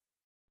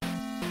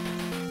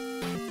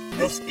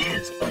This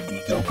is a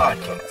Geeko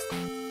podcast.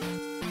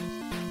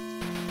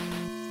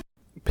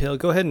 Pale,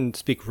 go ahead and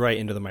speak right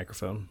into the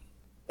microphone.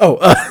 Oh,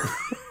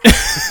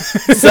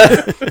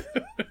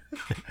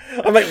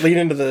 I might lean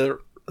into the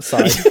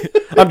side.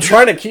 I'm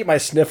trying to keep my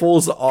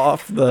sniffles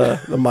off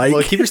the mic.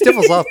 Well, keep your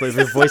sniffles off, but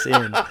your voice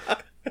in.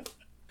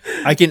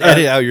 I can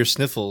edit out your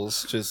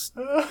sniffles. Just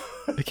I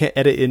can't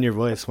edit in your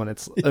voice when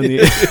it's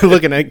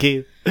looking at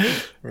Keith.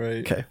 right.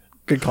 Okay,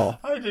 good call.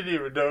 I didn't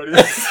even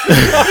notice.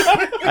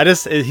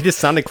 He just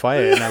sounded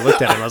quiet, and I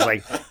looked at him. I was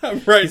like,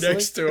 I'm right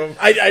next to him.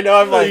 I know.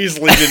 I'm like, He's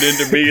leaning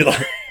into me.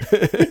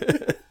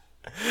 Like,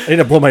 I need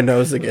to blow my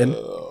nose again.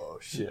 oh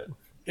shit.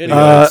 Anyway,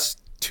 it's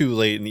too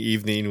late in the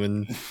evening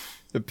when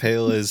the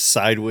Pale is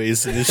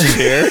sideways in his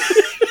chair.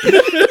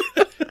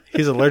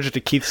 he's allergic to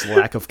Keith's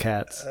lack of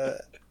cats.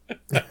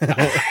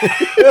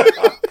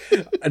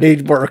 I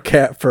need more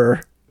cat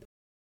fur.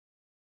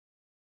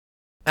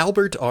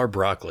 Albert R.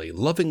 Broccoli,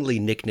 lovingly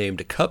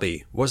nicknamed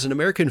Cubby, was an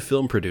American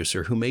film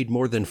producer who made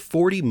more than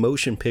 40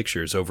 motion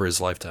pictures over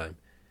his lifetime.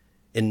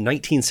 In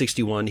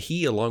 1961,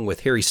 he, along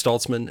with Harry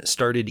Stoltzman,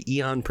 started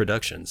Eon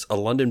Productions, a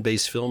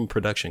London-based film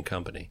production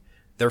company.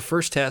 Their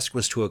first task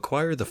was to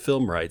acquire the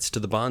film rights to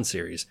the Bond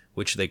series,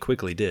 which they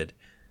quickly did.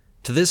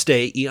 To this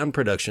day, Eon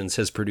Productions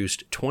has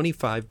produced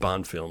 25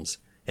 Bond films,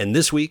 and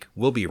this week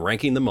we'll be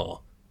ranking them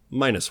all,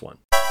 -1.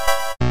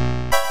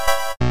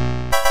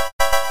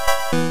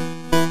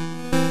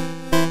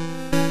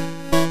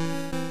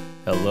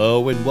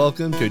 Hello and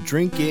welcome to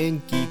Drink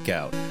In Geek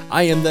Out.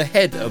 I am the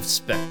head of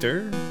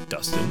Spectre,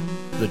 Dustin,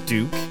 the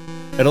Duke,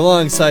 and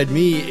alongside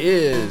me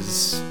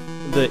is...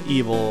 The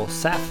evil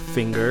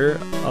Sapfinger,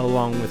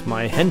 along with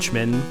my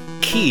henchman.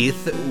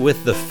 Keith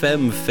with the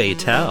femme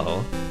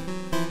fatale.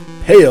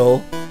 Pale,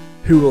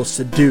 who will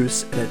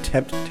seduce and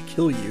attempt to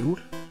kill you.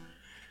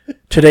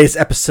 Today's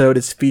episode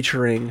is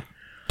featuring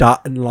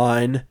Dot and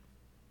Line,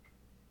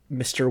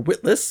 Mr.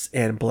 Witless,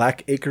 and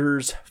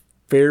Blackacre's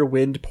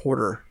Fairwind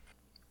Porter.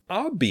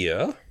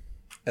 Abia,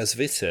 as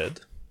they said.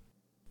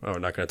 Oh, we're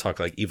not going to talk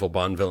like evil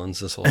Bond villains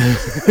this whole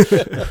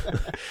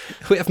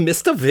We have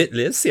Mr.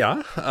 Witless,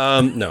 yeah.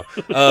 No.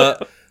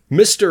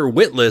 Mr.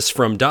 Witless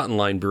from Dot and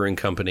Line Brewing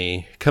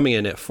Company, coming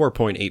in at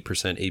 4.8%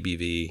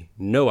 ABV,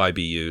 no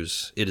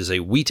IBUs. It is a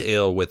wheat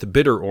ale with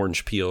bitter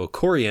orange peel,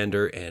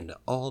 coriander, and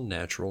all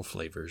natural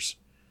flavors.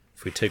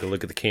 If we take a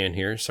look at the can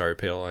here, sorry,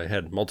 Pale, I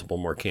had multiple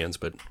more cans,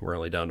 but we're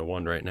only down to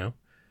one right now.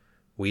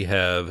 We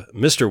have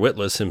Mr.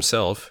 Witless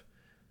himself,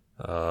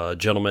 a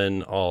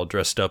gentleman all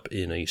dressed up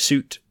in a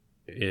suit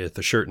with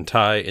a shirt and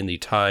tie, and the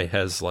tie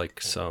has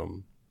like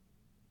some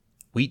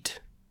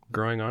wheat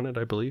growing on it,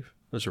 I believe.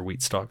 Those are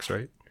wheat stalks,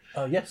 right?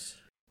 Yes.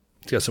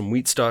 He's got some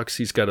wheat stalks.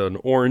 He's got an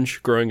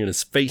orange growing in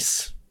his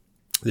face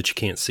that you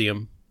can't see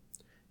him.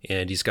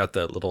 And he's got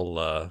that little,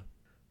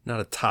 not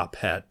a top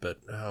hat, but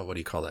what do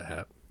you call that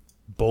hat?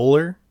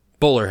 Bowler?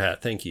 Bowler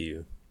hat, thank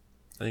you.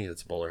 I think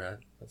it's a bowler hat.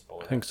 That's a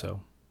bowler I think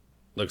so.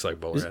 Looks like a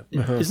bowler hat.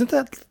 Isn't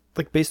that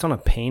like based on a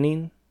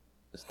painting?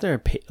 Isn't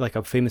there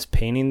a famous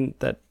painting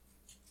that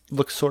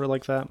looks sort of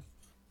like that?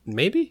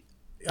 Maybe?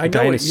 A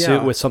guy in a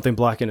suit with something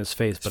black in his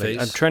face, but Face?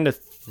 I'm trying to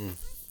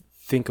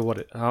think of what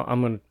it...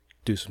 I'm going to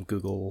do some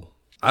Google.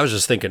 I was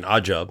just thinking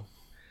Odd Job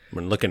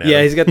when looking at Yeah,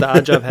 him. he's got the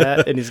Odd Job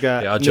hat, and he's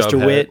got The Odd Job Mr.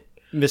 hat. Wit,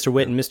 Mr.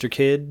 Wit and Mr.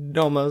 Kid,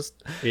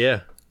 almost.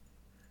 Yeah.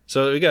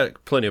 So we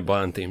got plenty of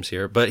Bond themes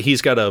here, but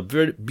he's got a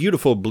very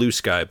beautiful blue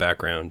sky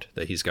background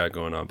that he's got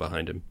going on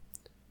behind him.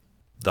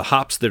 The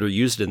hops that are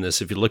used in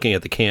this, if you're looking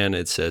at the can,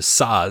 it says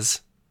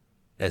Saaz,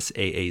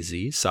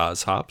 S-A-A-Z,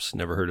 Saaz hops.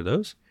 Never heard of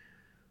those.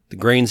 The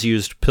grains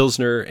used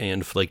Pilsner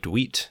and flaked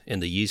wheat,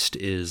 and the yeast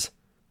is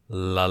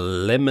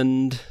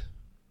Lallemand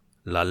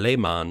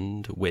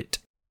wheat.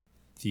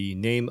 The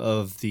name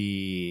of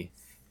the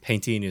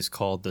painting is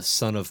called The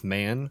Son of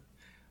Man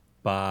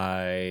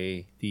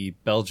by the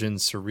Belgian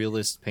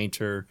surrealist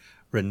painter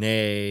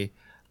René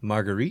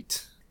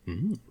Magritte.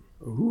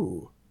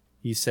 Ooh.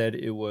 He said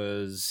it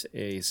was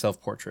a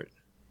self-portrait.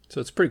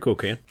 So it's a pretty cool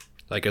can.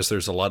 I guess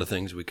there's a lot of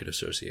things we could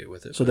associate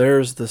with it. So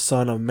there's the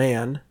Son of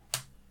Man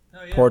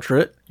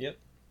portrait. Yep.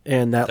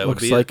 And that That would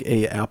looks be like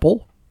a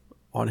apple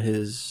on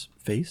his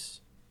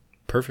face.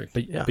 Perfect.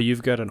 But, Yeah. but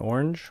you've got an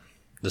orange?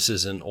 This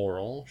is an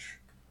orange,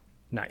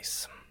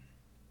 Nice.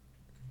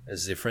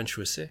 as the French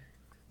would say.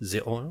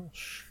 The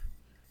orange.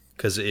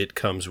 Because it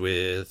comes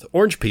with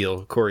orange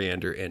peel,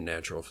 coriander, and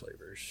natural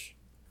flavors.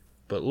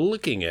 But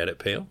looking at it,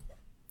 Pale,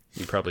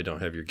 you probably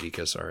don't have your Geek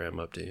SRM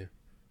up, do you?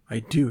 I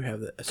do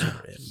have the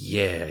SRM.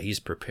 Yeah, he's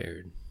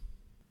prepared.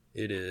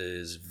 It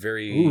is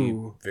very,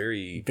 Ooh.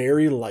 very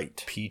Very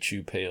light.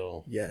 peachy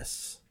pale.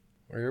 Yes.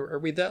 Are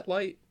we that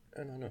light?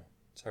 I don't know.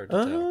 It's hard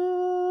to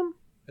tell.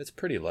 It's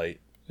pretty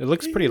light. It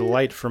looks pretty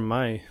light from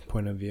my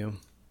point of view.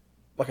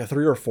 Like a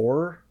 3 or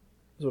 4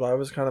 is what I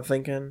was kind of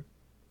thinking.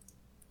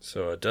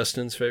 So,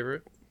 Dustin's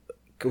favorite?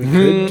 We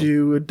could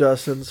do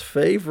Dustin's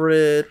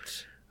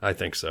favorite. I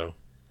think so.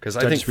 Because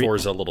Did I I think just read- 4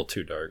 is a little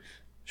too dark.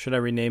 Should I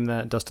rename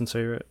that Dustin's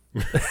favorite?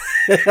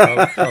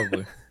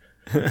 Probably.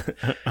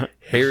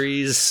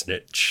 Harry's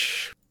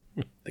Snitch.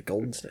 The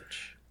Golden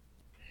Snitch.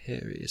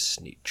 Harry's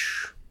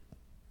Snitch.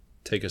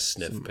 Take a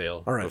sniff,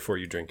 Pale, all right. before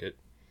you drink it.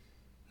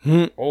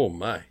 Oh,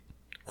 my.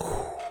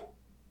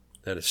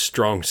 That is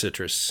strong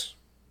citrus.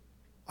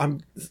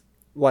 I'm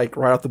like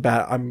right off the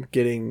bat, I'm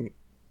getting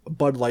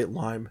Bud Light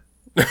lime.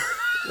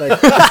 Like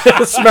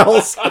it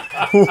smells.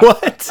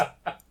 What?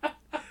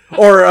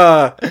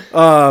 Or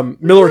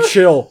Miller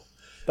Chill.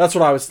 That's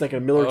what I was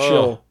thinking. Miller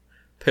Chill.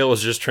 Pale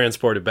was just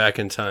transported back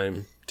in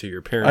time to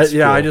your parents.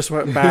 I just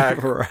went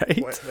back Right.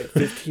 like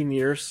 15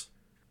 years.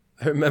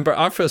 I remember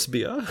our first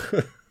beer.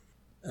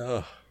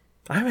 I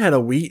haven't had a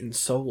wheat in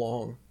so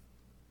long.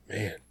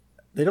 Man.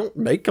 They don't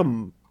make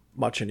them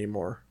much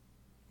anymore.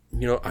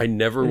 You know, I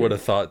never would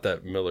have thought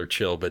that Miller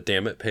Chill, but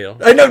damn it, Pale.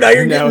 I know, now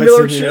you're Now getting it's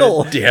Miller in here.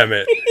 Chill. Damn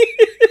it.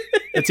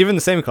 It's even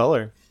the same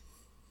color.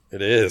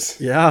 It is.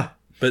 Yeah.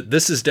 But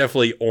this is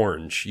definitely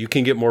orange. You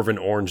can get more of an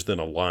orange than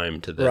a lime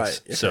to this.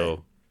 Right, okay.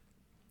 So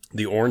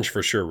the orange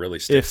for sure really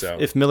sticks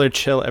out. If Miller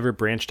Chill ever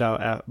branched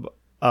out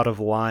of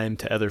lime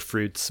to other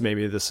fruits,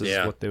 maybe this is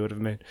Yeah. what they would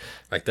have made.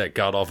 Like that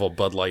god-awful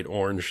Bud Light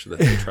orange that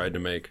they tried to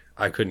make.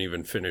 I couldn't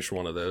even finish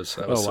one of those.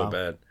 That was Oh, so wow.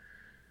 bad.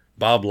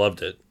 Bob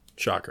loved it.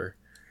 Shocker.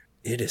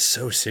 It is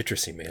so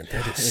citrusy, man.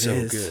 That is It so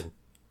is. good.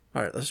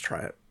 All right, let's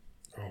try it.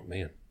 Oh,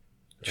 man.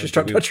 Just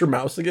try to touch your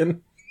mouse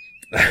again.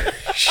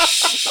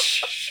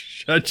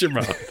 Shut your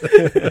mouth.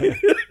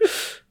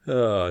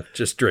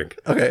 Just drink.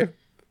 Okay.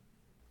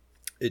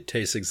 It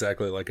tastes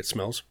exactly like it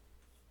smells.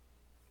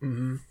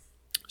 Mm-hmm.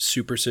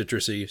 Super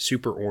citrusy,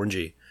 super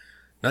orangey.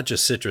 Not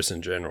just citrus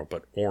in general,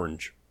 but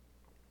orange.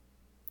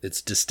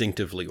 It's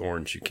distinctively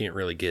orange. You can't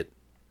really get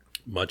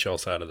much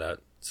else out of that.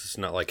 It's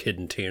not like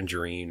hidden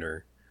tangerine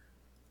or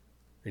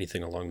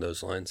anything along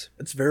those lines.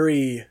 It's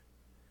very.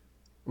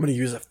 I'm going to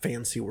use a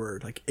fancy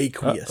word like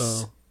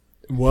aqueous.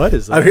 What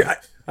is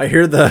that? I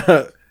hear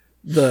the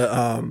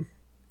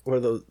what are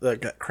those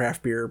that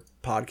craft beer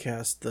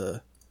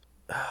podcast?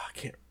 I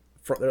can't.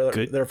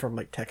 They're from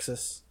like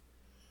Texas.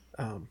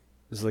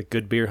 Is it like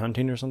Good Beer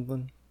Hunting or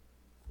something?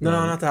 No,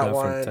 not that Not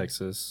one. from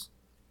Texas.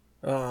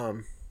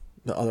 The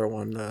other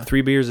one.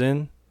 3 beers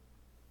in?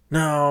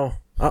 No,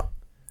 I'll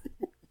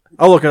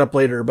look it up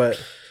later.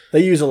 But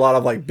they use a lot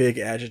of like big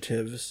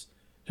adjectives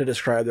to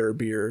describe their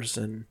beers,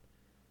 and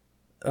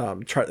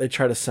they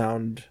try to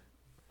sound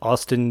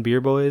Austin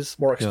Beer Boys?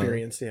 more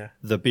experienced. Yeah,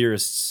 The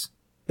beerists.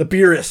 the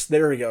beerist.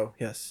 There we go.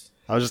 Yes.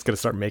 I was just going to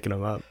start making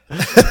them up.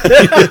 That's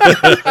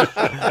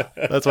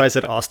why I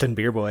said Austin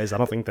Beer Boys. I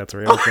don't think that's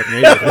real. But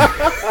maybe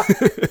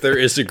it is. There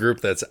is a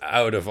group that's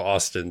out of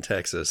Austin,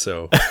 Texas,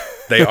 so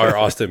they are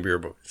Austin Beer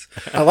Boys.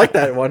 I like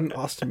that one,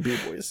 Austin Beer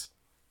Boys.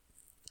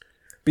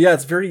 But yeah,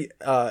 it's very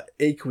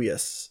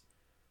aqueous,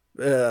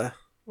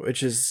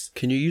 which is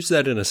Can you use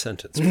that in a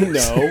sentence,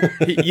 please? no.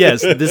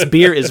 Yes, this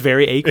beer is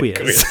very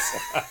aqueous.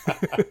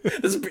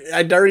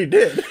 I already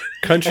did.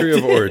 Country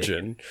of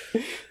origin.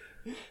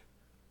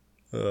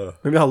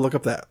 Maybe I'll look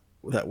up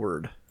that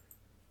word.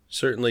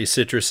 Certainly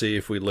citrusy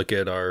if we look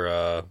at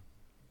our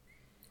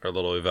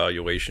little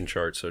evaluation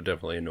chart, so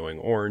definitely annoying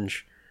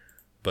orange.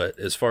 But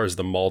as far as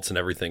the malts and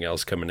everything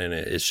else coming in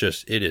it,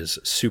 it is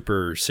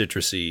super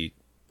citrusy,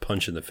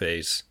 punch in the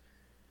face.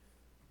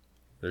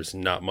 There's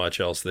not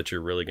much else that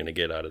you're really going to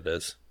get out of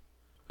this.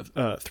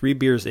 3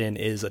 Beers In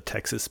is a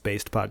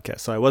Texas-based podcast,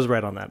 so I was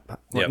right on that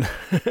one.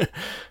 Yep.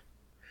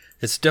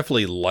 It's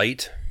definitely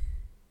light.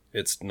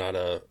 It's not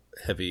a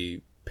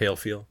heavy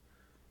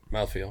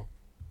mouthfeel.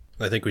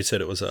 I think we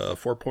said it was a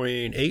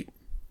 4.8.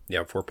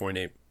 Yeah,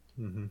 4.8.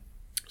 Mm-hmm.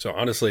 So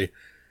honestly,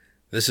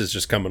 this is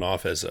just coming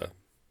off as a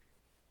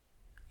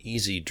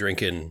easy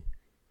drinking.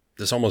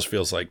 This almost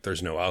feels like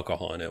there's no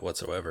alcohol in it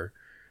whatsoever.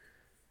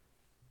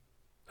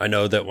 I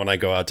know that when I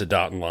go out to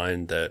Dot and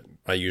Line that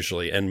I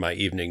usually end my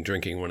evening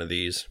drinking one of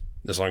these,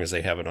 as long as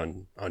they have it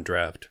on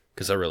draft,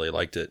 because I really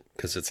liked it,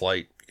 because it's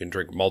light. You can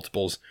drink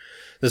multiples.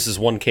 This is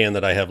one can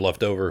that I have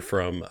left over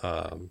from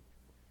a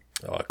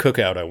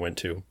cookout I went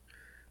to.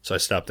 So I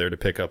stopped there to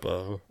pick up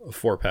a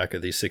 4-pack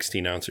of these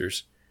 16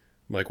 ounces.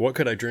 I'm like, what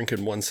could I drink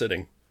in one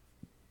sitting?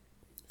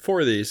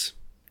 4 of these.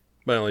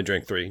 But I only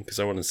drank 3 because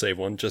I wanted to save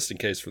one just in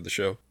case for the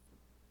show.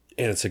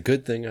 And it's a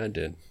good thing I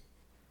did.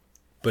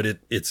 But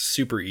it's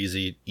super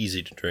easy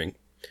to drink.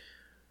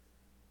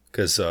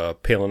 Because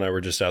Pale and I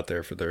were just out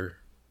there for their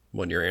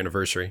 1-year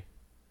anniversary.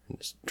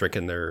 Just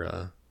drinking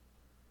their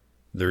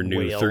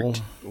new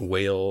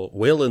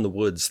Whale in the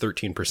Woods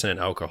 13%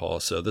 alcohol.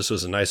 So this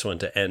was a nice one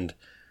to end.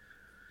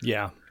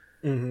 Yeah.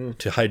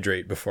 To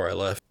hydrate before I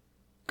left.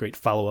 Great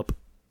follow-up.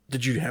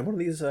 Did you have one of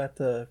these at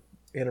the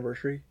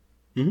anniversary?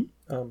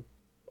 Mm-hmm. Oh,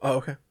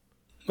 okay.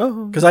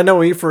 Oh. Because I know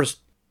we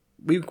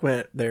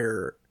went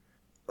there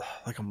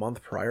like a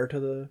month prior to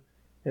the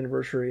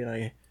anniversary, and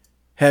I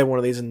had one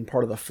of these in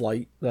part of the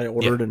flight that I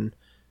ordered, and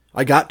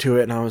I got to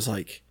it, and I was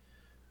like,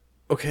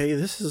 okay,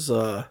 this is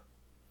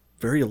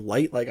very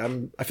light. Like I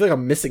feel like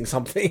I'm missing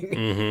something,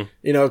 Mm-hmm.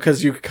 you know,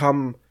 because you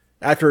come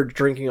after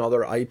drinking all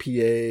their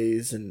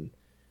IPAs, and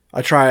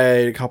I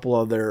tried a couple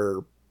of their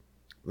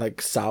like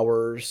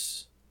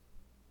sours,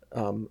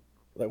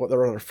 like what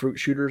they're on their fruit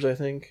shooters, I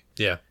think.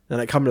 Yeah.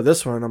 And I come to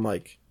this one and I'm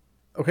like,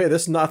 okay,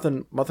 there's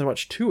nothing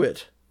much to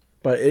it.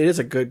 but it is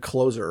a good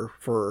closer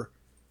for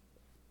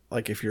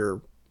like if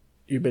you've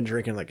been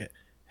drinking like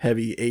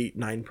heavy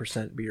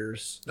 8-9%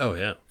 beers. Oh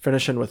yeah.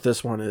 Finishing with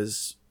this one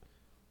is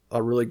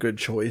a really good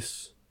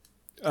choice.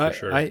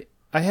 Sure. I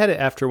had it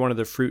after one of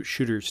the fruit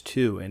shooters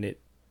too, and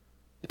it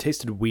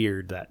tasted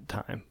weird that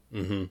time.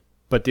 Mm-hmm.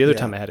 But the other Yeah.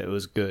 time I had it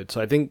was good. So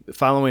I think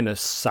following a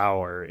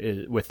sour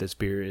with this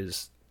beer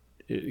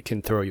it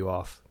can throw you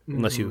off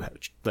unless you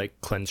like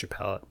cleanse your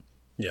palate.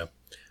 Yeah.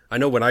 I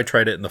know when I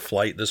tried it in the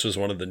flight, this was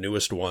one of the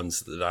newest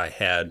ones that I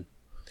had.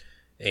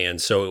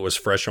 And so it was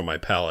fresh on my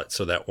palate.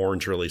 So that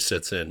orange really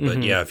sits in.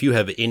 But yeah, if you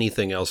have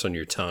anything else on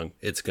your tongue,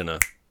 it's going to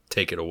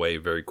take it away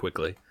very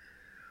quickly.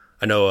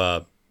 I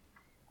know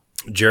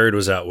Jared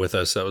was out with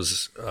us. That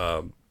was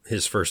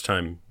his first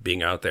time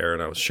being out there.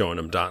 And I was showing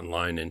him Dot and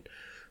Line. And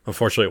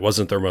unfortunately, it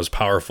wasn't their most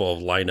powerful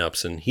of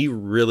lineups. And he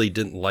really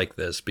didn't like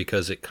this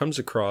because it comes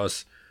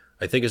across,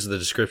 I think as the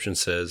description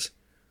says,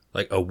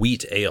 like a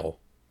wheat ale.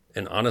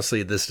 And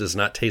honestly, this does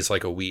not taste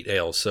like a wheat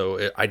ale.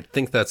 So I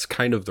think that's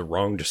kind of the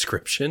wrong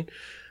description,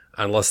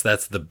 unless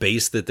that's the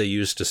base that they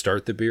use to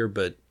start the beer.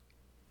 But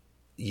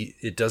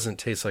it doesn't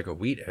taste like a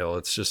wheat ale.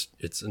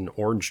 It's an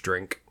orange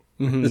drink.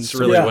 It's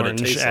really what it Orange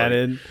tastes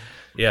added. like.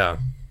 Yeah.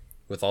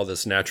 With all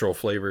this natural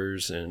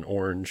flavors and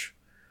orange,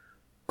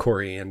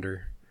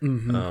 coriander,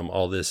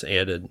 all this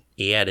added.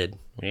 Yeah,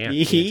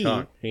 can't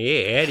talk.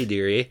 Yeah, added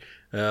here,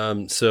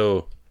 eh?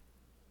 So,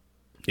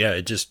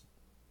 yeah,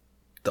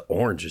 the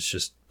orange is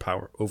just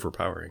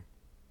overpowering,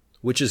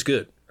 which is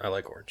good. I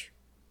like orange.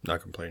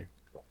 Not complaining.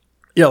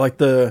 Yeah, like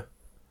the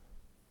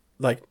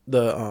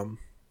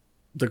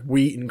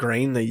wheat and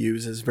grain they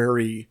use is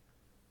very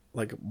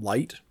like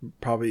light.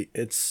 Probably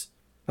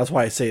that's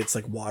why I say it's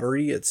like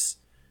watery. It's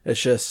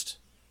just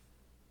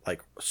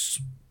like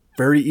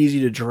very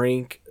easy to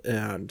drink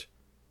and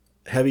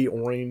heavy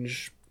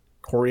orange,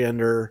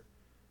 coriander.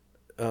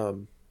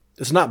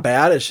 It's not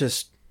bad. It's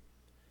just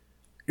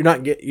you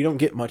don't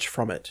get much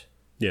from it.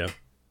 Yeah.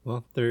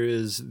 Well, there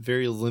is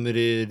very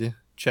limited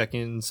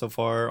check-in so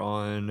far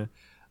on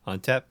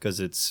tap because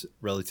it's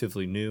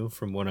relatively new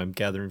from what I'm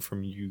gathering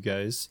from you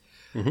guys.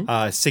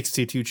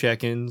 62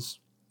 check-ins,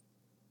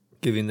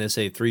 giving this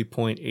a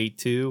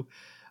 3.82.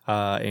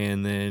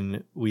 And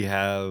then we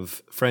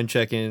have friend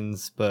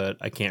check-ins, but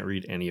I can't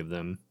read any of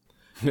them.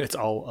 It's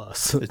all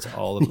us. It's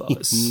all of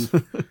us.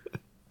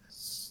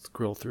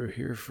 Scroll through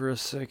here for a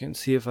second,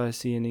 see if I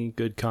see any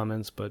good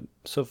comments, but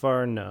so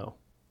far, no.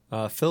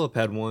 Philip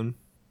had one.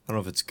 I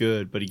don't know if it's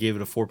good, but he gave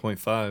it a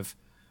 4.5,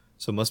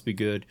 so it must be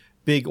good.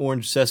 Big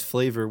orange zest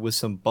flavor with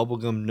some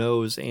bubblegum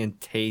nose and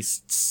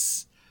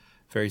tastes.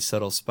 Very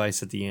subtle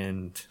spice at the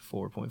end,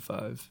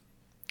 4.5.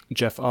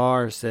 Jeff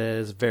R.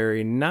 says,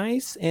 very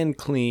nice and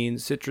clean,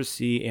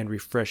 citrusy and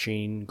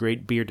refreshing.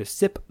 Great beer to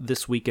sip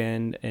this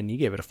weekend, and you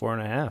gave it a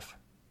 4.5. I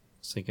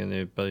was thinking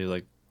they'd be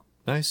like,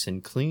 nice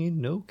and clean,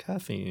 no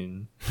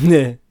caffeine.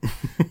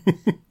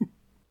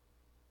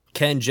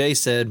 Ken J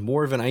said,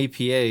 more of an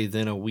IPA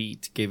than a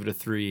wheat, gave it a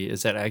 3.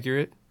 Is that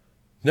accurate?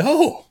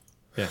 No.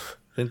 Yeah,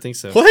 didn't think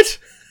so. What?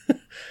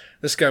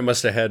 This guy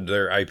must have had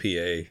their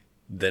IPA,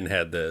 then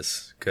had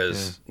this.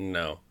 Because,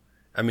 no.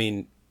 I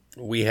mean,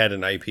 we had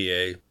an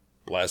IPA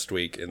last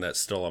week, and that's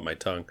still on my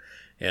tongue.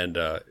 And,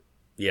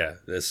 yeah,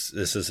 this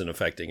isn't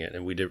affecting it.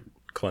 And we did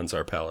cleanse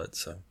our palate,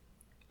 so.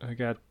 I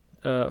got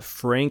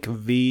Frank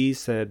V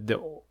said,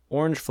 the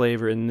orange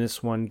flavor in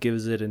this one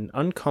gives it an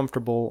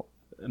uncomfortable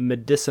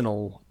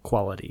medicinal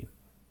quality.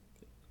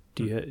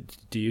 Do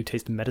you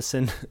taste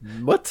medicine?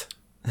 What?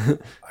 I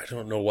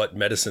don't know what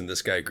medicine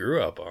this guy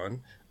grew up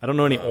on. I don't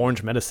know any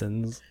orange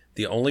medicines.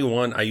 The only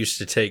one I used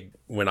to take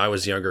when I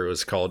was younger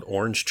was called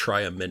orange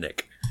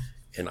triaminic.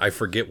 And I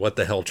forget what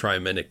the hell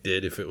triaminic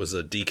did, if it was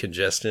a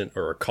decongestant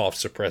or a cough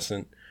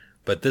suppressant.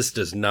 But this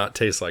does not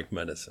taste like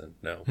medicine,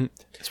 no.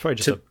 It's probably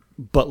just a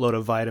buttload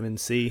of vitamin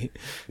C.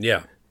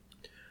 Yeah.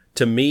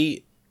 To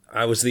me,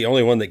 I was the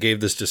only one that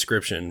gave this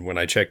description when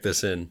I checked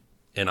this in.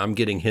 And I'm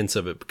getting hints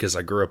of it because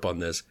I grew up on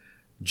this.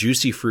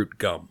 Juicy fruit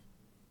gum.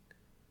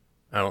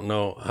 I don't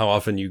know how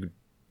often you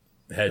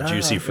had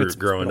juicy fruit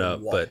growing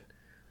up, but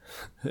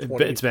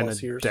It's been a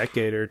 20+ years.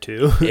 decade or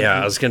two.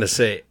 yeah, I was going to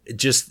say,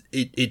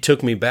 it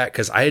took me back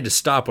because I had to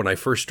stop when I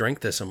first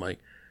drank this. I'm like,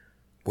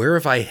 where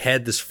have I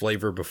had this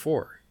flavor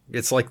before?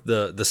 It's like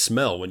the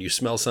smell. When you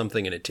smell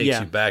something and it takes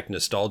you back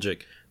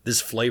nostalgic,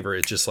 this flavor,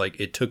 it's just like,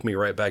 it took me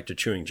right back to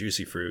chewing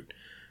juicy fruit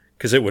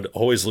because it would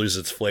always lose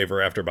its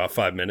flavor after about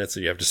 5 minutes,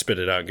 and you have to spit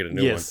it out and get a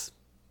new one.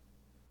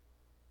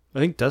 I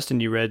think, Dustin,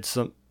 you read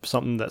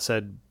something that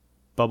said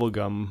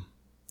bubblegum.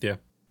 Yeah,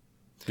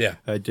 Yeah.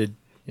 I did.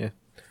 Yeah.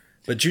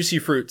 But juicy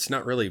fruit's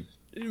not really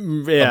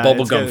Yeah, a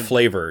bubblegum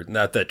flavor,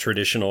 not that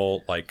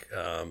traditional, like,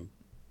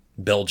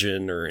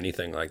 Belgian or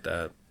anything like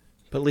that.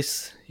 But at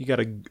least you got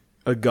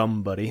a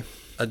gum buddy.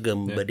 A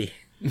gum buddy.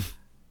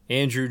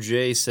 Andrew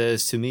J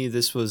says, to me,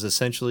 this was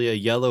essentially a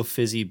yellow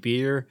fizzy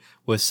beer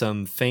with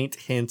some faint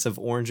hints of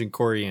orange and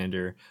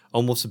coriander,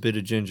 almost a bit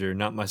of ginger.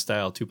 Not my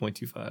style,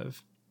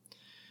 2.25.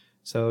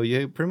 So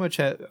you pretty much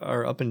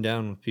are up and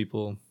down with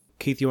people.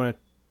 Keith, you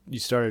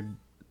started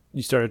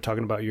you started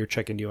talking about your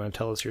check-in. Do you want to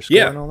tell us your score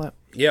Yeah. and all that?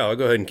 Yeah, I'll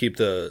go ahead and keep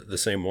the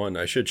same one.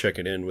 I should check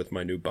it in with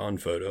my new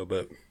Bond photo,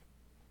 but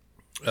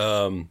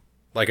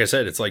like I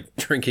said, it's like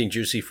drinking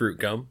juicy fruit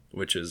gum,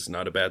 which is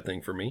not a bad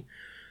thing for me.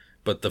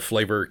 But the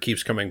flavor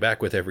keeps coming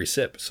back with every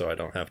sip, so I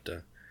don't have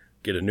to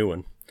get a new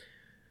one.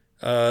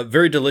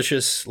 Very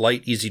delicious,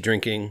 light, easy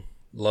drinking.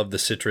 Love the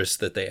citrus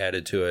that they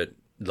added to it.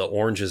 The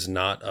orange is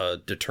not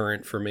a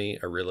deterrent for me.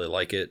 I really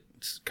like it.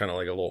 It's kind of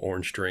like a little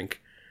orange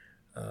drink.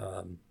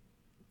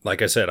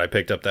 Like I said, I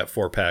picked up that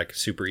 4-pack,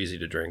 super easy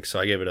to drink, so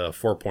I gave it a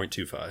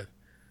 4.25.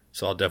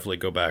 So I'll definitely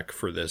go back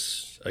for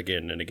this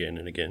again and again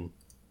and again.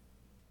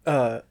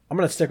 I'm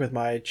gonna stick with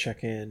my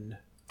check-in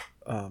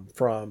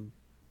from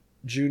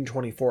June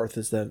 24th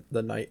is the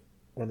night,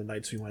 one of the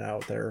nights we went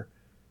out there.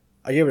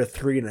 I gave it a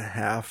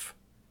 3.5.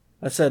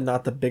 I said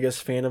not the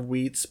biggest fan of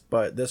wheats,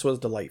 but this was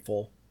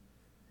delightful.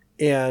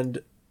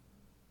 And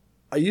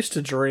I used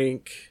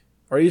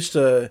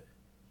to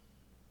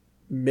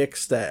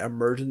mix that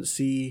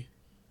emergency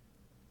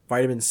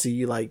vitamin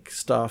C like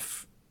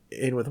stuff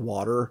in with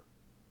water.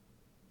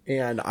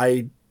 And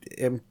I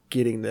am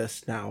getting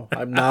this now.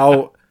 I'm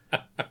now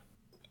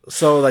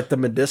so like the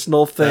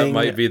medicinal thing. That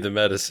might be the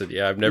medicine.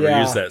 Yeah, I've never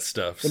used that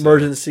stuff. So.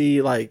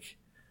 Emergency, like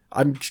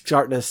I'm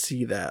starting to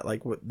see that,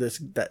 like what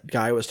that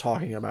guy was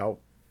talking about.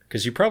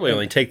 Because you probably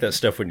only take that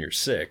stuff when you're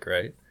sick,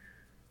 right?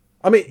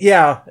 I mean,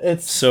 yeah,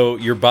 it's So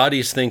your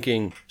body's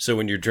thinking, so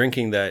when you're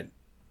drinking that,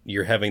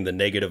 you're having the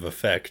negative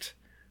effect.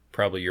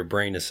 Probably your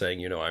brain is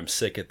saying, I'm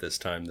sick at this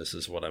time. This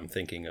is what I'm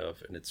thinking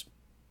of. And it's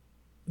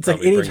like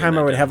probably anytime bringing I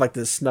that would down. have like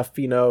the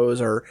snuffy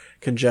nose or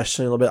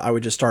congestion a little bit, I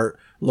would just start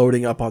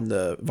loading up on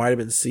the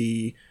vitamin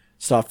C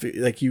stuff.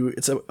 Like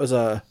it was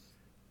a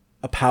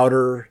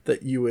powder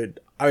that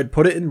I would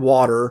put it in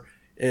water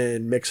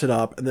and mix it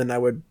up, and then I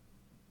would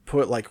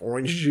put like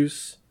orange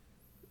juice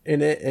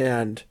in it,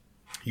 and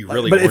You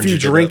really but if oranged you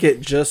drink up.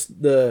 it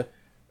just the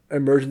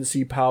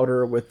emergency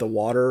powder with the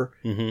water,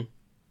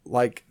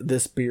 like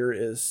this beer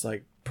is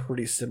like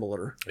pretty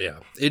similar. Yeah,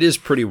 it is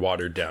pretty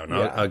watered down.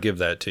 Yeah. I'll give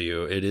that to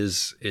you.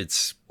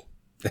 It's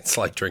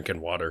like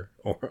drinking water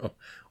or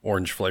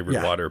orange flavored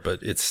Yeah. water,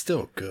 but it's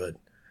still good.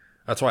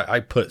 That's why I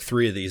put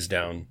 3 of these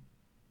down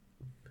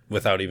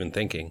without even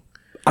thinking.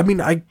 I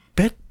mean, I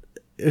bet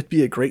it'd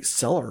be a great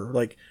seller.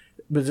 Like,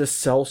 but just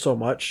sell so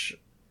much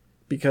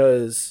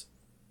because,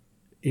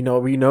 we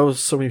know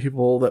so many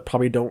people that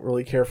probably don't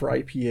really care for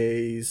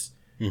IPAs.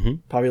 Mm-hmm.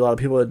 Probably a lot of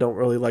people that don't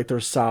really like their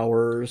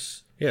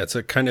sours. Yeah, it's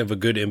a kind of a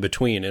good in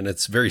between, and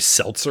it's very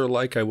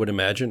seltzer-like. I would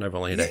imagine. I've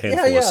only had a Yeah,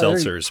 handful yeah, of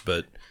seltzers,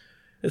 but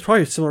It's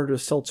probably similar to a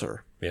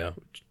seltzer. yeah.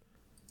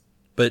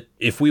 But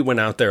if we went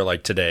out there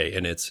like today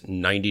and it's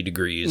 90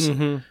 degrees,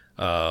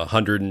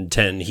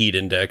 110 heat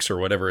index or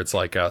whatever it's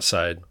like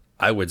outside,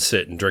 I would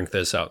sit and drink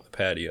this out in the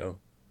patio.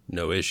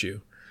 No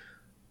issue.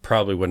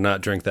 Probably would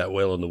not drink that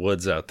Whale in the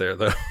Woods out there,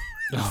 though.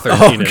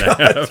 13 and a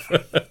half.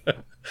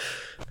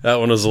 That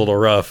one was a little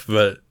rough,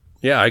 but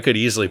yeah, I could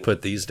easily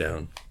put these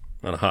down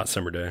on a hot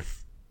summer day.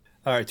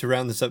 All right, to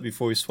round this up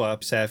before we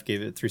swap, Saf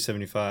gave it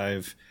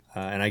 375,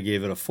 and I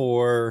gave it a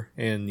 4,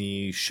 and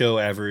the show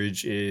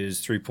average is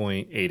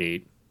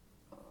 3.88.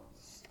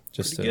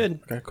 Just to, good.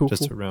 Okay, cool.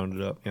 Just to round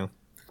it up, yeah.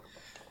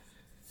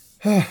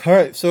 All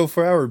right, so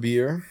for our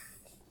beer,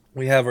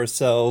 we have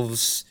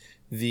ourselves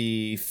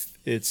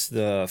it's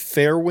the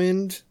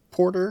Fairwind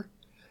Porter,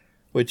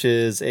 which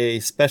is a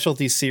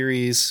specialty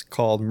series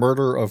called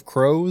Murder of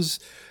Crows,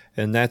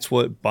 and that's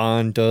what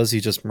Bond does.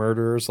 He just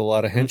murders a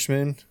lot of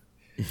henchmen.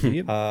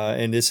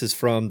 And this is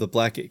from the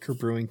Blackacre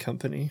Brewing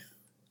Company.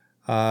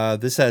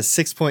 This has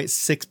 6.6%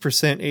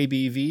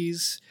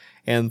 ABVs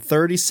and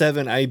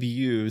 37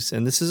 IBUs,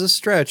 and this is a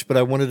stretch, but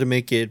I wanted to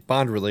make it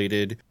Bond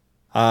related.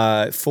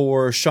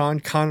 For Sean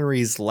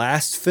Connery's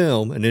last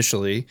film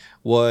initially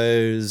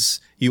was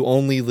You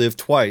Only Live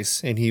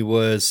Twice, and he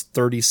was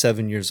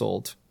 37 years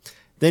old.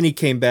 Then he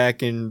came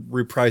back and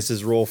reprised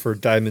his role for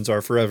Diamonds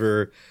Are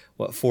Forever,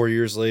 4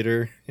 years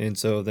later? And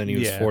so then he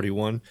was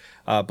 41.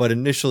 But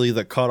initially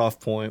the cutoff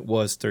point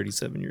was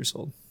 37 years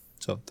old.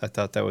 So I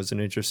thought that was an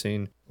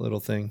interesting little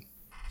thing.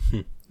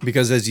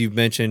 Because as you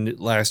mentioned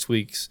last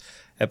week's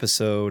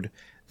episode,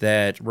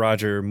 that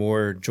Roger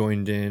Moore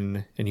joined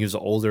in and he was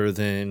older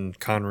than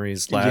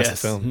Connery's last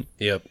film.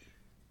 Yep.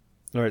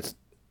 All right.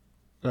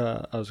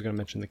 I was going to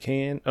mention the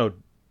can. Oh,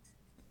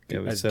 Yeah,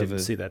 we I just have didn't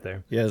see that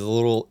there. Yeah, there's a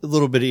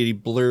little bitty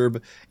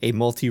blurb, a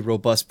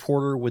multi-robust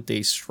porter with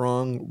a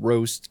strong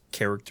roast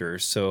character.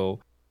 So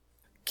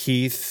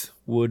Keith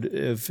would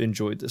have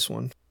enjoyed this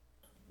one.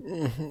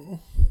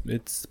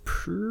 It's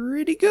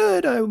pretty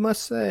good, I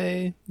must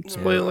say.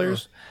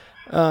 Spoilers.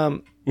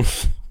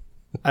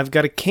 I've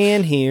got a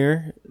can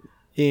here,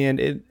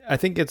 and I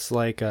think it's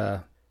like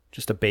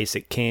just a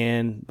basic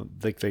can,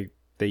 like they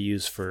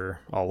use for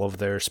all of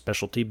their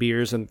specialty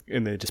beers, and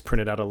they just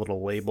printed out a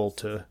little label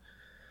to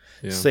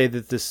say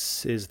that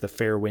this is the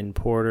Fairwind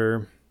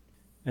Porter,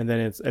 and then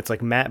it's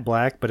like matte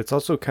black, but it's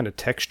also kind of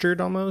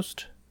textured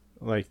almost,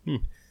 like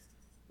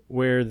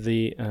where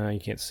the you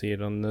can't see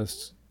it on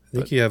this. I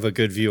think you have a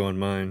good view on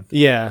mine.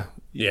 Yeah,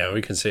 Yeah,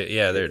 we can see it.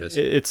 Yeah, there it is.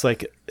 it's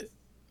like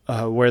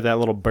where that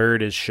little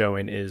bird is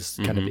showing is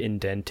kind of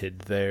indented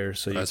there.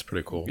 So That's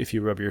pretty cool. if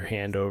you rub your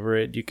hand over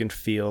it, you can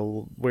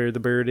feel where the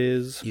bird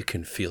is You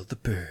can feel the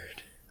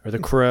bird. or the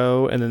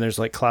crow, and then there's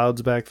like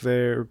clouds back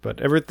there.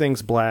 But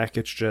everything's black.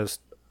 It's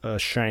just a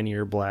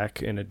shinier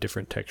black and a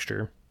different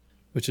texture.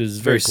 Which is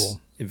Very very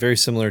cool. very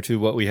similar to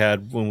what we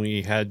had when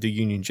we had the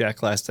Union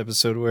Jack last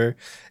episode, where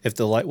if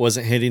the light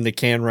wasn't hitting the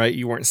can right,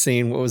 you weren't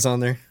seeing what was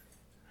on there.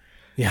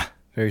 Yeah.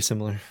 Very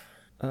similar.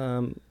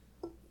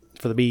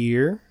 For the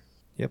beer,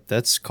 Yep,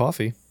 that's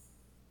coffee.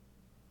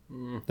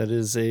 That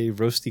is a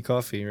roasty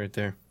coffee right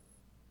there.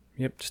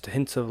 yep, just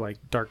hints of like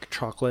dark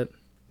chocolate.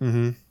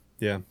 Mm-hmm.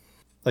 Yeah.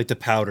 Like the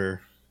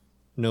powder.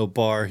 No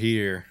bar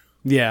here.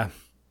 Yeah.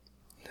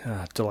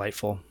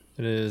 Delightful.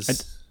 It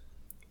is.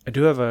 I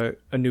do have a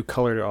new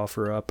color to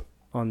offer up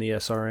on the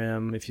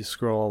SRM if you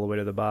scroll all the way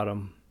to the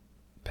bottom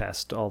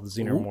past all the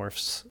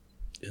xenomorphs.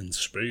 In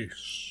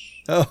space.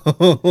 Oh.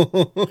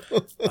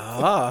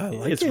 I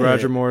like It's it.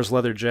 Roger Moore's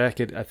leather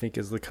jacket, I think,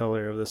 is the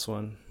color of this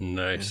one.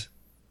 Nice.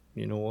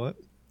 You know what?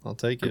 I'll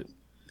take it.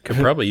 Could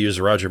probably use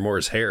Roger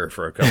Moore's hair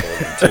for a couple of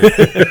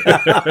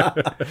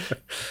them, too.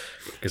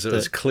 Because it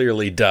was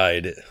clearly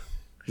dyed.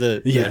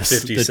 The Yes. the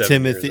 57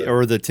 Timothy years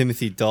or the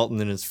Timothy Dalton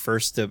in his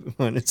first step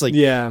one. It's like,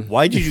 Yeah.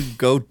 why did you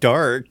go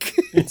dark?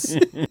 It's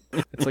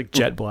like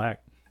jet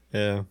black.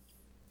 Yeah.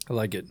 I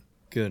like it.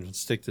 Good. Let's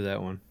stick to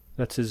that one.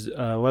 That's his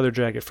leather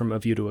jacket from A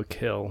View to a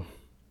Kill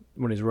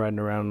when he's riding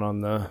around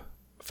on the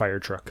fire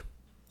truck.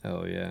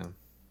 Oh yeah.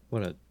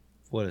 What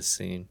a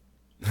scene.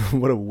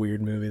 What a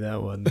weird movie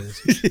that one is.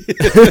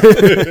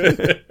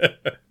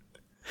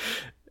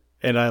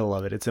 And I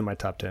love it. It's in my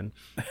top 10.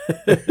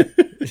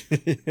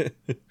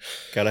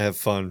 Gotta have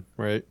fun,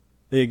 right?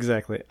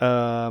 Exactly.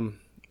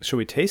 Should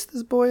we taste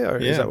this boy, or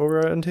Yeah. is that what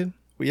we're into?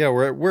 Well, yeah,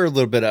 we're a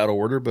little bit out of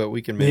order, but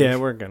we can manage. Yeah,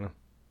 we're gonna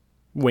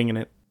winging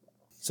it.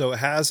 So it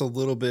has a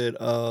little bit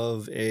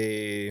of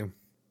a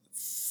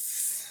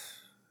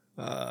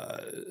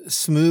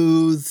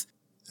smooth,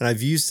 and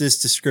I've used this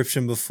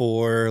description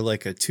before,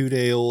 like a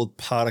 2-day-old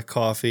pot of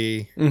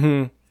coffee.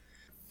 Mm-hmm.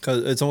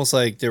 Because it's almost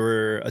like they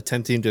were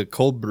attempting to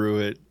cold brew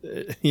it,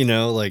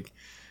 like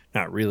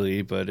not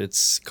really, but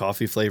it's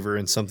coffee flavor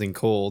and something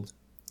cold.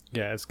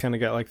 Yeah, it's kind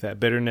of got like that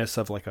bitterness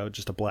of like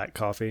just a black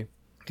coffee.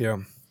 Yeah.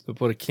 So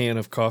put a can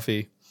of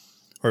coffee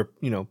or,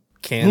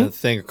 can a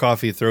thing of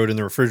coffee, throw it in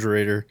the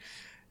refrigerator,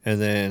 and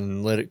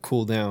then let it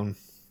cool down.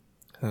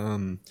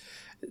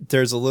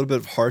 There's a little bit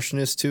of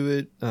harshness to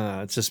it.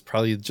 It's just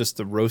probably just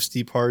the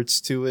roasty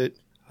parts to it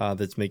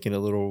that's making it a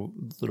little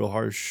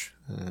harsh.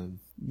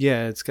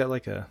 Yeah, it's got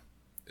like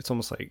it's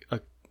almost like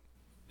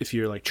if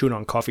you're like chewing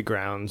on coffee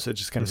grounds, it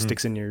just kind of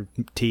sticks in your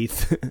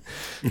teeth.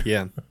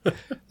 Yeah.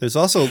 There's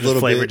also a little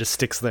Flavor bit, just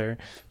sticks there.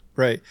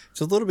 right.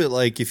 It's a little bit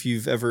like if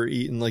you've ever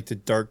eaten like the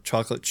dark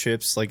chocolate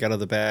chips, like out of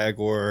the bag,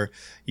 or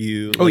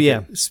you, Oh, like,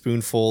 yeah. a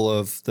spoonful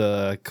of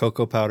the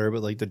cocoa powder,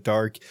 but like the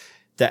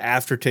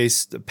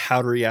aftertaste, the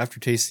powdery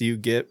aftertaste that you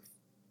get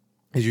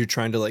as you're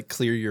trying to like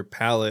clear your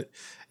palate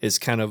is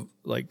kind of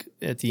like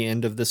at the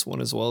end of this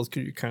one as well.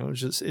 Because you're kind of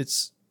just,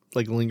 it's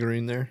like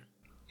lingering there.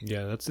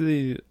 Yeah, that's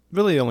the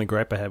only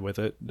gripe I had with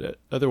it.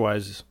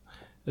 Otherwise,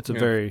 it's a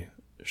very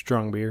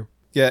strong beer.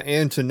 Yeah.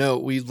 And to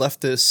note, we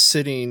left this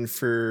sitting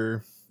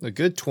for a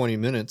good 20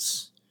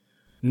 minutes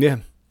Yeah,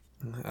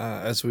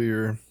 as we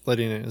were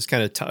letting it. It's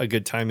kind of a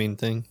good timing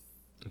thing.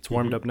 it's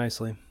warmed up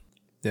nicely.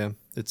 Yeah,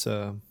 it's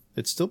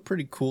still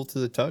pretty cool to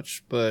the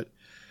touch, but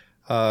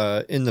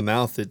in the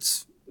mouth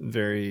it's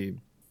very,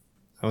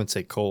 I wouldn't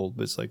say cold,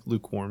 but it's like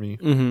lukewarmy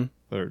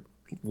Mm-hmm. or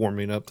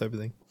warming up type of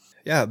thing.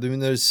 Yeah, I mean,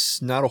 there's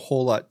not a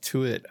whole lot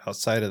to it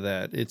outside of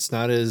that. It's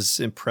not as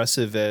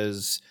impressive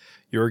as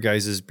your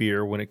guys'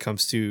 beer when it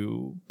comes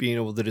to being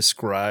able to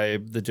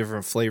describe the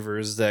different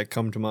flavors that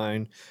come to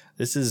mind.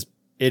 It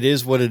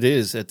is what it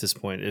is at this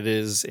point. It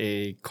is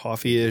a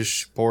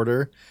coffee-ish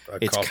porter.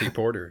 It's Coffee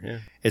porter, yeah.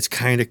 It's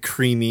kind of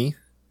creamy.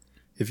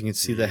 If you can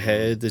see the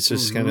head, it's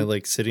just kind of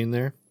like sitting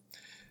there.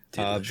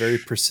 Very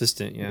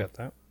persistent, You yeah. got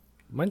that?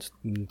 Mine's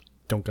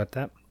don't got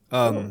that.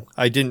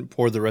 I didn't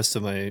pour the rest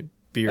of my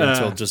beer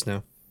until just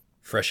now.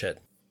 Fresh head.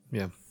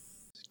 Yeah.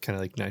 Kind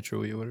of like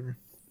nitro-y or whatever.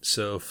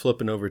 So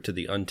flipping over to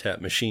the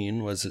untapped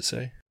machine, what does it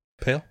say?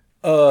 Pale?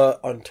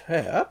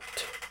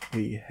 Untapped,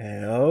 we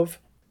have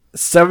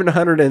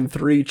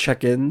 703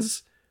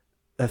 check-ins,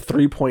 a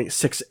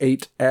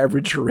 3.68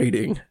 average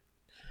rating.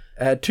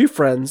 I had two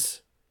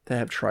friends that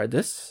have tried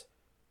this.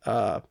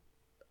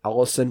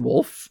 Allison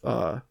Wolf.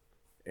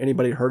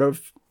 Anybody heard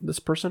of this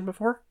person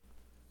before?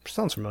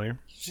 Sounds familiar.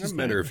 I've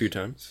met her a few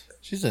times.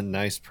 She's a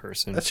nice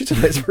person. She's a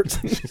nice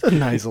person. She's a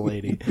nice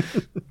lady.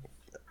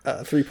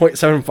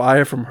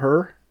 3.75 from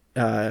her.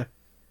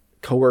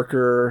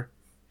 Coworker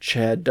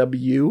Chad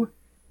W.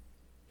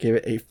 gave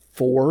it a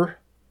 4,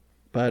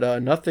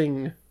 but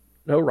nothing,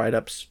 no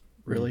write-ups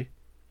really.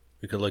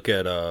 We could look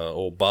at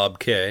old Bob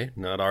K,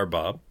 not our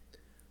Bob.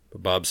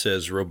 But Bob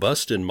says,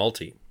 robust and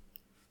malty.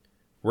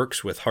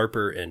 Works with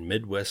Harper and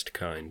Midwest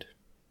kind.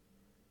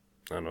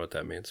 I don't know what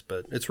that means,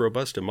 but it's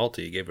robust and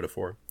malty. He gave it a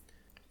 4.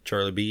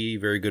 Charlie B,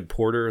 very good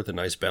porter with a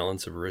nice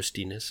balance of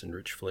roastiness and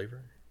rich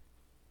flavor.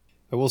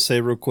 I will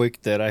say real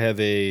quick that I have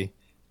a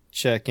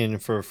check-in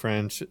for a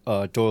friend,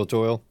 Doyle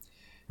Doyle.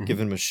 Give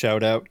him a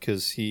shout-out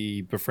because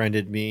he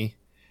befriended me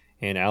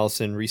and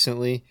Allison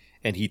recently,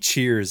 and he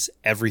cheers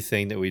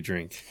everything that we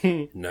drink.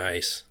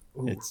 Nice.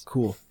 Ooh, It's-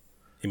 cool.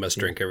 He must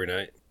drink every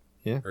night,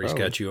 Yeah, or he's probably.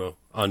 got you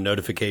on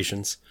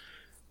notifications,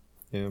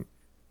 Yeah,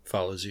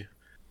 follows you.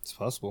 it's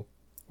possible.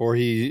 Or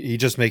he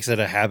just makes it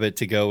a habit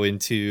to go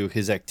into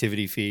his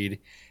activity feed,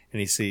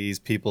 and he sees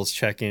people's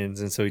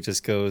check-ins, and so he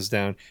just goes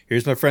down,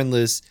 here's my friend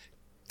list,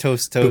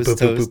 toast, Boom, toast, boom,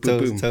 boom, toast, boom,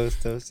 boom,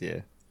 toast, toast, toast.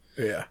 Yeah,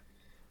 Yeah.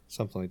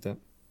 something like that.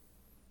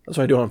 That's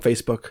what I do on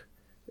Facebook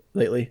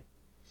lately.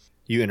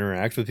 You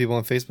interact with people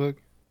on Facebook?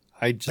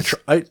 I just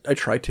I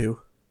try to.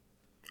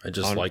 I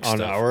just on, like on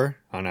stuff.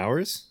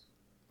 ours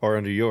or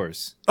under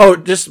yours. Oh,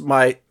 just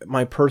my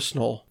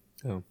personal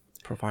Oh.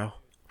 profile.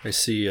 I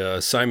see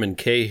Simon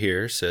K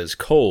here says,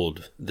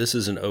 cold. This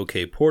is an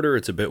okay porter.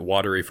 It's a bit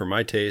watery for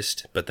my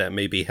taste, but that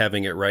may be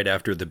having it right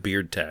after the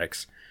beard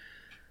tax.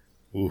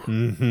 Ooh.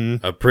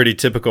 Mm-hmm. A pretty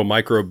typical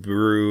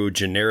microbrew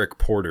generic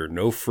porter.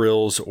 No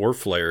frills or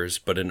flares,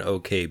 but an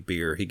okay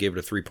beer. He gave it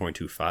a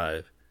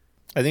 3.25.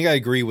 I think I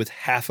agree with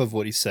half of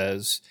what he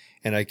says,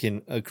 and I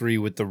can agree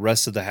with the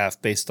rest of the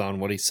half based on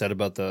what he said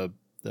about the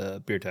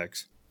beer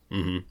tax.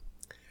 Mm-hmm.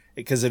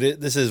 Because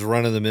this is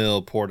run of the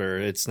mill porter.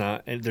 It's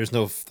not. There's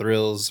no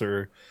thrills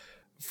or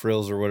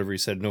frills or whatever he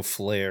said. No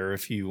flair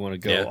if you want to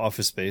go Yeah.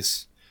 Office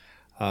Space.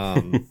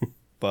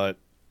 But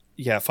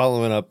yeah,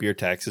 following up beer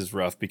tax is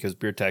rough because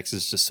beer tax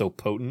is just so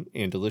potent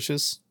and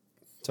delicious.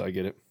 So I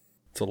get it.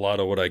 It's a lot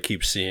of what I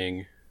keep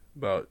seeing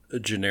about a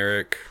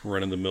generic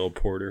run-of-the-mill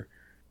porter.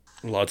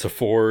 Lots of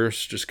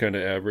 4s, just kind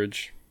of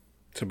average.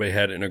 Somebody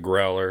had it in a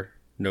growler,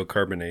 no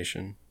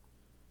carbonation.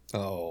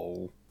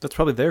 Oh, That's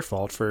probably their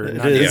fault for It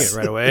not doing is. it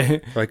right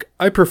away. Like,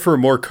 I prefer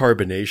more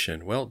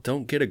carbonation. Well,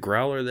 don't get a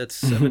growler that's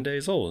 7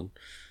 days old.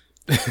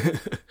 did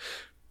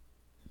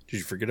you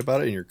forget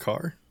about it in your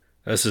car?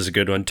 This is a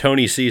good one.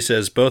 Tony C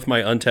says, both my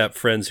Untapped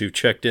friends who've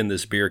checked in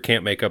this beer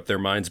can't make up their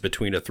minds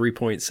between a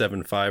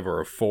 3.75 or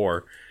a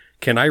 4.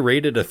 Can I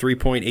rate it a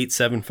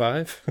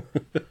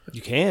 3.875?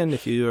 You can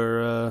if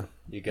you're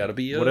You gotta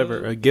be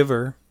whatever a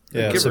giver,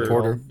 Yeah, giver.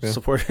 supporter. Yeah.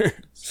 supporter.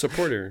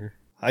 supporter.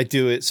 I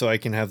do it so I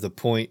can have the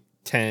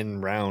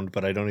 0.10 round,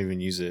 but I don't even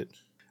use it.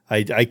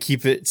 I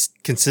keep it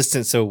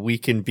consistent so we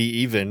can be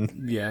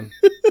even. Yeah,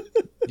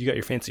 you got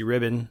your fancy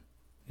ribbon.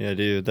 Yeah,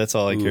 dude, that's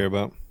all I care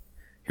about.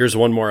 Here's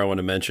one more I want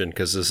to mention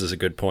because this is a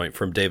good point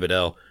from David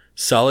L.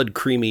 Solid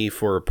creamy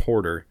for a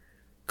porter,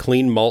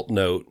 clean malt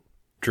note,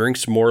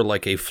 drinks more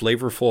like a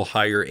flavorful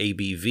higher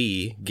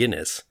ABV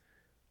Guinness.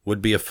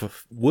 Would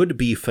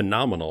be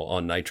phenomenal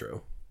on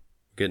nitro.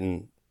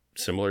 Getting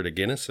similar to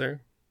Guinness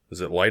there.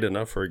 Is it light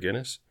enough for a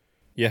Guinness?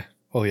 Yeah.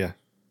 Oh, yeah.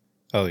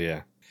 Oh,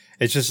 yeah.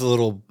 It's just a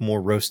little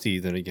more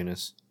roasty than a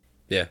Guinness,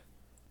 Yeah.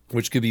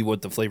 which could be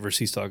what the flavors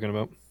he's talking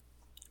about.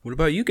 What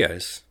about you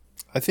guys?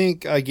 I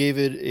think I gave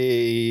it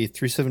a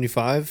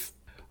 375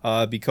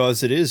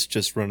 because it is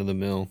just run of the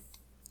mill.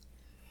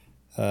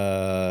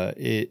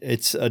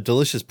 It's a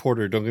delicious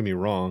porter, don't get me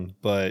wrong,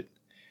 but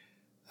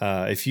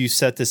if you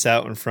set this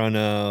out in front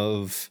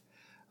of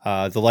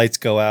The Lights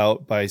Go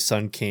Out by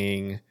Sun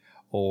King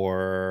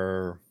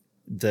or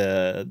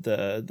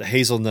the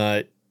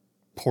hazelnut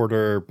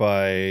porter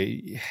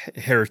by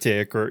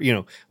Heretic or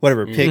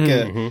whatever,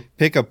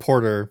 pick a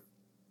porter.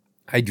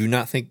 I do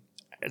not think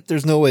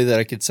there's no way that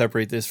I could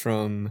separate this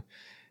from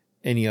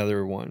any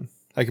other one.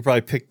 I could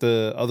probably pick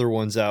the other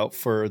ones out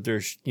for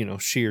their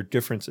sheer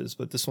differences,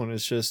 but this one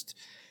is just,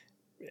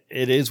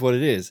 it is what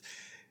it is.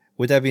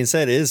 With that being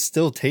said, it is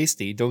still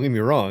tasty, don't get me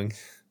wrong,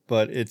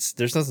 but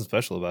there's nothing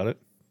special about it.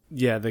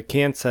 Yeah, the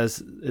can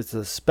says it's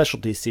a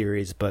specialty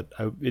series, but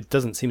it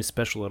doesn't seem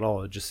special at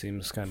all. It just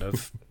seems kind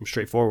of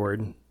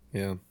straightforward.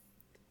 Yeah.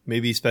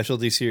 Maybe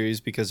specialty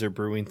series because they're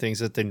brewing things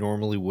that they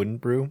normally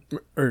wouldn't brew.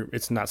 Or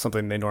it's not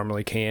something they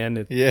normally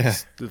can.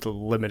 It's a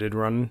limited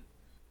run.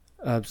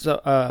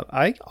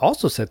 I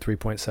also said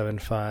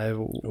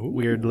 3.75,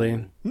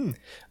 weirdly. And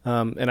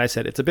I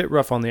said it's a bit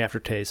rough on the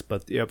aftertaste,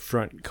 but the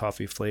upfront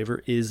coffee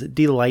flavor is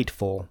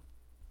delightful.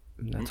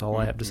 And that's all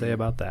I have to say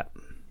about that.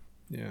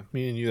 Yeah.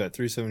 Me and you at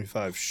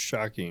 375.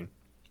 Shocking.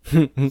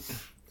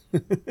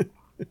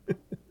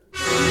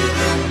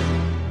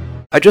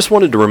 I just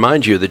wanted to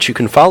remind you that you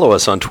can follow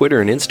us on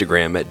Twitter and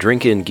Instagram at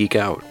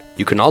DrinkInGeekOut.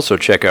 You can also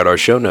check out our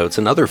show notes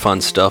and other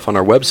fun stuff on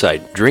our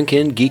website,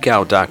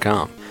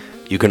 drinkingeekout.com.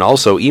 You can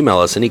also email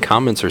us any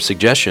comments or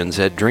suggestions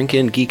at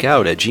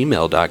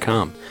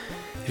drinkingeekout@gmail.com.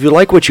 If you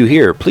like what you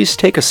hear, please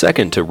take a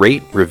second to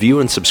rate, review,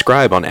 and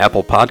subscribe on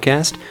Apple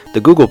Podcast,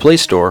 the Google Play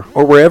Store,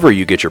 or wherever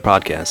you get your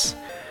podcasts.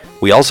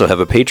 We also have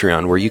a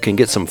Patreon where you can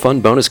get some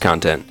fun bonus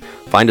content.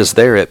 Find us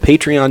there at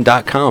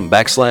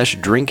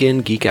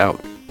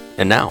patreon.com/drinkingeekout.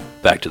 And now,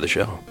 back to the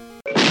show.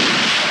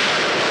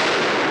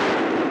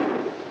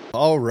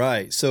 All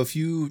right. So if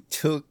you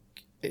took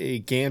a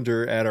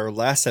gander at our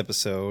last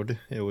episode,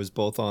 it was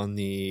both on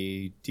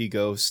the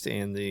D-Ghost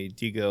and the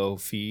D-Go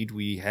feed.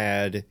 We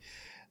had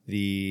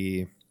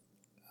the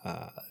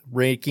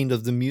ranking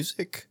of the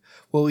music.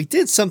 Well, we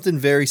did something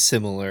very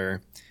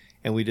similar,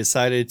 and we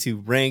decided to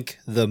rank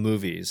the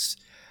movies.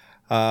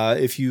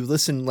 If you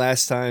listened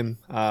last time,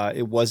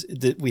 it was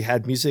that we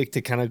had music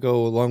to kind of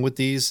go along with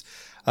these.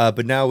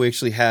 But now we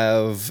actually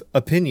have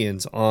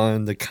opinions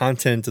on the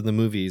content of the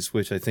movies,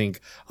 which I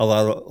think a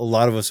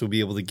lot of us will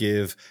be able to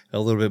give a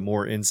little bit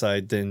more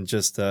insight than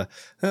just,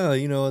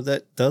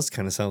 that does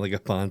kind of sound like a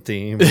Bond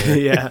theme.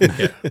 Yeah.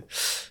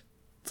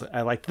 So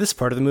I liked this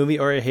part of the movie,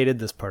 or I hated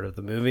this part of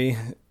the movie.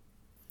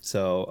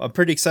 So I'm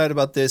pretty excited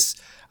about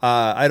this.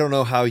 I don't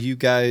know how you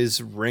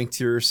guys ranked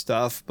your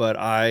stuff, but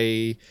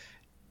I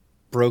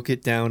broke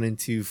it down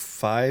into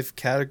 5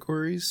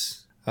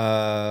 categories.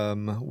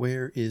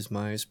 Where is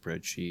my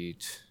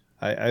spreadsheet?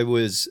 I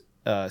was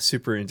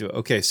super into it.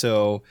 Okay,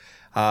 so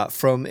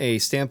from a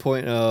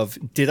standpoint of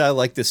did I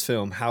like this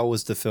film? How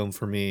was the film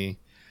for me?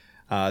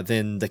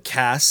 Then the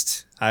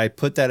cast, I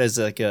put that as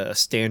like a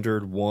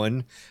standard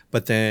 1.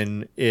 But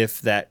then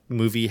if that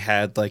movie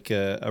had like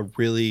a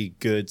really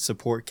good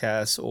support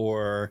cast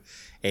or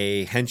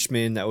a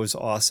henchman that was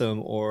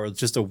awesome or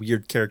just a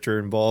weird character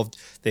involved,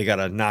 they got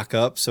a knock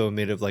up. So it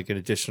made it like an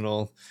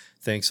additional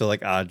thing. So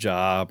like Odd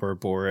Job or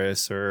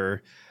Boris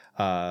or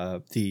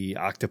the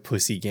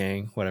Octopussy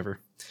Gang, whatever.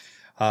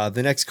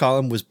 The next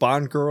column was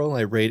Bond Girl.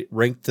 I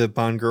ranked the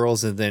Bond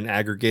Girls and then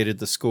aggregated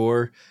the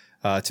score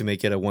to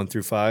make it a 1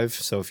 through 5.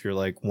 So if you're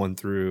like 1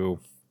 through,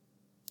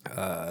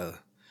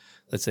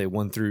 let's say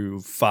 1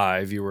 through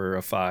 5, you were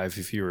a 5.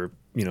 If you were,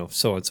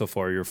 so on so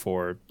far, you're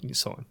 4, and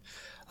so on.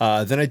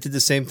 Then I did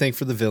the same thing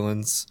for the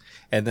villains,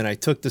 and then I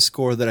took the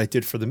score that I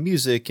did for the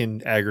music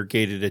and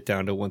aggregated it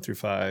down to 1 through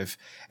 5,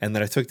 and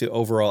then I took the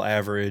overall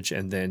average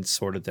and then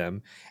sorted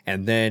them,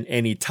 and then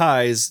any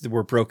ties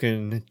were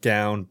broken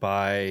down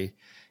by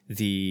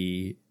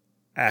the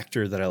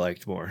actor that I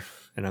liked more,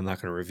 and I'm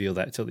not going to reveal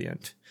that till the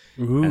end.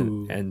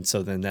 Ooh. And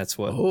so then that's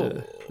what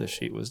the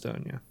sheet was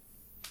done, yeah.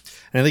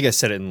 And I think I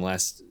said it in the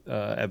last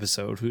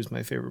episode, who's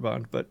my favorite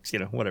Bond, but,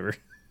 whatever.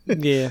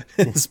 Yeah.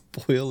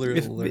 Spoiler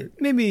alert.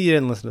 Maybe you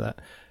didn't listen to that.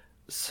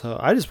 So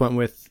I just went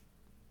with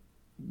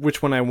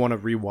which one I want to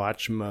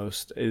rewatch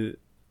most,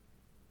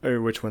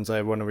 or which ones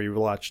I want to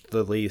rewatch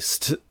the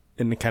least,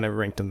 and kind of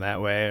ranked them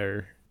that way.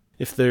 Or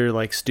if they're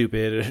like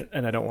stupid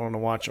and I don't want to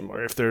watch them,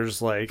 or if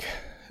there's like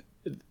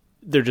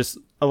they're just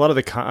a lot of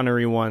the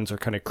Connery ones are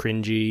kind of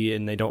cringy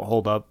and they don't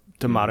hold up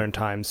to modern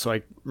times. So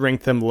I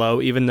ranked them low,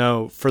 even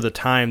though for the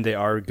time they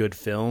are good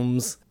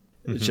films.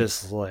 It's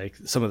just like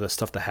some of the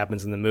stuff that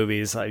happens in the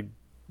movies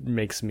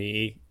makes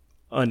me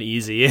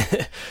uneasy.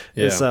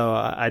 Yeah. So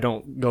I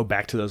don't go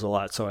back to those a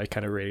lot. So I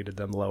kind of rated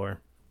them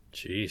lower.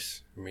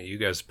 Jeez. I mean, you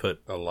guys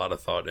put a lot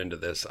of thought into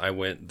this. I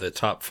went the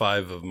top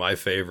 5 of my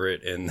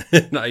favorite, and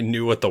then I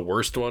knew what the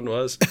worst one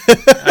was.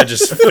 I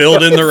just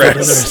filled in the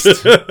rest.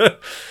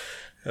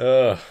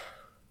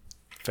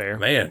 Fair.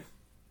 Man,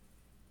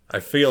 I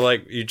feel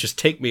like you just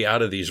take me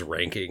out of these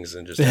rankings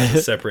and just have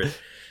a separate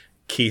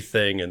Keith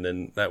thing, and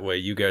then that way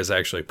you guys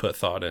actually put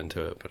thought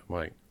into it. But I'm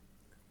like,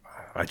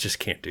 I just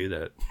can't do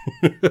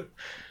that.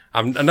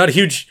 I'm not a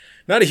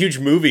huge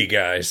movie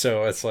guy,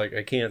 so it's like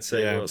I can't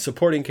say well,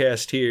 supporting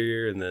cast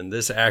here, and then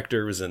this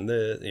actor was in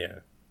this. Yeah.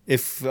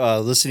 If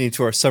listening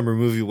to our summer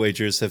movie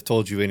wagers have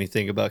told you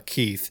anything about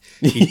Keith,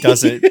 he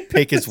doesn't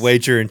pick his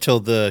wager until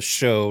the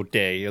show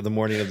day or the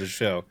morning of the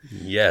show.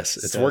 Yes,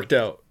 it's worked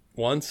out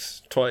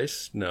once,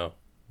 twice. No,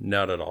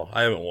 not at all.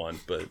 I haven't won,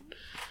 but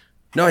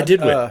no, I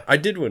did win. I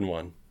did win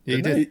one. Yeah,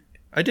 you did?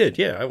 I did.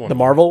 Yeah, I won. The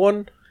Marvel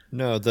one?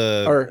 No,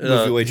 the Or-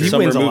 movie wager. He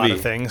Summer wins a lot movie.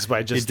 of things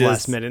by just does.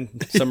 last minute.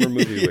 Summer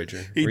movie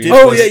wager. He Were did. you-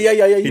 Oh, was- yeah.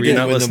 You Were He you did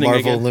not win the listening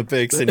Marvel again?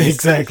 Olympics. And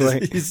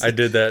Exactly. I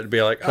did that and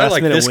be like, I Last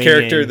like minute this winging.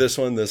 character, this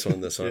one.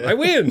 I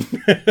win.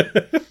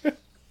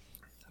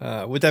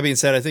 With that being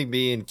said, I think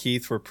me and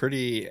Keith were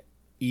pretty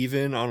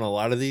even on a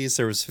lot of these.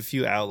 There was a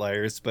few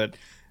outliers, but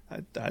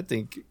I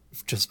think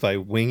just by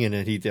winging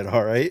it, he did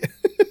all right.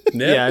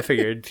 Yeah, I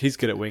figured he's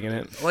good at winging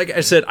it. Like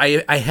I said,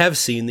 I have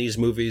seen these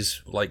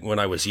movies like when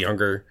I was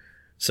younger.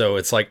 So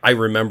it's like I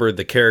remember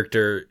the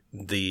character,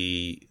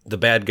 the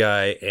bad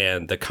guy,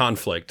 and the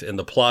conflict and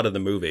the plot of the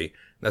movie.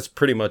 That's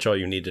pretty much all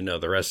you need to know.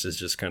 The rest is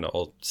just kind of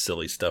all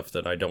silly stuff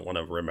that I don't want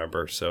to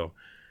remember. So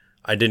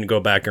I didn't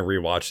go back and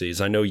rewatch these.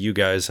 I know you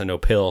guys, I know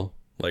Pill,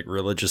 like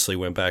religiously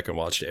went back and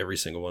watched every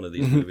single one of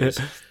these movies.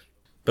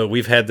 But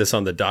we've had this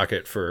on the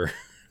docket for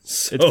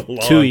so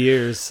long. 2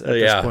 years at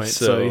Yeah, this point,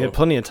 so so- you had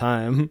plenty of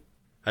time.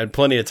 I had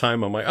plenty of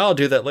time. I'm like, I'll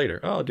do that later.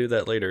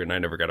 And I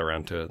never got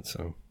around to it.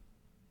 So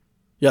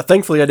Yeah,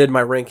 thankfully I did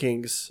my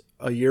rankings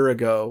a year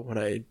ago when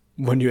I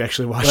When you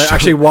actually watched when I it.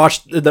 actually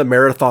watched the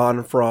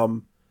marathon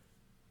from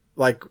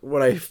like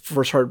when I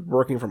first started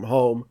working from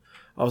home.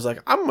 I was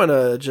like, I'm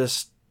gonna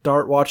just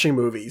start watching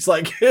movies.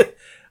 Like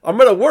I'm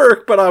gonna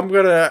work, but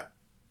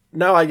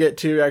now I get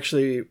to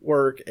actually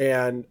work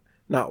and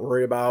not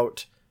worry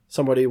about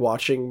somebody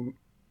watching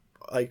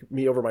like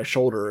me over my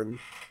shoulder. And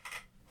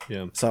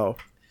Yeah. so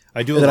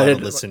I do a And then I lot of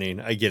didn't- listening.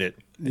 I get it.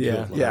 I do Yeah. a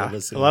lot of Yeah. A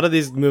listening. lot of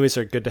these movies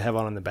are good to have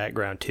on in the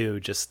background too.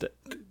 Just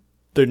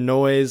their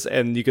noise,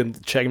 and you can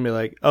check and be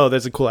like, "Oh,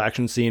 there's a cool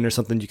action scene or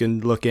something." You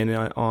can look in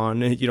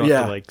on. You don't have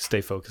Yeah. to like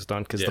stay focused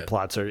on because the Yeah.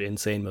 plots are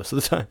insane most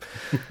of the time.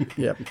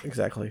 Yep,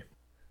 exactly.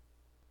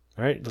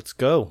 All right, let's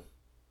go.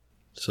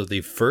 So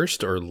the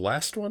first or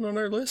last one on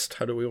our list,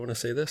 how do we want to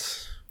say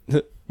this?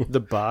 The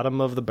bottom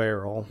of the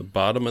barrel. The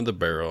bottom of the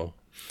barrel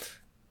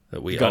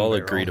that we Gun all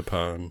barrel. agreed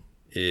upon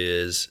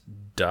is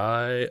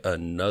Die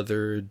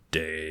Another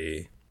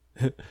Day.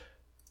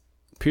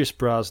 Pierce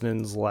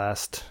Brosnan's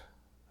last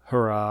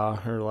hurrah,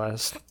 her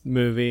last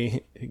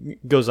movie,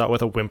 goes out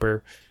with a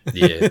whimper.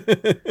 Yeah.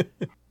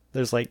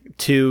 There's like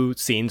 2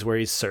 scenes where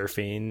he's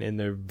surfing, and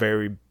they're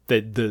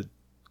the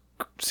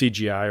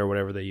CGI or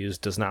whatever they use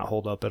does not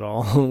hold up at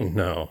all.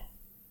 No.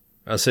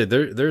 I'll say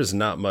there's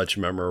not much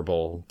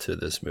memorable to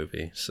this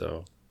movie,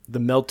 so The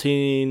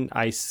melting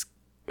ice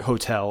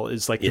hotel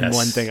is like the Yes.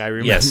 one thing I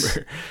remember. Yes.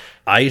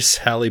 Ice,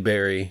 Halle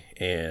Berry,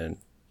 and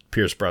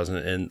Pierce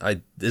Brosnan.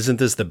 And isn't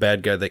this the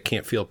bad guy that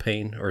can't feel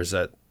pain? Or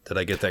did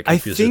I get that I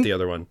confused with think- the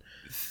other one?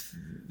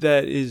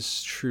 That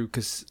is true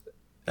because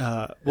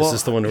Is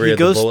this the one where he had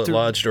the bullet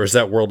lodged, or is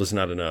that World Is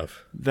Not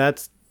Enough?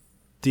 That's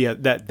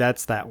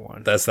that's that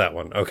one. That's that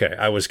one. Okay,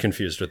 I was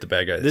confused with the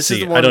bad guy. This is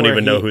See, the one I don't where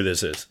even know he- who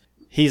this is.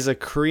 He's a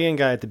Korean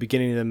guy at the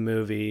beginning of the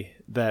movie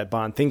that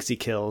Bond thinks he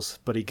kills,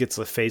 but he gets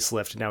a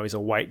facelift, and now he's a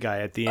white guy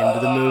at the end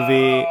of the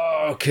movie.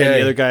 Okay. And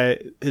the other guy,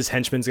 his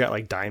henchman's got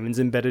like diamonds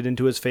embedded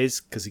into his face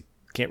because he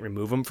can't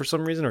remove them for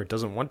some reason, or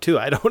doesn't want to.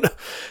 I don't know.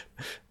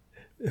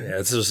 Yeah,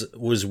 this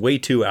was way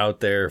too out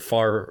there,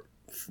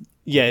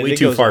 Yeah, way it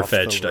too goes far off the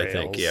fetched. I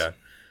think. rails. Yeah,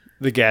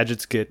 The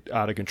gadgets get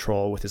out of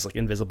control with his like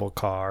invisible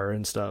car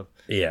and stuff.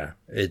 yeah.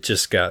 It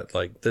just got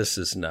like this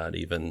is not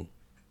even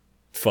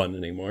fun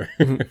anymore.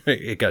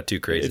 It got too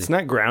crazy. It's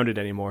not grounded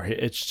anymore.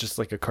 It's just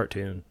like a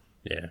cartoon.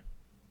 Yeah.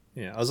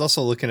 Yeah, I was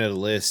also looking at a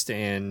list,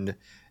 and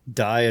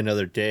Die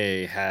Another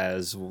Day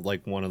has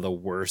like one of the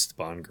worst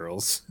Bond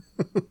girls.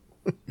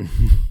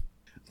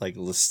 Like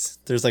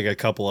there's like a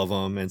couple of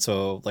them, and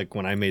so like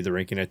when I made the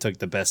ranking, I took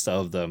the best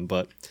of them,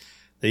 but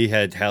they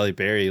had Halle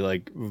Berry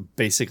like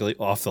basically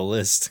off the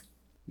list.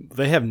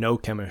 They have no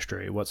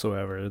chemistry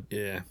whatsoever.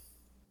 Yeah,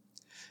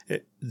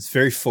 it's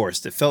very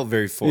forced. It felt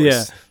very forced.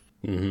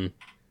 Yeah. Mm-hmm.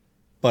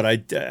 But I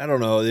don't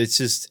know. It's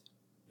just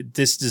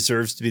this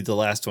deserves to be the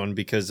last one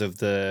because of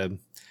the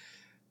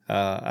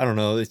I don't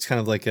know. It's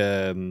kind of like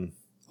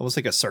almost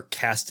like a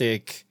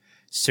sarcastic,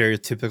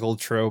 stereotypical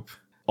trope,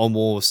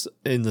 almost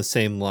in the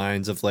same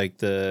lines of like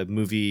the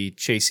movie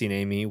Chasing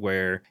Amy,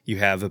 where you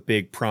have a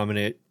big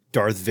prominent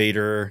Darth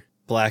Vader,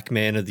 black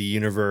man of the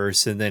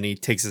universe, and then he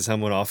takes his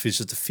helmet off. He's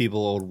just a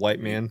feeble old white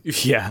man.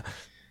 Yeah.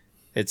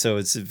 And so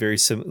it's a very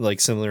similar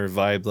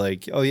vibe.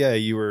 Like, oh yeah,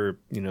 you were,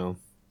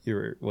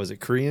 was it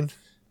Korean?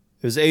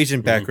 It was Asian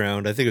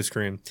background. I think it was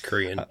Korean.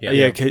 Korean.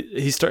 Yeah.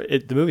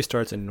 The movie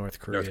starts in North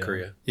Korea. North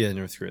Korea. Yeah,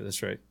 North Korea.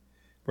 That's right.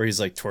 Where he's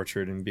like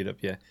tortured and beat up.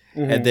 Yeah.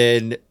 And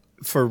then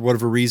for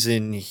whatever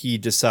reason, he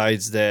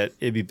decides that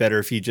it'd be better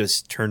if he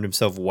just turned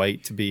himself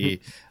white to be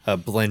a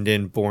blend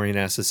in, boring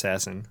ass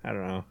assassin. I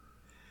don't know.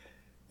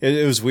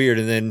 It was weird.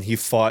 And then he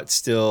fought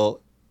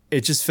still.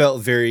 It just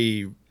felt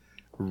very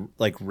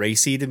like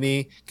racy to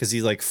me because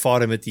he like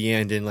fought him at the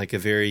end in like a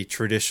very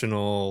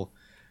traditional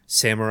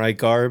samurai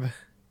garb.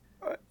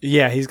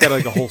 Yeah, he's got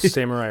like a whole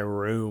samurai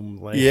room,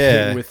 like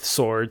Yeah. with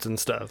swords and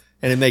stuff.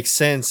 And it makes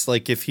sense,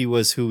 like if he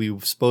was who he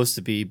was supposed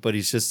to be, but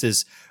he's just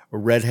this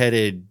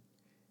redheaded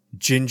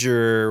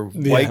ginger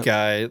white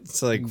guy.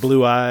 It's like,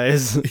 Blue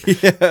eyes.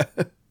 yeah,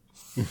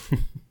 it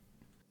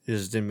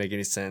just didn't make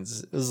any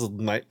sense.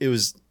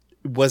 It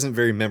wasn't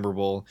very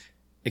memorable,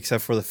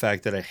 except for the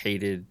fact that I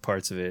hated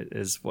parts of it.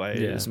 Is why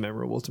it was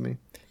memorable to me.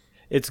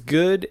 It's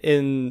good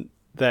in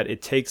that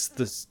it takes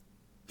this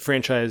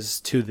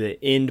franchise to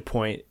the end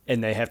point,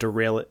 and they have to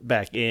rail it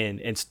back in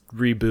and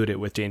reboot it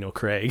with Daniel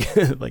Craig.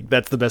 Like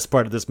that's the best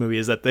part of this movie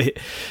is that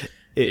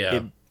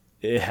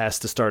it has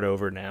to start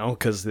over now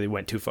because they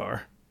went too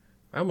far.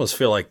 I almost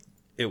feel like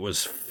it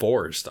was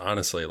forced,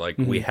 honestly. Like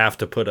we have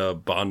to put a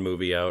Bond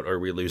movie out or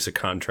we lose a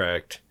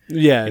contract.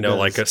 Yeah, You know,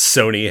 like a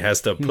Sony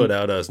has to put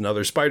out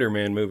another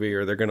Spider-Man movie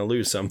or they're going to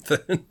lose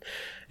something.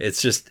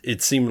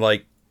 It seemed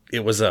like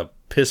it was a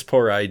piss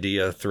poor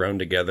idea thrown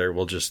together.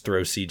 We'll just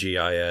throw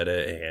CGI at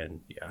it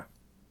and yeah,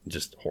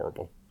 just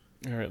horrible.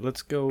 All right,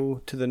 let's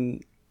go to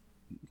the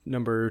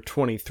number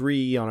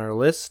 23 on our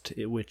list,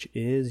 which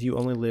is You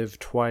Only Live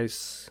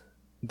Twice,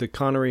 the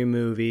Connery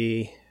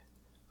movie.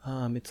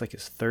 It's like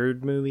his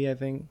third movie, I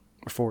think,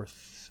 or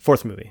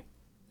fourth movie.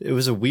 It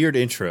was a weird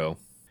intro.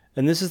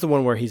 And this is the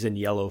one where he's in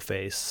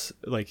yellowface.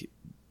 Like,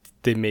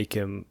 they make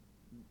him...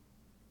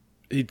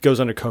 He goes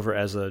undercover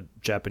as a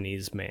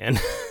Japanese man.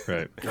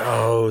 Right.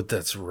 Oh,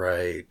 that's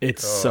right.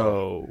 It's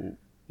so...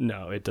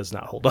 No, it does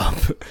not hold up.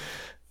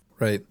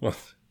 Right.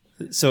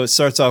 So it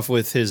starts off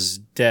with his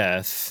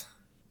death.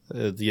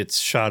 It gets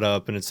shot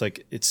up and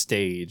it's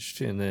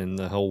staged, and then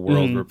the whole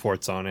world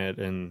reports on it,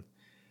 and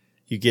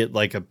you get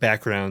like a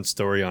background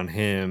story on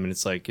him, and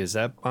it's like, is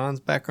that Bond's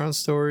background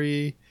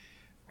story?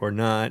 or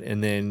not,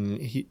 and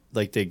then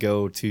they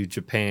go to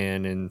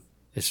Japan and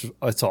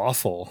it's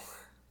awful.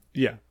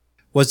 Yeah.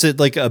 Was it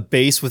like a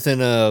base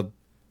within a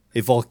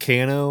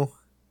volcano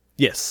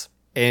Yes.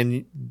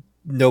 and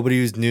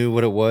nobody knew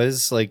what it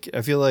was? Like,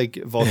 I feel like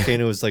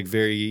volcano is like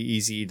very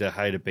easy to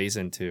hide a base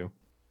into.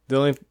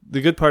 The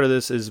good part of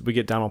this is we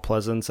get Donald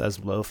Pleasance as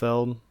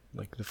Blofeld,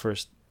 like the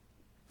first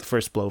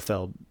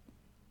Blofeld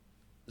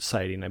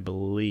sighting, I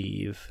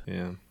believe.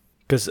 Yeah.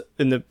 Because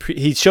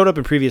he showed up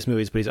in previous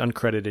movies, but he's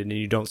uncredited, and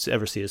you don't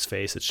ever see his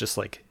face. It's just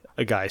like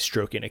a guy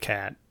stroking a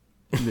cat.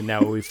 And then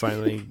now we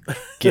finally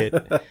get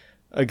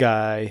a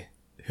guy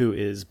who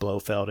is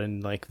Blofeld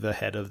and like the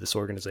head of this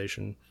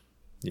organization.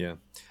 Yeah.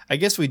 I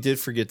guess we did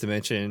forget to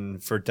mention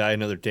for Die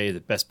Another Day, the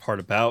best part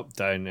about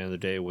Die Another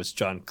Day was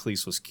John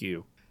Cleese was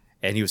Q.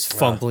 And he was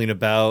fumbling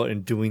about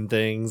and doing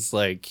things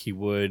like he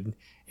would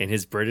in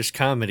his British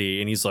comedy.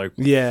 And he's like,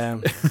 Yeah.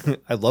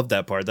 I love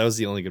that part. That was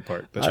the only good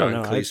part. But don't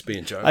John know. Cleese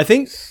being John. I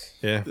think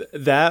yeah.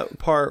 that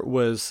part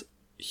was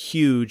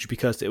huge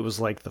because it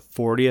was like the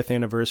 40th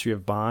anniversary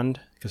of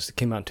Bond, because it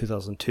came out in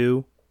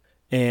 2002.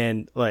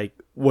 And like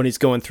when he's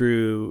going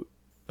through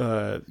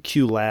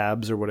Q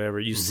Labs or whatever,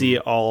 you see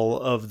all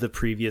of the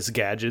previous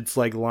gadgets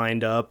like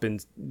lined up,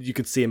 and you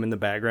could see him in the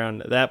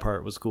background. That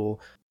part was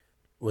cool.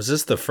 Was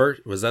that the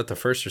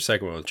first or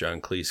second one with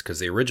John Cleese? Because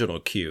the original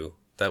Q,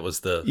 that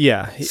was the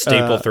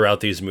staple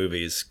throughout these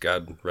movies.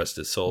 God rest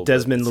his soul.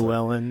 Desmond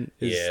Llewellyn.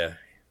 Yeah.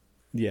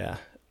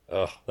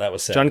 Oh, that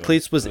was sad. John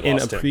Cleese was We in a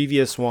lost him.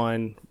 previous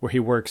one where he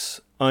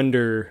works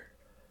under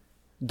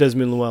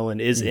Desmond Llewellyn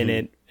is in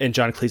it, and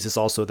John Cleese is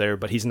also there,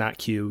 but he's not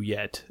Q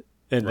yet.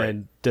 And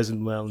then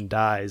Desmond Llewellyn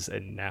dies,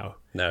 and now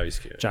Now he's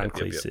Q. John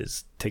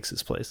Cleese takes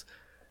his place.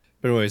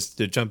 But anyways,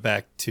 to jump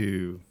back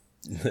to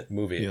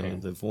movie. You Only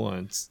Live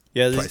Once.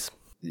 Yeah, Twice.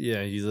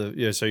 Yeah, you live.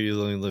 Yeah, so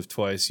you only live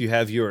twice. You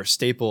have your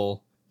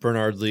staple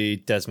Bernard Lee,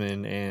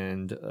 Desmond,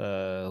 and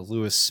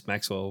Lewis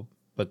Maxwell,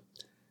 but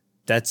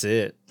that's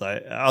it.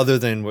 Like, other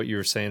than what you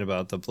were saying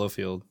about the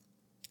Blofeld,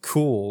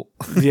 cool.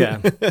 Yeah.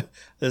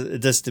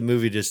 The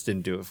movie just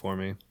didn't do it for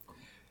me,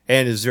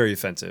 and it's very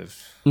offensive.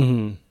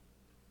 Mm-hmm.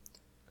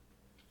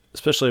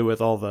 Especially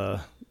with all the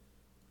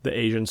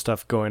Asian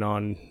stuff going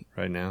on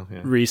right now.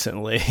 Yeah.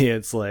 Recently,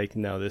 it's like,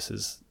 no, this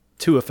is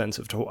too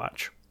offensive to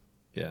watch.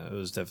 Yeah, it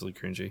was definitely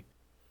cringy.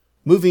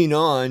 Moving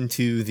on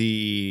to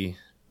the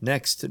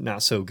next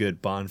not so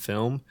good Bond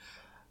film,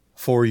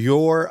 For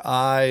Your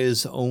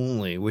Eyes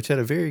Only, which had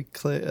a very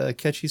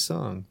catchy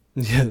song.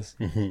 Yes.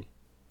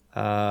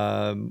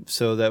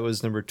 So that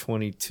was number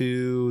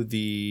 22.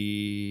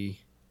 The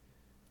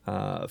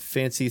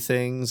fancy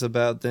things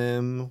about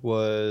them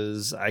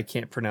was I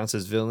can't pronounce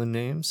his villain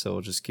name, so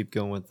we'll just keep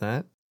going with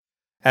that.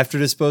 After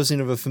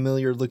disposing of a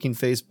familiar-looking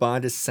face,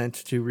 Bond is sent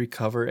to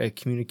recover a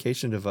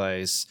communication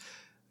device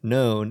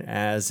known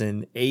as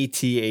an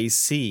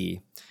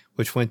ATAC,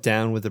 which went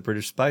down with the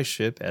British spy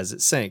ship as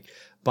it sank.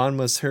 Bond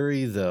must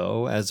hurry,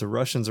 though, as the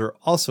Russians are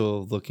also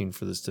looking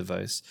for this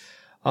device.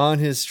 On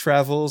his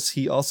travels,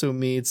 he also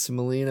meets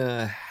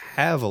Melina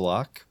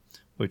Havelock,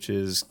 which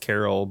is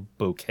Carol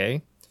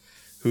Bouquet,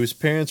 whose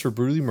parents were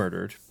brutally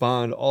murdered.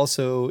 Bond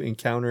also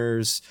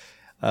encounters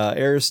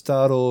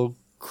Aristotle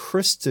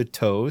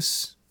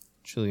Christotos,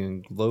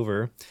 Julian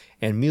Glover,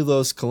 and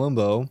Milos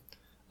Colombo,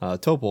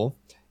 Topol.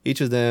 Each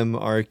of them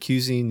are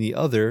accusing the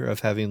other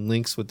of having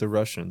links with the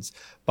Russians.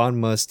 Bond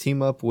must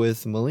team up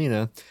with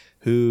Melina,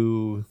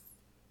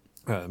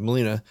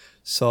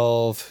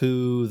 solve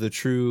who the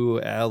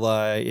true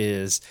ally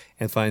is,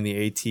 and find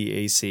the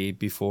ATAC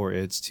before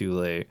it's too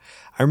late.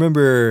 I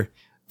remember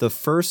the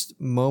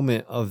first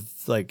moment of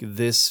like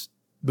this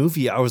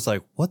movie, I was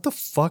like, what the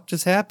fuck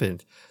just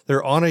happened?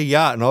 They're on a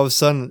yacht and all of a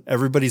sudden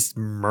everybody's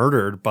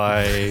murdered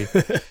by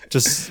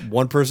just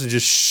one person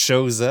just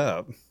shows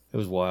up. It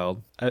was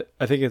wild.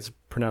 I think it's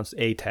pronounced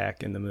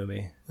ATAC in the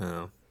movie.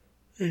 Oh,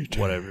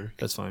 whatever.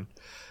 That's fine.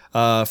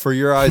 For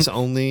Your Eyes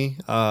Only,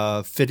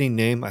 fitting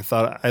name. I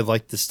thought I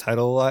liked this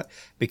title a lot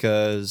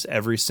because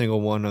every single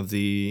one of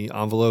the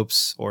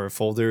envelopes or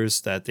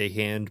folders that they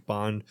hand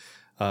Bond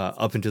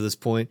up until this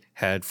point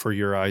had For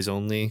Your Eyes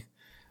Only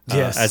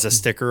as a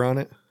sticker on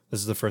it.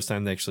 This is the first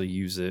time they actually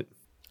use it.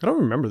 I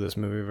don't remember this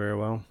movie very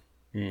well.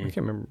 I can't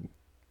remember.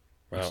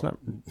 Wow.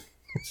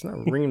 It's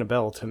not ringing a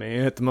bell to me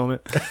at the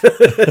moment.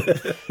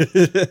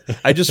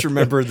 I just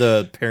remember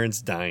the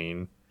parents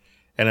dying.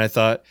 And I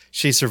thought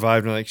she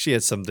survived. And I'm like, she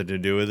had something to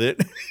do with it.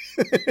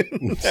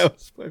 That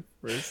was my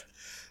first.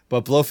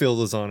 But Blofeld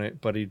was on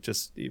it, but he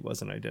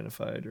wasn't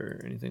identified or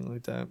anything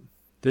like that.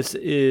 This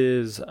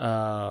is,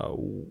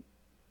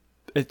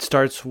 it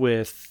starts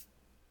with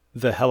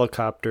the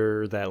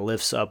helicopter that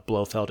lifts up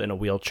Blofeld in a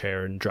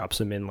wheelchair and drops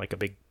him in like a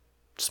big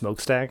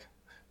smokestack.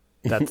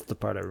 That's the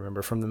part I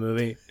remember from the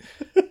movie.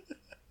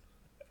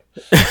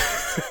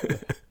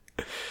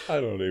 I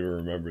don't even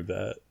remember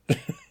that.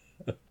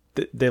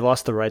 They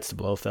lost the rights to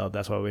Blofeld.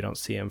 That's why we don't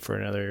see him for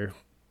another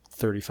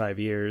 35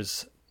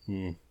 years.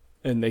 And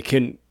they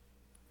couldn't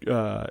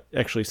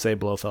actually say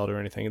Blofeld or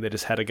anything. They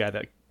just had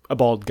a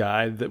bald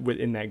guy that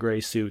in that gray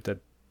suit that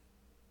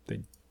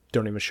they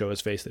don't even show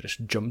his face. They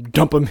just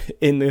dump him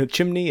in the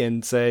chimney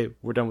and say,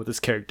 we're done with this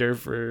character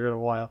for a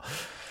while.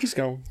 He's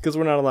gone. Because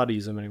we're not allowed to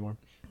use him anymore.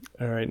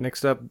 All right,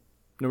 next up,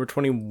 number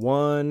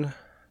 21,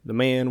 the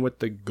man with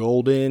the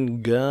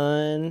golden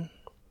gun.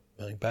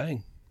 Bang,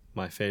 bang.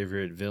 My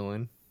favorite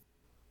villain,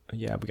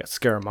 Yeah, we got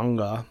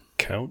Scaramanga,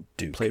 Count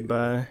Dooku. played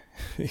by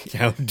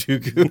Count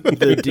Dooku.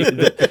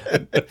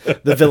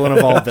 the villain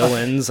of all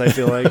villains, I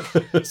feel like.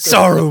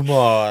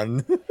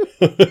 Saruman.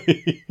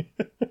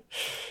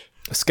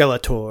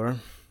 Skeletor.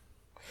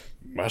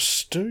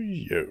 Master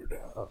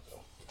Yoda.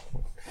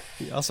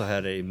 He also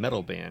had a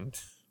metal band.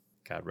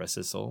 God rest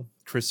his soul.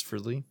 Christopher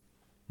Lee.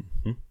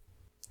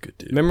 Good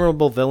dude.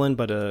 Memorable villain,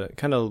 but a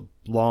kind of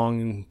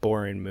long,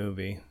 boring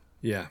movie.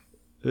 Yeah.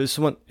 This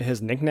one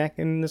has Knick Knack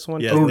in this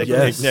one? Yeah, Oh, Nick,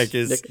 yes. Nick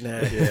is.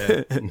 Knick-knack.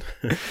 Yeah.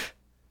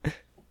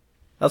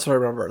 That's what I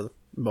remember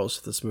most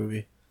of this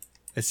movie.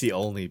 It's the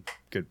only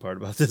good part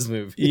about this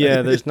movie.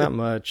 Yeah, there's not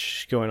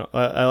much going on.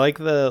 I like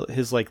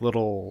his like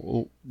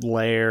little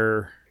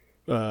lair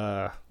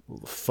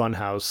fun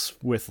house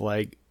with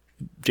like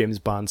James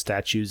Bond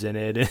statues in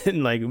it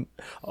and like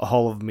a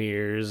hall of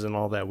mirrors and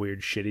all that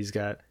weird shit he's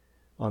got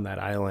on that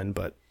island.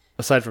 But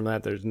aside from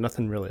that, there's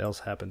nothing really else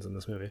happens in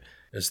this movie.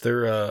 Is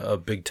there a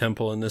big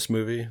temple in this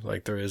movie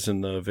like there is in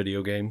the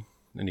video game?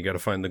 And you got to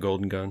find the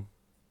golden gun?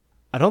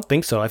 I don't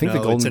think so. I think No,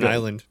 the golden it's an gun-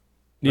 island.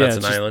 Yeah, That's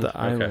it's an just island? The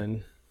Okay.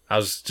 island. I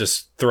was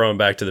just throwing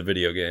back to the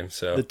video game,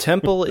 so The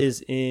temple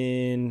is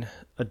in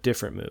a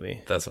different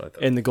movie, that's what I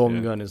thought. and the golden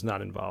Yeah. gun is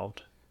not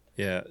involved.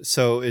 Yeah.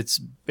 So it's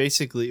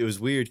basically, it was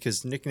weird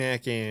because Knick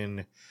Knack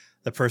and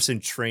the person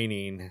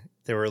training,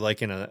 they were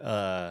like in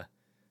a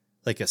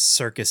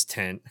circus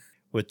tent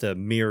with the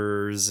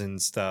mirrors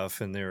and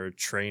stuff, and they were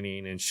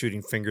training and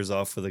shooting fingers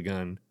off with a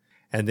gun.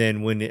 And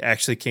then when it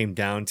actually came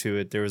down to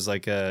it, there was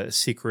like a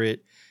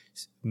secret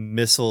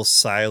missile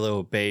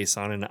silo base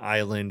on an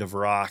island of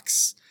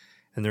rocks,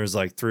 and there was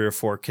like 3 or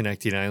 4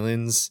 connecting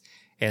islands,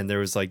 and there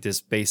was like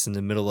this base in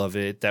the middle of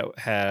it that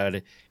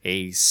had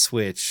a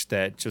switch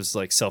that just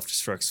like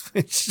self-destruct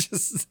switch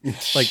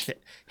just like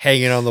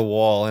hanging on the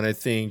wall. And I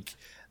think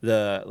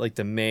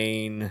the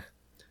main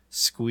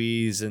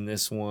squeeze in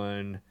this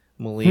one,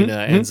 Melina,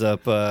 ends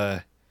up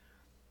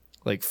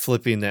like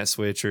flipping that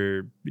switch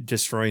or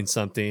destroying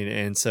something,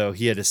 and so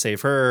he had to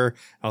save her,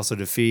 also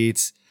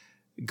defeats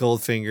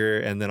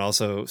Goldfinger, and then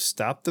also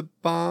stop the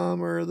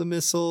bomb or the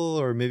missile,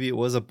 or maybe it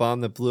was a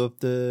bomb that blew up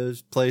the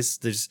place.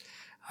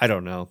 I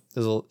don't know.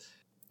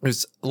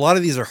 There's a lot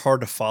of these are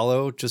hard to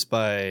follow just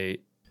by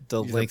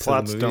the The length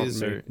plots of the movies.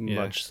 don't make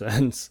much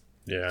sense.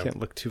 yeah. Can't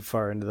look too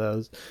far into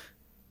those.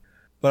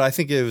 But I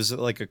think it was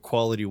like a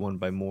quality one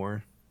by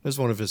Moore. It was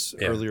one of his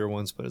Yeah. earlier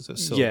ones, but it's a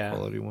still Yeah. a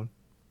quality one.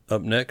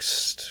 Up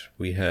next,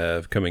 we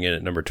have coming in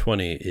at number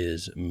 20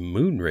 is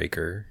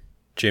Moonraker.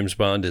 James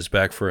Bond is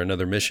back for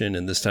another mission,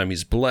 and this time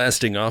he's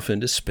blasting off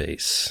into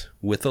space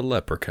with a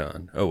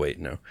leprechaun. Oh, wait,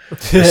 no.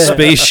 The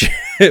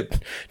spaceship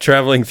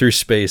traveling through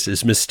space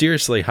is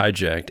mysteriously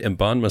hijacked, and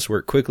Bond must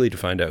work quickly to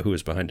find out who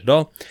is behind it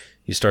all.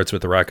 He starts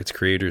with the rocket's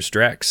creators,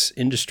 Drax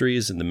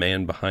Industries, and the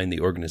man behind the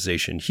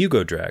organization,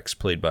 Hugo Drax,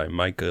 played by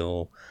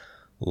Michael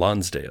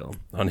Lonsdale.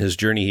 On his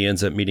journey, he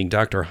ends up meeting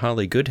Dr.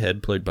 Holly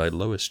Goodhead, played by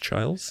Lois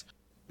Chiles,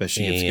 But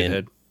she gets And- good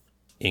head.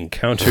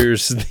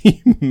 encounters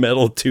the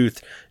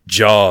metal-toothed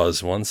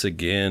Jaws once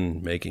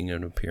again, making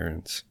an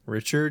appearance.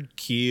 Richard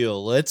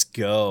Keel, let's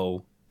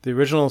go. The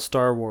original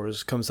Star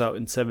Wars comes out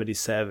in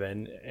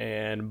 1977,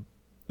 and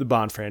the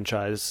Bond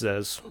franchise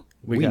says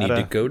We need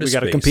to go to we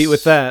gotta space. compete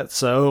with that.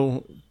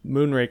 So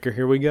Moonraker,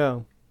 here we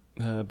go.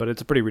 But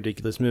it's a pretty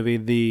ridiculous movie.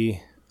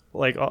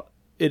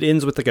 It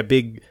ends with like a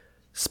big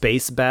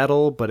space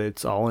battle, but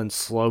it's all in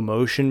slow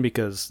motion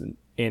because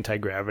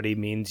anti-gravity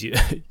means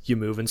you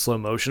move in slow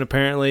motion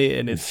apparently,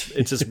 and it's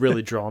just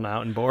really drawn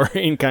out and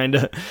boring kind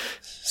of.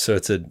 So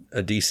it's a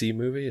DC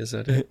movie, is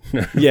that it?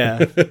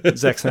 Yeah,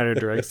 Zack Snyder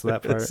directs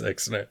that part. Zack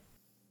Snyder.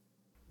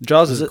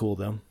 Jaws Is is it- cool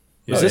though.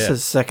 Is Oh, this yeah.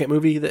 his second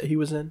movie that he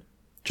was in?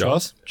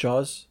 Jaws?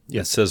 Jaws?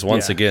 It says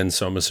once Yeah. again,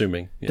 so I'm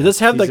assuming. Yeah. Did this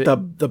have He's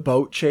like the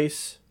boat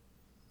chase?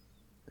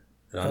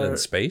 Not in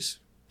space?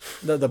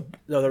 No, there was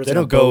They like a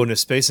don't go boat- into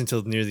space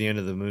until near the end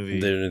of the movie.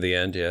 Near the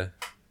end, yeah.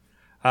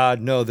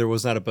 No, there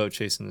was not a boat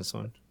chase in this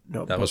one.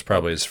 No, That was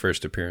probably his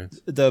first appearance.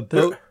 The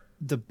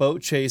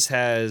boat chase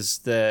has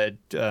the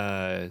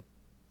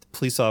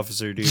police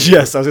officer dude.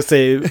 Yes, I was gonna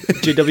say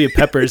J.W.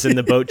 Pepper's in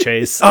the boat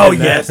chase. Oh,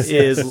 and that yes,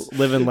 is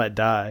Live and Let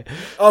Die.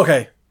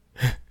 Okay.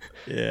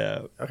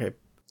 Yeah. Okay.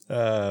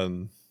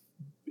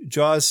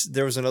 Jaws.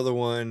 There was another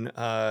one.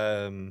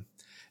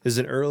 Is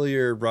an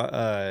earlier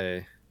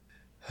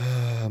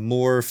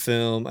Moore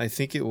film. I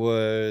think it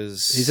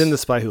was. He's in The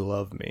Spy Who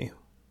Loved Me,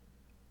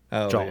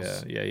 Oh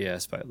Jaws. yeah.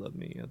 Spy Love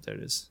Me. Yeah, there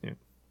it is. Yeah.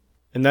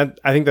 and that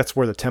I think that's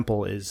where the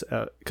temple is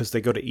because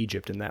they go to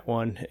Egypt in that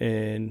one,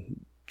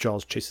 and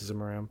Jaws chases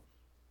him around.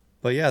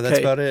 But yeah, that's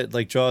Okay. about it.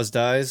 Like Jaws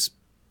dies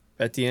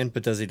at the end,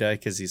 but does he die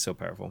because he's so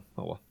powerful?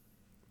 Oh well.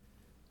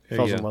 There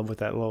Falls you in go. love with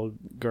that little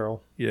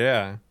girl.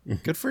 Yeah.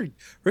 Good for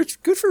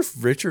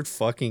Richard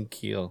fucking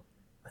Keel.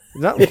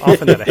 Not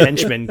often that a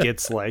henchman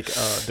gets like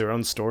their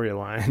own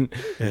storyline.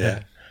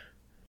 Yeah.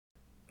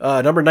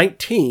 Number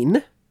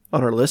 19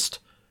 on our list,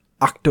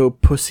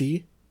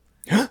 Octopussy.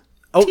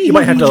 Oh, you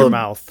might have Watch your to.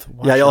 mouth.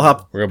 Watch Yeah, you'll your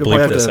have. We're you'll going to bleep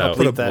probably this have out.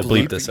 to bleep that. We'll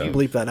bleep this out.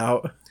 bleep that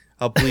out.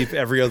 I'll bleep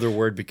every other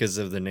word because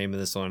of the name of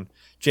this one.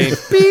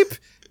 James, beep.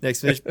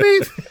 Next finish,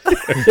 beep.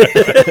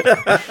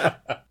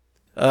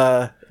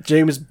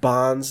 James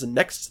Bond's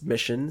next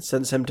mission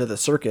sends him to the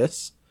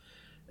circus.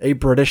 A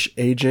British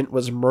agent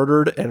was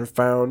murdered and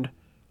found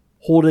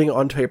holding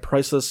onto a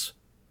priceless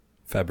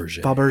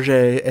Fabergé.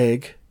 Fabergé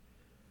egg.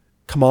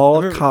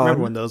 Kamal Khan.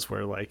 Remember when those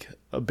were like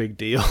a big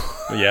deal?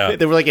 Yeah.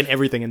 They were like in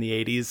everything in the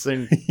 80s.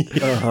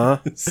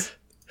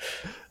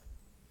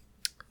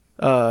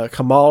 And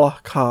Kamal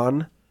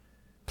Khan,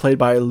 played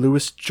by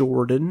Louis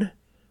Jordan,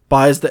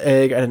 buys the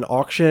egg at an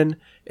auction,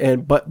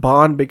 but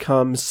Bond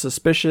becomes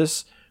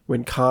suspicious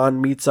when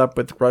Khan meets up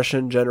with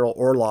Russian General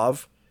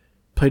Orlov,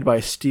 played by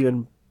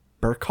Steven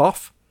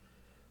Berkoff.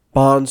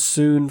 Bond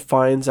soon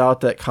finds out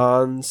that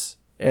Khan's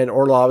and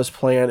Orlov's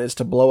plan is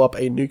to blow up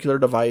a nuclear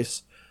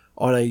device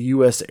on a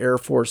U.S. Air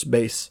Force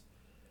base.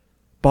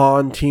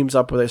 Bond teams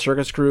up with a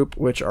circus group,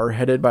 which are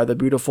headed by the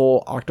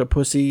beautiful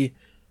Octopussy,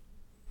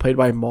 played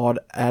by Maud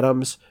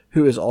Adams,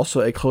 who is also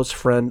a close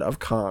friend of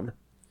Khan.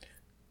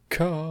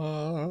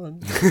 Con.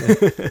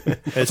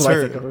 It's what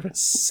I think of her it.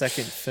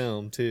 second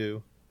film,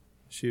 too.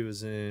 She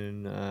was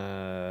in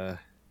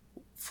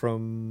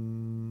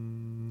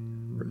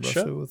From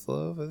Russia with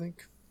Love, I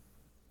think.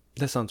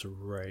 that sounds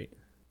right.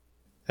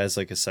 As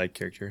like a side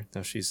character.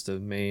 Now she's the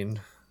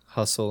main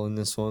hustle in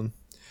this one.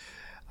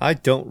 I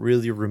don't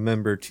really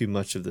remember too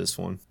much of this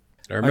one.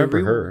 I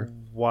remember her.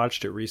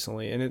 Watched it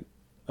recently, and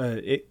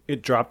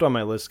it dropped on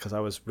my list because I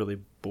was really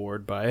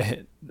bored by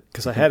it.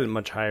 Because I had it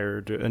much higher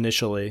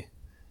initially,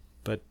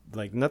 but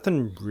like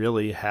nothing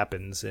really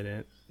happens in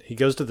it. He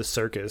goes to the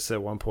circus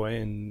at one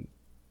point and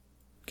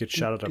gets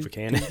shot out of a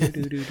cannon.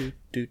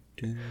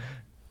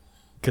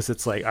 Because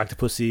it's like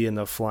Octopussy and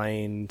the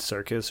flying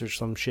circus or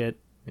some shit.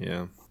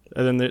 Yeah.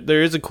 And then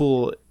there is a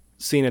cool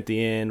scene at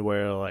the end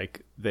where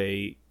like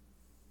the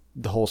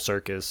whole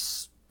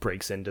circus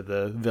breaks into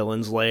the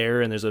villain's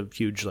lair, and there's a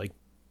huge like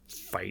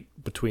fight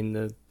between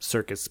the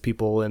circus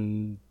people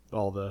and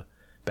all the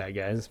bad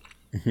guys.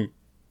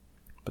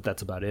 But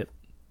that's about it.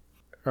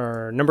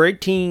 Number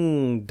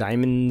 18,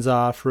 Diamonds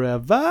Are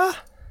Forever.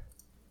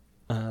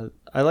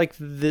 I like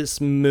this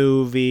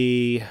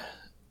movie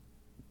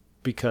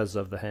because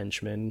of the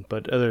henchman,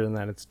 but other than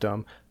that, it's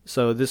dumb.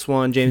 So this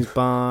one, James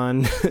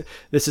Bond,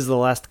 this is the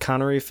last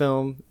Connery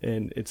film,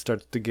 and it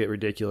starts to get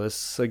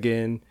ridiculous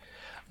again.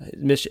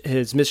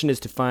 His mission is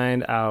to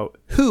find out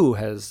who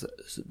has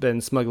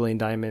been smuggling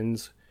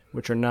diamonds,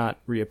 which are not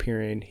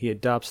reappearing. He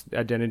adopts the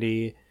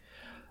identity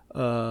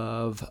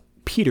of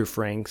Peter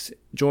Franks,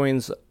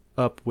 joins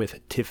up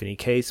with Tiffany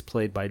Case,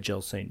 played by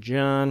Jill St.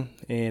 John,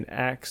 and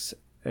acts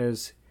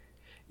as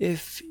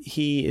if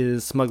he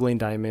is smuggling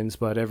diamonds,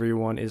 but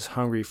everyone is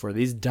hungry for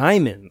these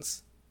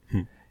diamonds.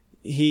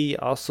 He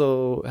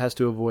also has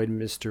to avoid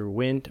Mr.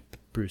 Wint,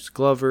 Bruce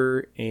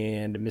Glover,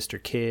 and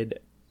Mr. Kidd,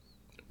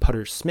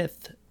 Putter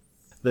Smith,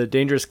 the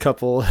dangerous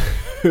couple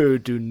who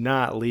do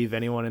not leave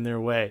anyone in their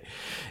way.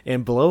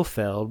 And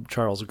Blofeld,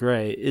 Charles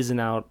Gray, isn't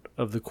out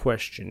of the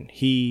question.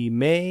 He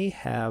may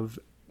have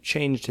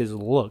changed his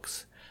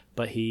looks,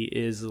 but he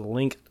is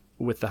linked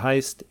with the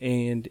heist,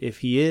 and if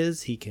he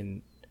is,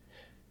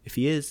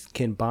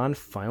 can Bond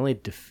finally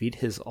defeat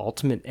his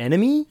ultimate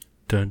enemy?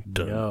 Dun,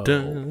 dun, No.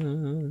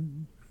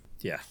 dun.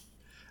 Yeah.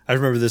 I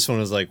remember this one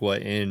was like,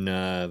 what, in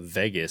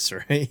Vegas,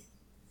 right?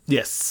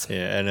 Yes. Yeah,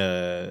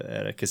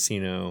 at a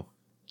casino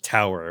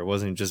tower. It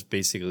wasn't just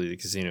basically the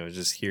casino, it was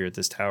just here at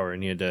this tower,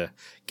 and he had to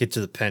get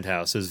to the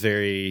penthouse. It was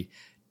very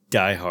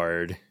Die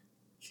Hard.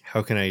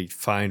 How can I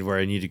find where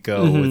I need to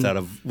go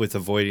with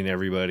avoiding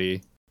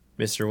everybody?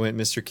 Mr. Wint,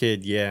 Mr.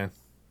 Kidd, yeah.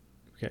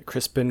 We got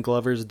Crispin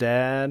Glover's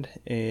dad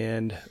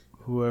and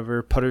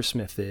whoever Putter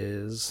Smith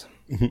is.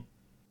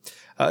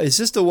 Is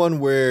this the one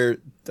where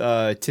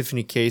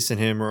Tiffany Case and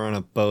him are on a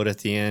boat at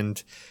the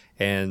end,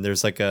 and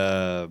there's like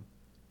a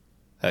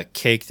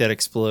cake that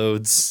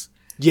explodes?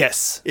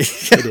 Yes,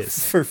 it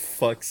is. For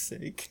fuck's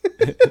sake.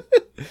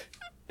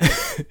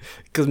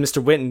 Because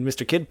Mr. Wint and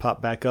Mr. Kidd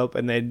pop back up,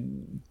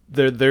 and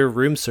they're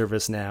room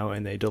service now,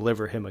 and they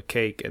deliver him a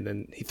cake, and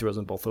then he throws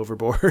them both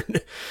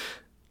overboard.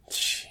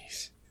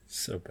 Jeez.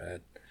 So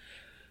bad.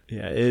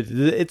 Yeah,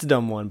 it's a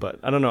dumb one, but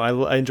I don't know.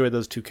 I enjoy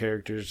those two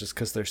characters just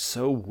because they're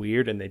so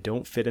weird and they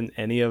don't fit in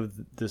any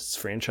of this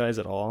franchise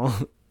at all.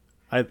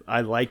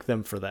 I like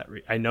them for that.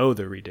 I know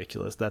they're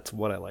ridiculous. That's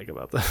what I like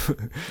about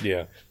them.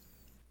 Yeah.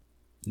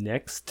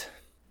 Next.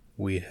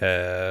 We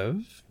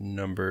have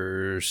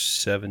number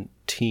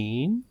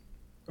 17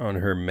 on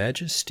Her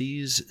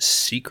Majesty's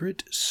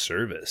Secret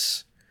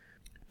Service.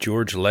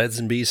 George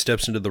Lazenby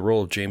steps into the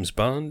role of James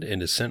Bond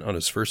and is sent on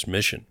his first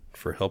mission.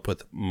 For help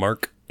with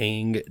Mark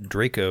Ang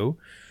Draco,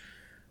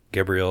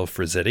 Gabrielle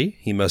Frazzetti.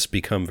 He must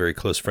become very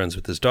close friends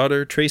with his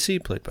daughter, Tracy,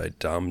 played by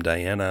Dom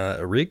Diana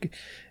Rigg,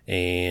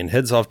 and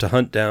heads off to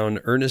hunt down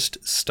Ernest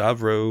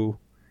Stavro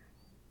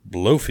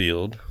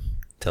Blofeld,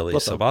 Telly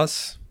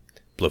Sabas,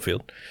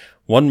 Blofeld.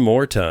 One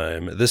more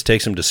time. This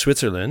takes him to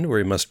Switzerland, where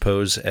he must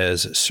pose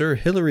as Sir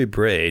Hilary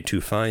Bray to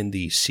find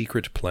the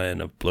secret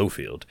plan of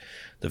Blofeld.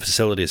 The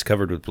facility is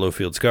covered with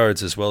Blofeld's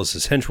guards, as well as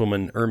his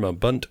henchwoman, Irma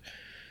Bunt,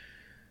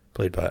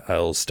 played by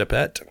Isle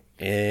Stepat.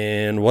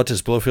 And what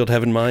does Blofeld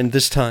have in mind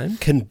this time?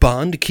 Can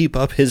Bond keep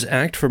up his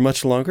act for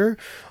much longer?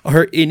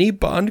 Are any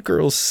Bond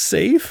girls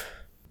safe?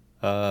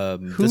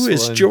 Who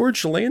is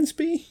George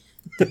Lansby?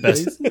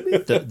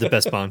 The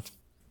best Bond.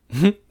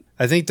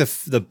 I think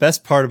the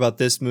best part about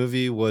this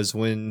movie was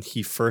when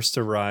he first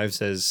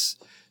arrives as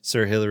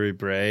Sir Hilary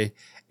Bray,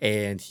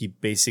 and he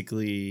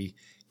basically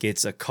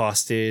gets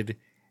accosted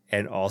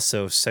and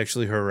also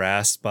sexually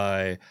harassed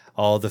by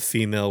all the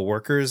female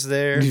workers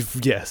there.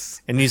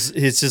 Yes. And he's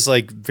just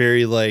like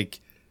very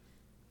like,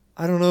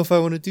 I don't know if I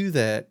want to do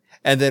that.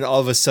 And then all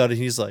of a sudden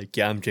he's like,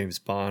 yeah, I'm James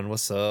Bond.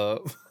 What's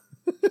up?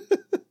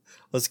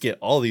 Let's get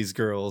all these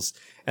girls.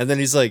 And then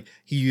he's like,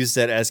 he used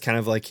that as kind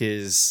of like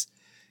his,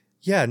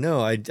 yeah,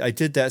 no, I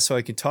did that so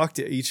I can talk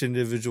to each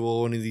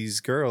individual one of these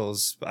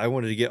girls. I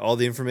wanted to get all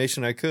the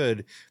information I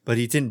could, but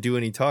he didn't do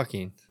any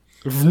talking.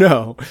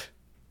 No.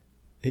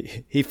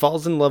 He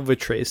falls in love with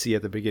Tracy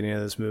at the beginning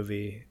of this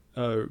movie,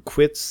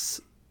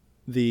 quits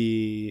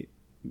the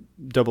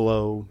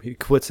 00, he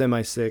quits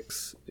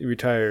MI6, he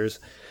retires,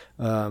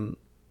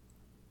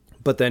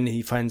 but then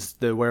he finds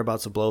the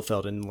whereabouts of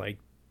Blofeld and like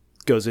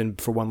goes in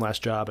for one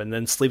last job and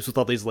then sleeps with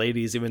all these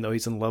ladies even though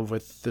he's in love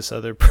with this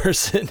other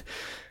person.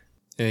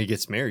 And he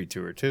gets married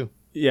to her too.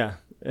 Yeah,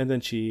 and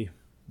then she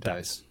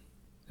dies.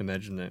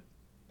 Imagine that.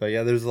 But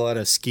yeah, there's a lot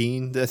of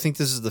skiing. I think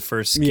this is the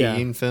first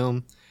skiing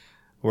film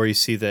where you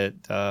see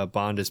that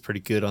Bond is pretty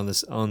good on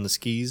the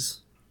skis.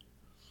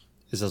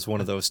 Is that's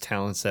one of those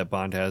talents that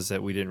Bond has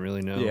that we didn't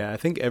really know. Yeah, I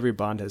think every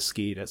Bond has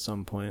skied at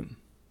some point.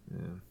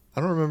 Yeah.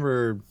 I don't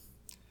remember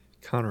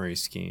Connery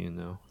skiing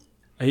though.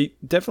 He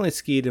definitely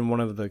skied in one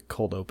of the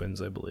cold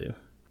opens, I believe.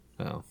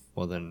 Oh,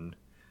 well then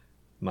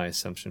my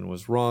assumption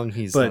was wrong.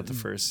 He's not the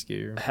first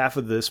skier. Half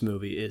of this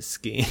movie is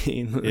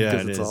skiing. Yeah,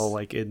 because it's all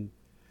like in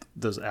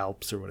those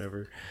Alps or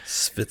whatever.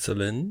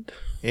 Switzerland.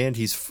 And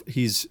he's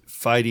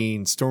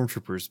fighting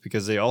stormtroopers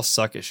because they all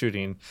suck at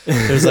shooting.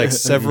 There's like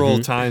several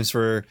times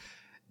where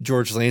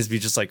George Lansby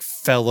just like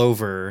fell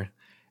over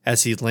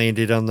as he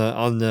landed on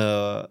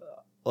the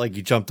like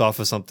he jumped off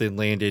of something,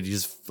 landed, he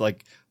just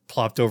like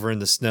plopped over in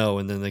the snow,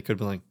 and then they could have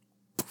been like,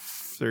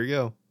 poof, there you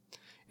go.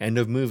 End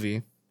of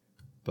movie.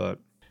 But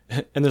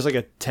and there's like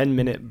a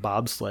 10-minute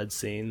bobsled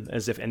scene,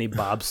 as if any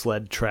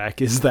bobsled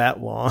track is that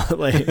long.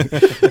 Like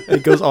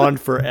it goes on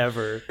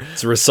forever.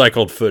 It's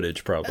recycled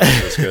footage, probably.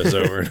 This goes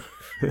over.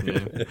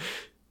 yeah.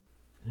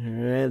 All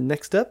right,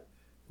 next up,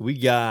 we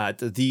got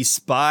The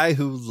Spy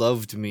Who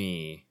Loved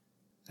Me.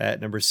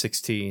 At number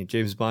 16,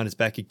 James Bond is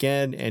back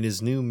again, and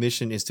his new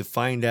mission is to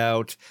find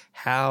out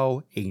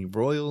how a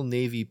Royal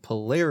Navy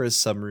Polaris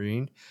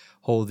submarine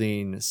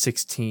holding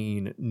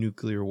 16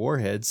 nuclear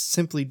warheads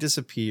simply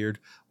disappeared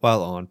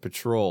while on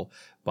patrol.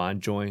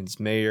 Bond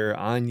joins Mayor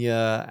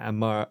Anya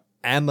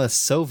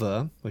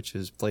Amasova, which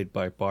is played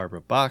by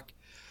Barbara Bach,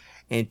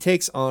 and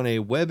takes on a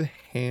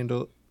web-handed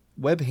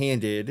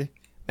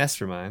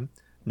mastermind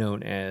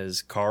known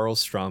as Karl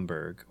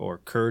Stromberg or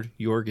Kurt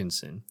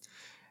Jorgensen,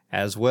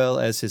 as well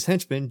as his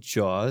henchman,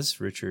 Jaws,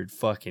 Richard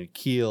fucking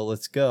Keel,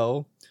 let's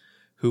go,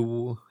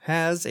 who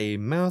has a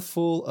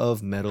mouthful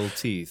of metal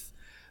teeth.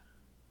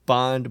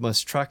 Bond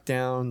must track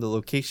down the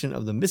location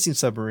of the missing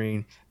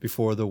submarine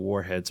before the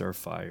warheads are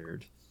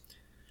fired.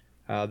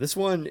 This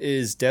one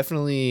is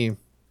definitely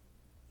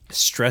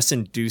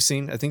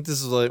stress-inducing. I think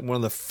this is like one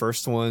of the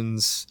first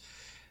ones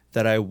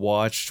that I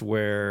watched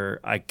where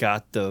I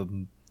got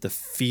the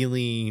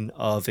feeling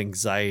of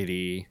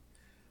anxiety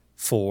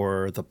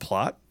for the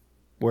plot.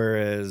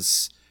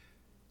 Whereas,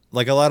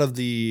 like a lot of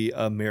the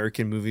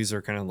American movies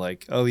are kind of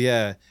like, oh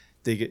yeah,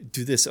 they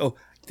do this. Oh,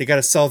 they got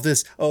to solve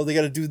this. Oh, they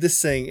got to do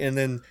this thing. And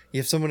then you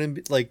have someone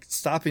like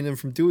stopping them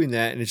from doing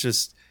that. And it's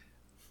just,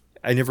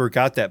 I never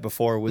got that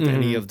before with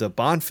any of the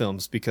Bond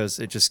films because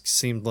it just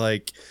seemed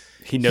like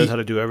he knows how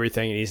to do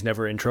everything and he's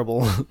never in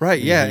trouble.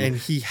 Right. Yeah. And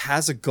he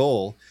has a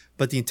goal,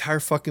 but the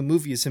entire fucking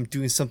movie is him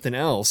doing something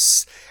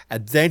else.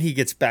 And then he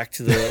gets back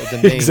to the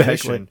main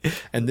mission.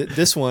 And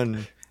this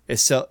one, it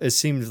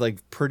seemed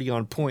like pretty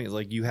on point.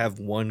 Like you have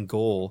one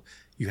goal,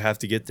 you have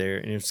to get there,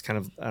 and it's kind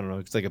of, I don't know,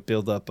 it's like a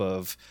buildup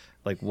of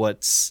like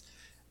what's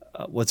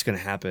going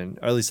to happen.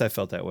 Or at least I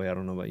felt that way. I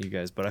don't know about you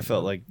guys, but I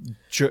felt like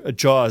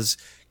Jaws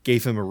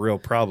gave him a real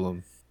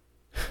problem.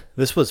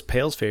 This was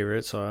Pale's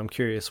favorite, so I'm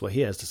curious what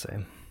he has to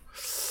say.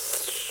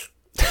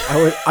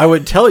 I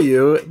would tell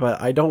you,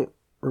 but I don't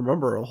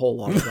remember a whole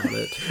lot about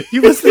it.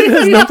 You listed it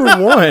as number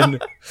one.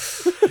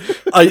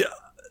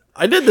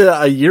 I did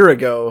that a year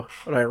ago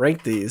when I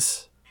ranked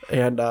these,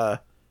 and I've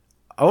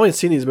only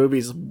seen these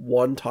movies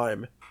one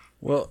time.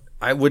 Well,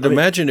 I would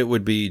imagine it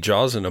would be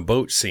Jaws in a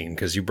boat scene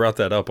because you brought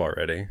that up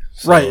already.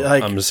 So right.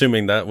 Like, I'm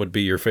assuming that would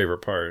be your favorite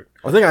part.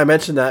 I think I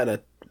mentioned that in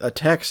a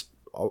text,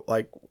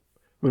 like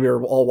when we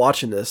were all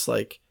watching this.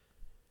 Like,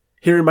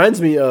 he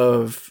reminds me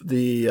of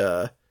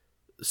the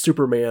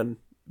Superman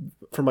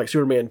from like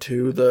Superman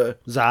 2, the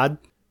Zod?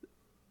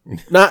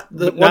 not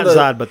the Not one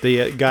Zod, but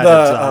the guy the,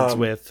 that Zod's um,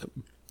 with.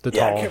 The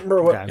yeah, tall I can't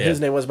remember what guy. his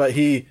name was, but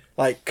he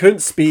like couldn't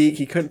speak.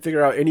 He couldn't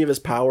figure out any of his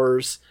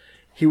powers.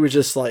 He was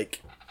just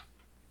like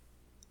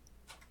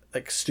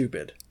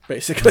stupid,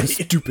 basically.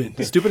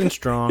 Stupid and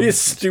strong. He's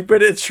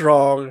stupid and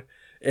strong,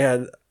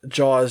 and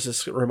Jaws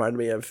just reminded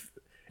me of,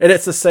 and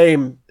it's the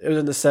same. It was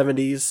in the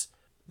 70s,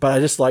 but I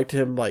just liked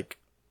him like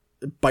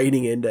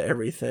biting into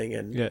everything.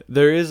 And Yeah,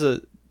 there is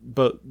a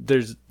boat.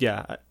 There's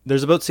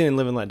a boat scene in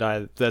Live and Let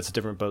Die. That's a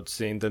different boat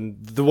scene than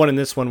the one in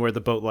this one where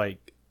the boat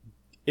like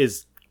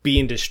is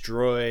being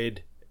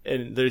destroyed,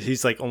 and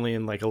he's like only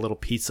in like a little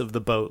piece of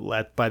the boat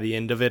left by the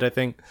end of it. I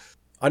think.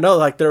 I know,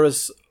 like there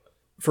was,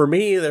 for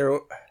me,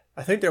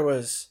 I think there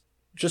was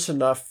just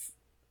enough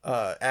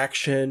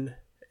action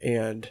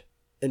and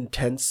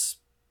intense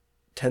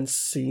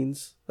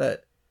scenes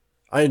that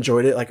I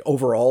enjoyed it. Like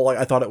overall, like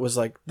I thought it was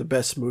like the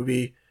best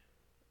movie,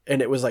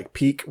 and it was like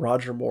peak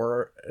Roger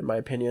Moore in my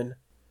opinion.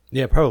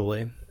 Yeah,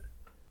 probably.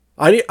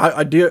 I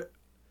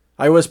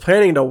was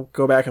planning to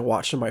go back and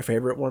watch some of my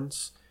favorite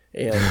ones,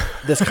 and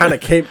this kind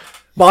of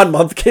Bond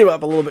month came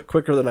up a little bit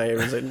quicker than I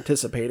was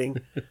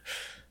anticipating.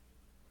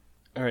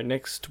 All right,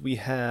 next we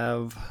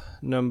have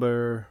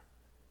number.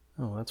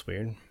 Oh, that's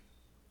weird.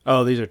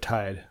 Oh, these are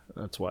tied.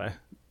 That's why.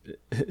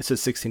 It says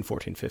 16,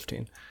 14,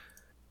 15.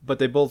 But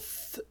they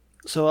both.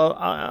 So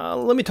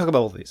let me talk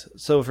about all these.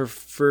 So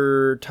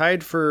for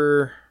tied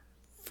for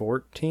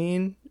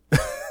 14,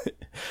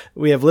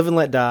 we have Live and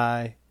Let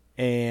Die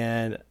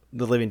and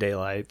The Living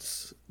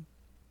Daylights.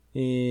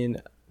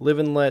 In Live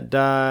and Let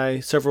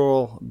Die,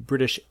 several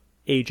British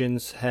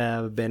agents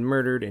have been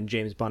murdered, and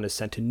James Bond is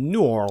sent to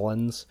New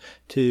Orleans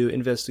to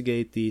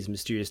investigate these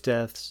mysterious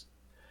deaths.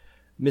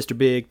 Mr.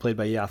 Big, played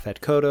by Yaphet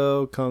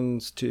Kotto,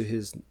 comes to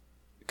his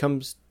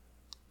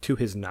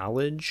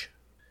knowledge,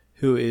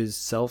 who is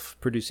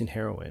self-producing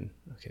heroin.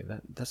 Okay,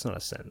 that's not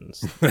a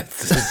sentence.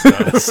 That's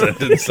not a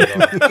sentence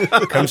at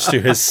all. Comes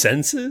to his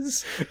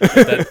senses?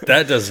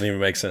 That doesn't even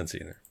make sense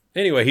either.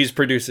 Anyway, he's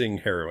producing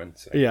heroin.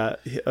 So. Yeah,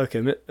 okay.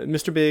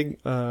 Mr.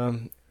 Big,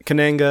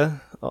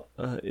 Kananga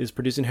is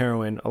producing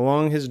heroin.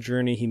 Along his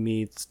journey, he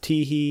meets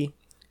Teehee,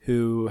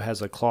 who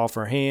has a claw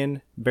for a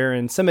hand,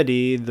 Baron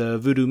Samedi, the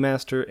voodoo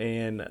master,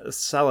 and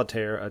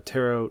Solitaire, a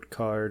tarot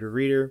card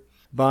reader.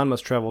 Bond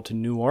must travel to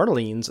New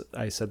Orleans,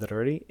 I said that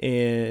already,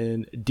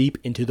 and deep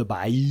into the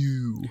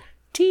bayou.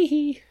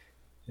 Teehee.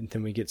 And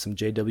then we get some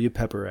J.W.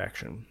 Pepper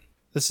action.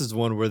 This is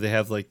one where they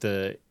have like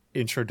the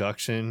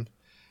introduction,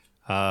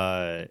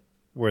 where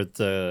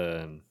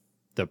the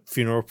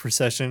funeral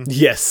procession.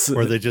 Yes.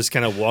 Where they just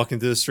kind of walk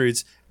into the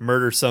streets,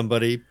 murder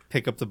somebody,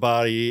 pick up the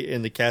body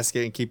in the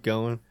casket, and keep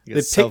going.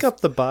 They pick up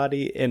the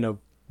body in a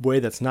way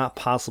that's not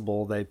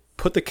possible. They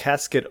put the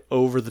casket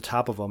over the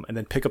top of them and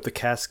then pick up the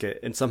casket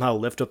and somehow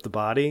lift up the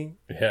body.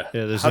 Yeah.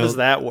 How does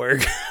that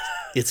work?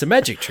 It's a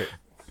magic trick.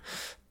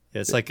 Yeah,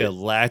 it's like a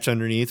latch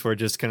underneath where it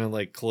just kind of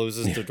like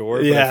closes the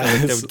door. Yeah, But I feel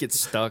like that would get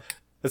stuck.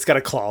 It's got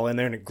a claw in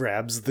there and it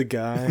grabs the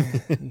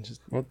guy.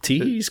 Well,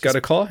 T's got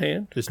a claw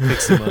hand. Just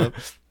picks him up.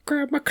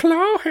 Grab my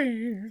claw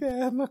hand.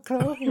 Grab my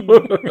claw.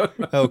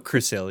 Oh,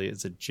 Chris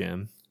Elliott's a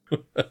gem.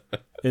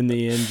 In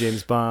the end,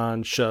 James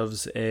Bond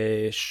shoves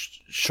a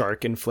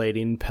shark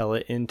inflating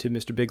pellet into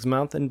Mr. Big's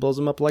mouth and blows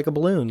him up like a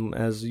balloon,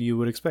 as you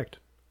would expect.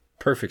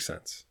 Perfect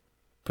sense.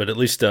 But at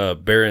least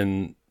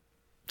Baron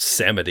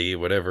Samedi,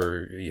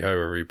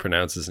 however you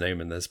pronounce his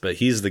name in this, but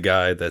he's the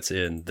guy that's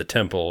in the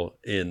temple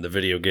in the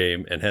video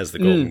game and has the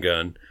golden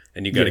gun,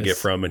 and you got to get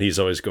from, and he's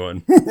always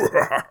going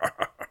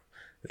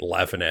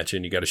laughing at you,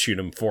 and you got to shoot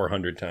him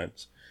 400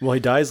 times. Well, he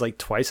dies like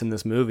twice in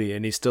this movie,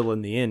 and he's still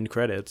in the end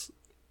credits.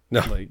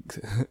 No, Like,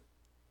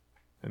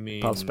 I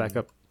mean, pops back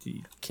up.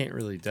 He can't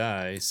really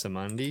die.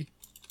 Samandi.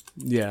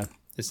 Yeah,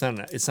 It's not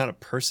a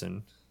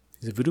person.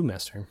 he's a voodoo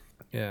master.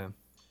 Yeah.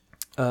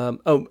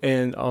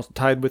 And also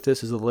tied with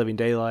this is The Living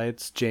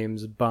Daylights,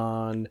 James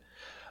Bond.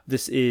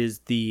 This is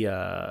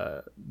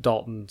the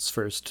Dalton's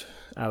first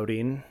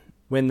outing.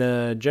 When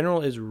the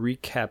general is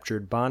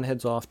recaptured, Bond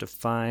heads off to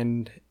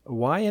find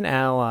why an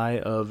ally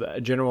of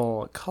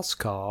General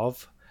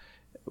Koskov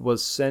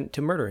was sent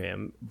to murder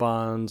him.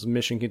 Bond's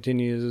mission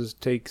continues,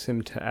 takes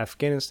him to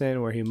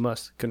Afghanistan, where he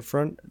must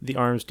confront the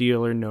arms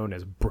dealer known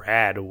as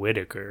Brad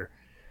Whitaker,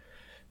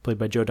 played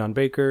by Joe Don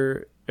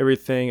Baker.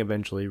 Everything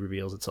eventually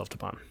reveals itself to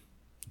Bond.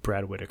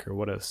 Brad Whitaker,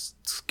 what a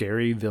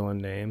scary villain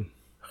name.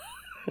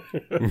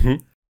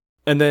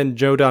 And then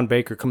Joe Don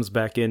Baker comes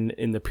back in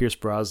the Pierce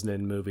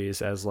Brosnan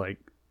movies as like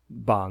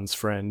Bond's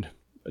friend,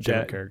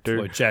 character.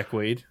 What, Jack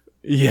Wade?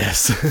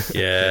 Yes.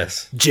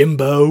 yes.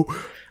 Jimbo.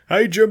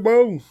 Hey,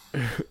 Jimbo.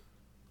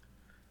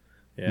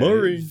 Yeah,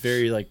 Murray.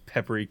 Very like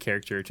peppery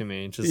character to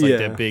me. Just like Yeah.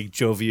 that big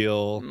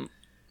jovial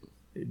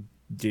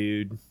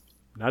dude.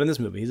 Not in this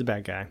movie. He's a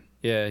bad guy.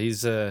 Yeah,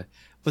 he's but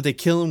they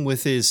kill him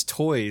with his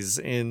toys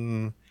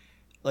in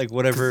like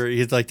whatever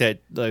he's like that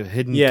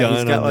hidden Yeah, gun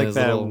he's got on like his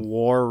that little...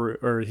 war,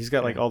 or he's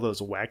got like all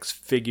those wax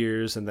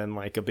figures and then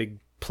like a big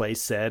play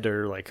set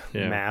or like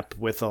Yeah. map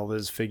with all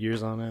those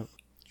figures on it.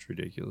 It's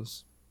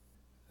ridiculous.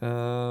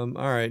 All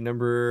right,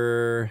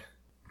 number,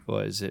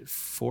 what is it,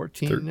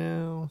 14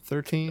 now?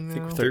 13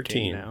 now?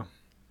 13 now.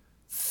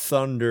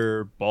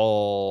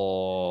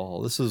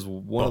 Thunderball. This is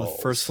one of the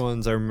first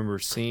ones I remember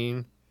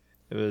seeing.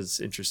 It was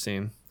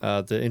interesting.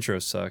 The intro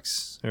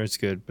sucks. Or it's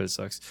good, but it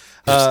sucks.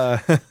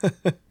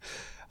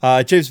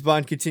 James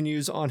Bond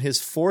continues on his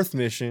fourth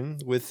mission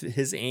with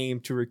his aim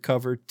to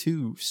recover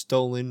 2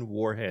 stolen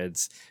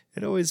warheads.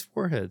 It always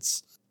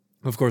warheads.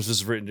 Of course,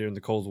 this was written during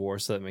the Cold War,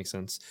 so that makes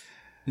sense.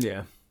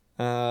 Yeah.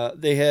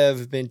 They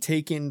have been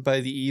taken by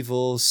the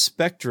evil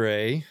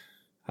Spectre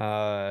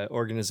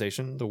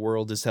organization. The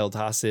world is held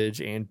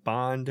hostage, and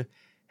Bond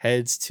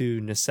heads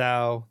to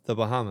Nassau, the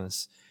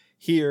Bahamas.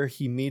 Here,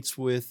 he meets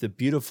with the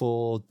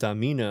beautiful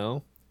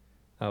Domino,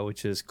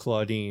 which is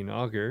Claudine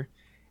Auger,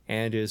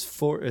 and I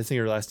think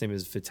her last name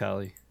is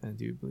Vitali, I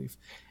do believe,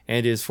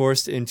 and is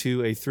forced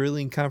into a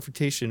thrilling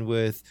confrontation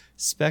with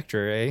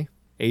Spectre,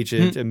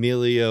 Agent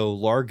Emilio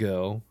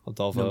Largo,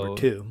 Adolfo Number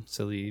 2.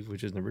 Salive,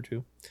 which is number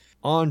 2.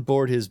 On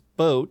board his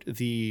boat,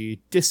 the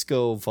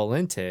Disco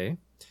Valente,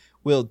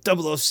 will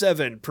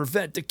 007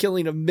 prevent the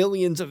killing of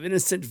millions of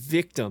innocent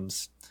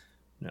victims?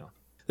 No.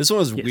 This one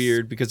was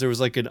weird because there was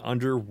like an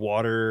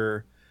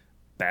underwater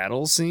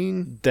battle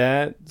scene.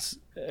 That's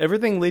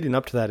everything leading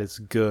up to that is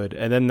good,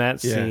 and then that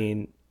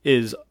scene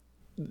is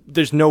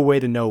there's no way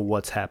to know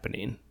what's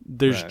happening.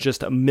 There's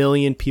just a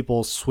million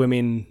people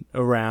swimming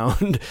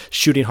around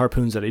shooting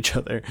harpoons at each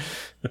other.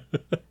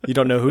 You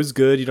don't know who's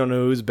good, you don't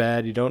know who's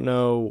bad, you don't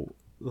know,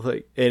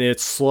 like, and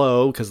it's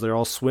slow because they're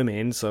all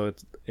swimming, so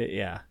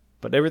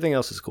but everything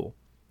else is cool.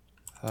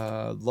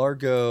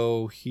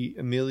 Emilio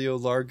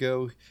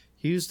Largo,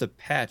 he was the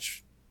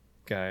patch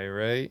guy,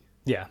 right?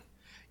 Yeah.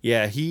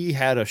 Yeah, he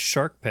had a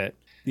shark pet.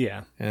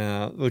 Yeah.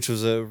 Which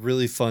was a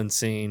really fun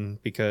scene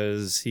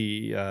because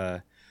he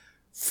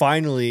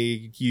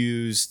finally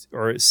used,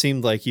 or it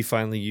seemed like he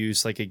finally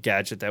used, like a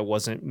gadget that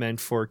wasn't meant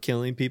for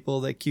killing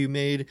people that Q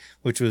made,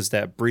 which was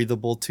that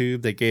breathable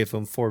tube that gave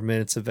him 4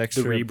 minutes of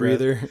extra The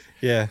rebreather.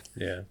 Yeah.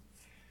 Yeah.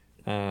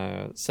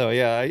 So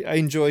yeah, I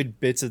enjoyed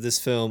bits of this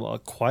film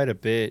quite a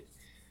bit.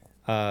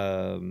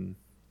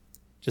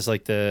 Just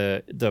like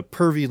the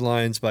pervy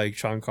lines by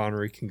Sean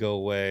Connery can go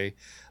away.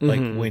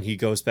 Like when he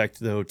goes back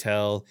to the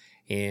hotel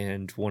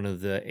and one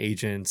of the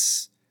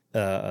agents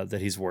that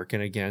he's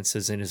working against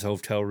is in his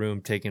hotel room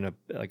taking a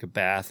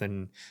bath,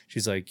 and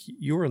she's like,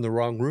 "You were in the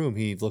wrong room."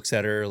 He looks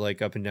at her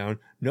like up and down.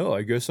 "No,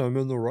 I guess I'm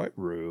in the right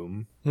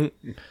room."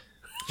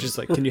 Just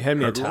like, "Can you hand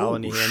me a towel?"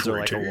 And he hands her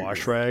like a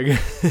wash rag.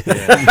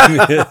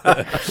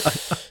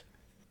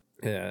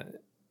 Yeah,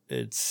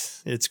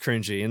 it's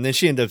cringy. And then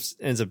she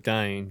ends up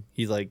dying.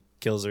 He like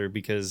kills her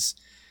because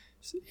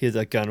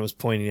that gun was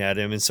pointing at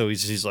him, and so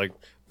he's like,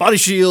 "Body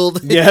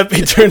shield." Yep,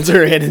 he turns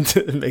her in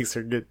and makes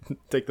her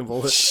take the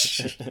bullet.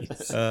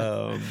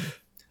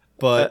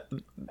 But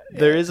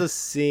there is a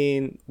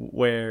scene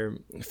where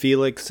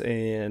Felix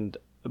and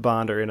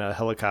Bond are in a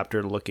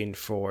helicopter looking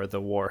for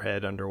the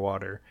warhead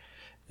underwater,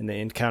 and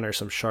they encounter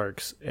some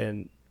sharks,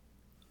 and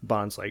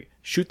Bond's like,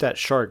 "Shoot that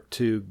shark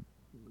to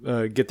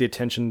get the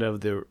attention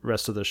of the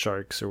rest of the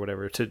sharks," or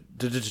whatever, to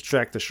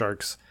distract the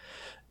sharks.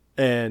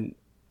 And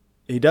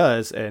he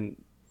does,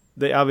 and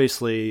they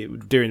obviously,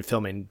 during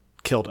filming,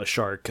 killed a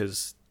shark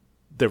because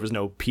there was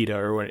no PETA,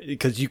 or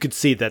because you could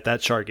see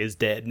that shark is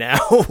dead now.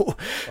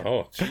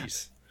 Oh,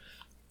 jeez.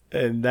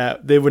 And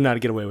that they would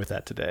not get away with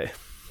that today.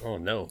 Oh,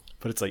 no.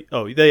 But it's like,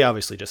 oh, they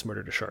obviously just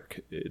murdered a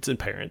shark. It's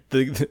apparent.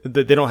 They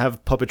don't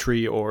have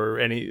puppetry or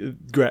any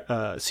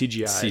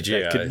CGI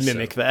that could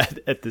mimic that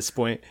at this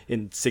point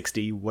in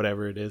 60,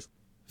 whatever it is.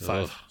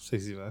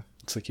 65.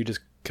 It's like you just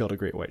killed a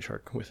great white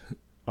shark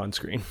on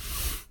screen.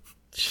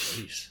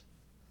 Jeez.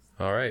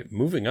 All right,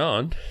 moving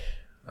on.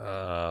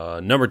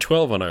 Number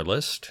 12 on our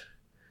list,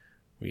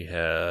 we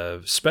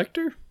have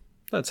Spectre.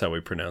 That's how we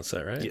pronounce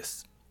that, right?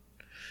 Yes.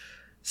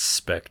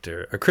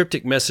 Spectre. A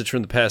cryptic message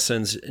from the past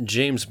sends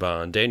James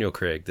Bond, Daniel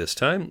Craig this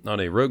time, on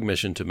a rogue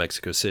mission to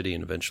Mexico City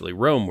and eventually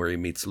Rome, where he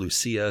meets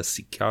Lucia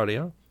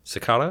Cicada,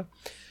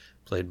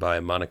 played by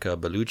Monica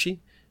Bellucci,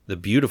 the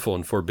beautiful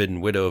and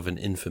forbidden widow of an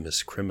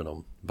infamous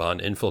criminal.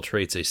 Bond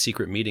infiltrates a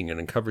secret meeting and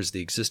uncovers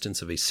the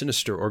existence of a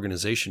sinister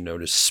organization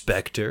known as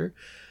Spectre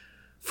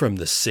from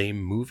the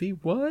same movie.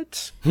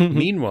 What?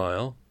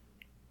 Meanwhile,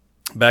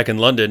 back in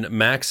London,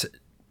 Max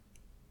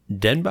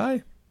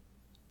Denby?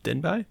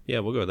 Yeah,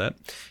 we'll go with that.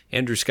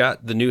 Andrew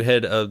Scott, the new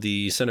head of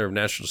the Center of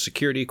National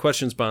Security,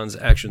 questions Bond's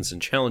actions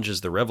and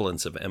challenges the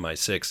relevance of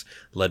MI6,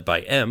 led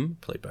by M,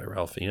 played by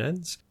Ralph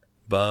Fiennes.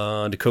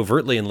 Bond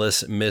covertly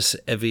enlists Miss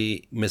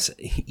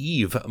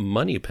Eve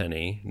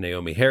Moneypenny,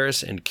 Naomi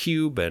Harris, and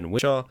Q, Ben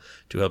Whishaw,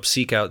 to help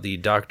seek out the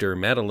Dr.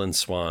 Madeline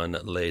Swan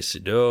Le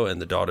Sido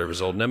and the daughter of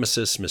his old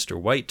nemesis, Mr.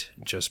 White,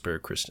 Jesper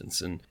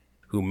Christensen,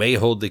 who may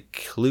hold the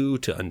clue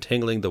to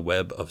untangling the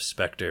web of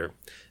Spectre.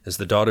 As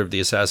the daughter of the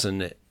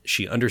assassin,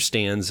 she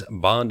understands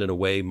Bond in a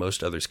way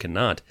most others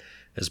cannot.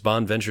 As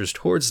Bond ventures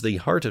towards the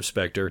heart of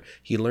Spectre,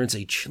 he learns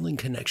a chilling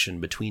connection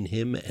between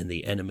him and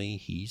the enemy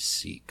he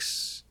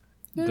seeks.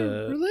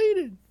 They're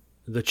related.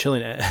 The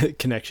Chilean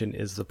connection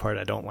is the part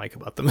I don't like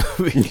about the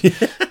movie.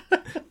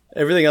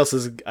 Everything else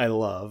is I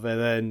love,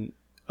 and then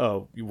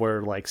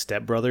we're like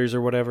stepbrothers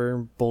or whatever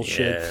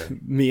bullshit. Yeah.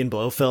 Me and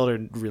Blofeld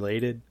are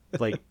related,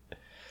 like.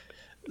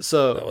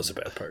 So That was a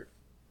bad part.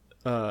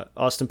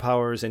 Austin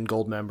Powers in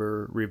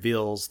Goldmember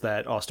reveals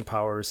that Austin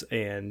Powers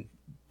and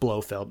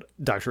Blofeld,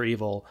 Dr.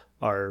 Evil,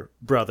 are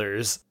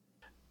brothers.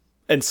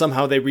 And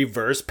somehow they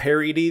reverse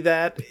parody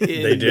that and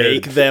They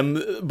did. make them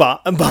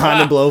Bond and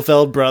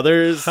Blofeld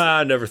brothers.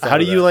 I never thought How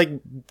do of you that. like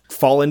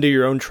fall into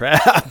your own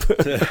trap?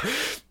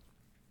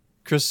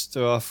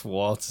 Christoph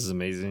Waltz is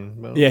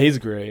amazing. Well, Yeah, he's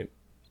great.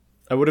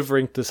 I would have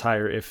ranked this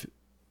higher if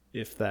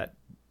that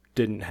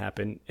didn't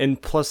happen.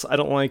 And plus, I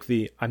don't like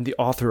I'm the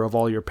author of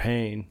all your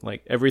pain.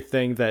 Like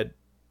everything that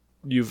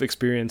you've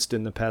experienced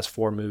in the past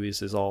 4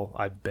 movies is all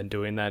I've been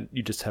doing. That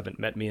you just haven't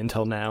met me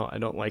until now. I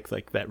don't like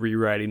that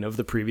rewriting of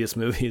the previous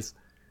movies.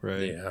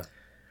 right. Yeah.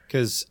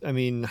 Because, I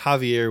mean,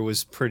 Javier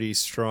was pretty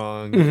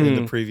strong in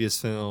the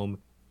previous film.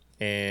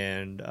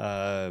 And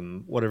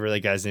whatever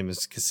that guy's name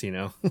is,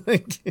 Casino.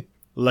 Like,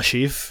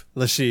 Lashif.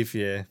 Lashif,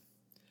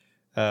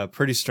 yeah.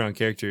 Pretty strong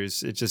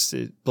characters.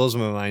 It blows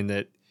my mind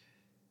that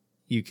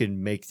you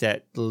can make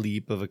that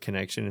leap of a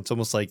connection. It's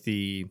almost like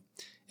an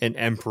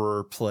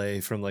Emperor play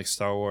from like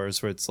Star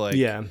Wars, where it's like,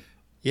 Yeah.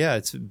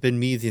 it's been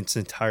me this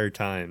entire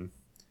time.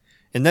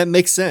 And that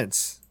makes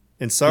sense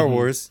in Star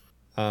Wars.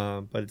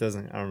 But it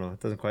doesn't, I don't know, it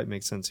doesn't quite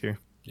make sense here.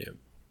 Yeah.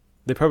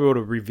 They probably would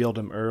have revealed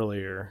him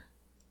earlier.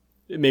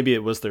 Maybe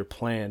it was their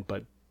plan,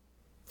 but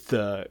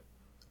the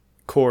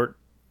court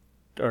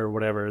or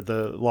whatever,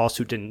 the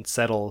lawsuit didn't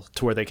settle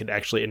to where they could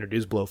actually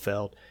introduce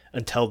Blofeld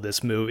until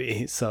this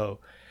movie. So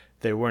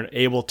they weren't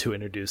able to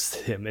introduce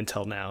him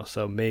until now.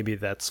 So maybe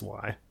that's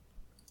why.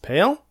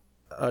 Pale?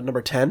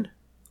 Number 10,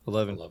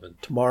 11.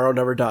 Tomorrow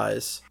Never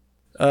Dies.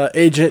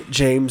 Agent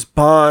James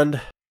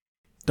Bond,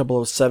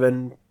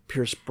 007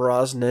 Pierce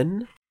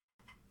Brosnan,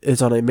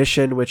 is on a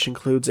mission which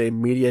includes a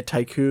media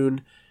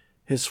tycoon,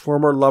 his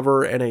former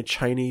lover, and a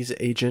Chinese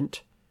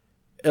agent.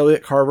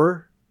 Elliot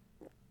Carver,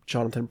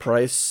 Jonathan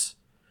Pryce,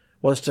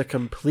 wants to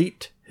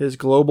complete his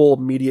global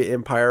media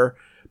empire,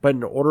 but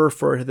in order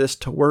for this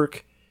to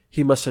work,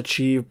 he must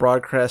achieve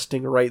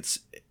broadcasting rights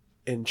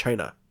in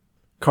China.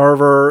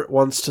 Carver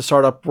wants to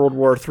start up World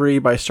War III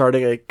by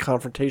starting a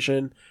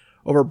confrontation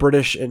over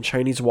British and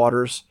Chinese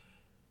waters.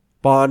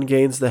 Bond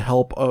gains the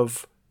help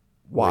of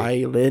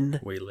Wei Lin,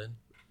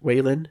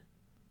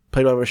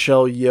 played by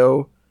Michelle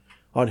Yeoh,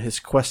 on his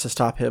quest to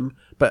stop him.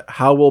 But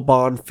how will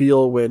Bond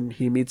feel when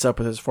he meets up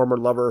with his former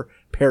lover,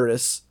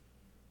 Paris,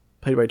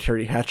 played by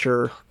Terry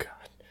Hatcher,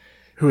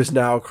 who is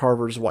now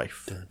Carver's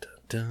wife? Dun, dun,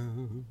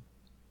 dun.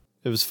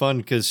 It was fun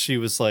because she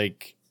was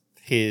like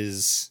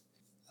his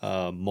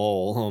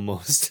mole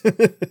almost.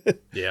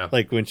 Yeah.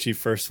 Like when she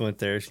first went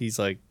there, he's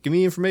like, give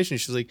me information.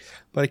 She's like,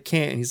 but I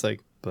can't. And he's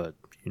like, but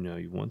you know,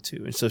 you want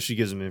to. And so she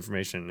gives him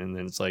information. And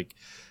then it's like,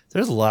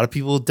 there's a lot of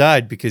people who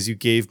died because you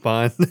gave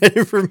Bond that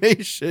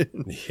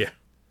information. Yeah.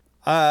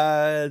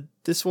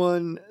 This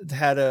one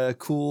had a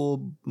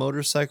cool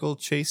motorcycle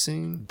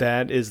chasing.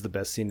 That is the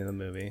best scene in the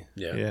movie.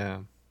 Yeah. Yeah.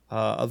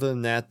 Other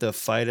than that, the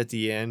fight at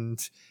the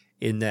end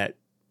in that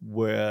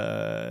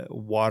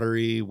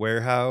watery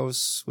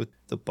warehouse with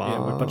the bomb.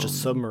 Yeah, with a bunch of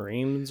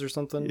submarines or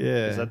something.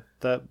 Yeah. Is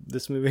that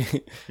this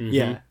movie?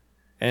 Yeah.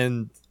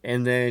 And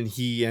then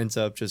he ends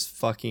up just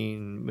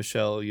fucking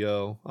Michelle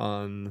Yeoh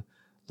on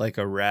like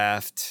a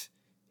raft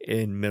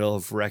in middle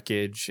of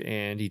wreckage,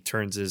 and he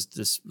turns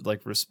this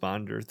like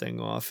responder thing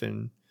off,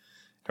 and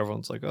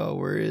everyone's like, "Oh,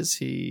 where is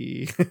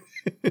he?"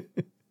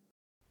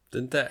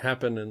 Didn't that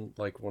happen in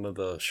like one of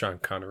the Sean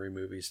Connery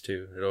movies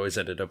too? It always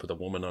ended up with a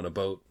woman on a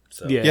boat.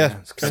 So Yeah.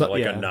 it's kind of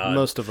like a nod.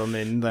 Most of them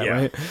in that Yeah.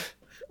 way.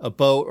 A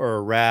boat or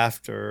a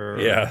raft or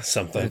Yeah,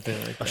 something. anything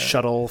like A that.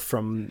 shuttle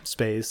from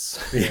space.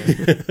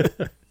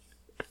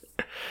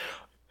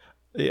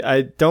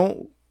 I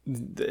don't.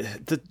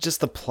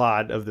 Just the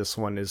plot of this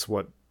one is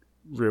what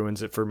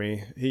ruins it for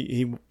me.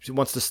 He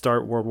wants to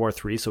start World War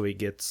III so he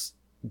gets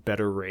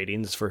better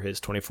ratings for his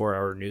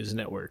 24-hour news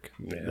network.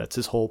 Yeah. That's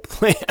his whole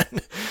plan.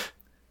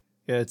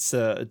 Yeah, it's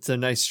a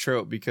nice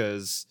trope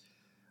because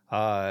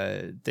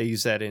they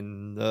use that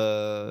in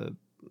the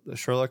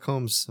Sherlock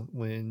Holmes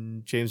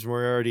when James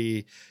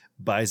Moriarty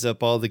buys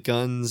up all the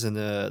guns and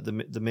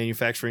the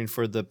manufacturing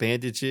for the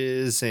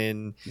bandages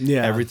and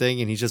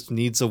everything, and he just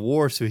needs a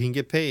war so he can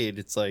get paid.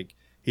 It's like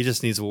he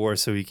just needs a war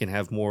so he can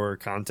have more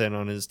content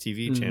on his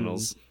TV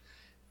channels.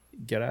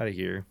 Get out of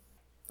here.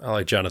 I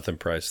like Jonathan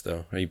Pryce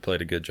though. He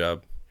played a good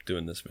job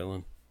doing this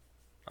villain,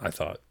 I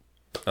thought.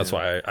 That's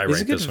why I He's a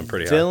ranked good this one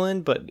pretty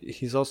villain, but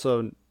he's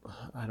also,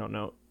 I don't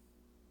know,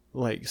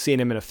 like seeing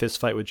him in a fist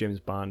fight with James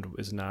Bond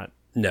is not high.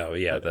 No,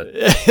 yeah,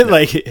 that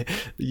like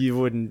you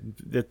wouldn't.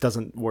 It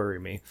doesn't worry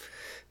me.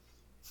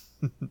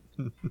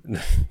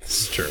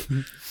 it's true.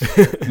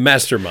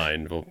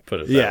 Mastermind, we'll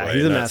put it that Yeah, way.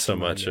 he's a Not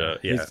mastermind. so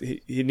much. Yeah.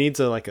 He needs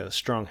a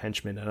strong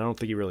henchman, and I don't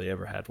think he really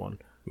ever had one.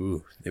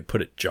 Ooh, they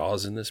put it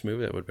Jaws in this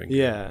movie. That would have been good.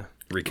 Yeah,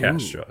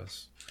 Recast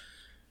Jaws.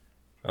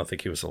 I don't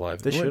think he was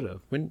alive. They should have.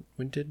 When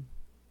did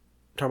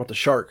Talking about the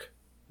shark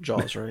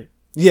Jaws, right?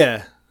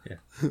 Yeah. Yeah.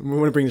 We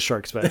want to bring the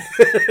sharks back.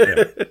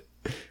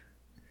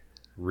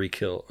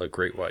 Re-kill a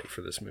great white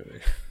for this movie.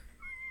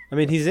 I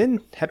mean, he's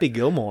in Happy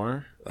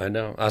Gilmore, I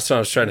know. That's what I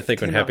was trying to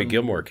think when Came out Happy in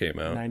Gilmore came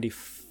out.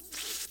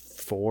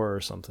 94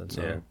 or something.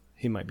 So Yeah.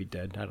 he might be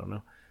dead. I don't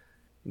know.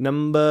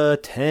 Number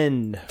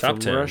 10. Top from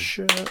 10.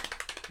 Russia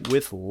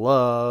with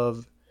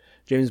Love.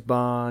 James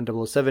Bond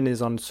 007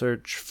 is on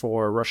search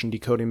for a Russian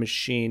decoding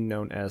machine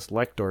known as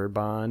Lector.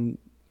 Bond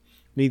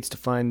needs to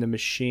find the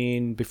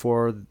machine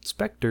before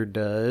Spectre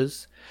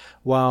does,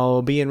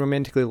 while being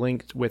romantically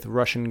linked with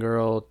Russian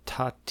girl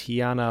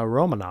Tatiana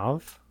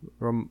Romanova.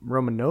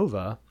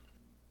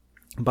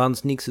 Bond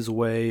sneaks his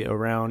way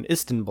around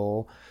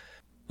Istanbul,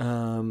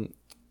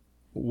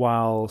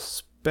 while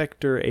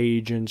Spectre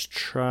agents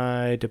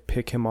try to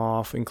pick him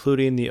off,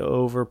 including the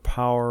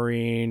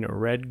overpowering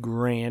Red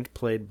Grant,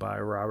 played by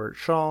Robert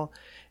Shaw,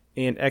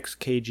 and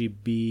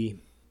ex-KGB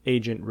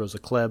agent Rosa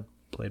Klebb,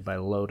 played by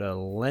Loda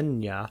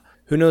Lenya,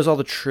 who knows all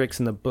the tricks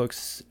in the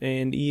books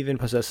and even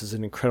possesses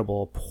an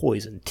incredible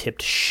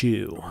poison-tipped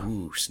shoe.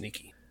 Ooh,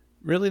 sneaky.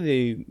 Really,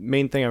 the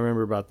main thing I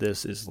remember about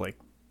this is, like,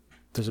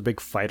 there's a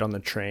big fight on the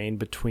train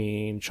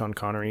between Sean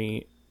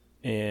Connery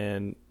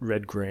and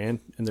Red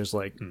Grant, and there's,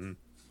 like,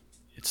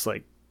 it's,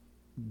 like,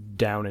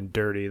 down and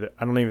dirty.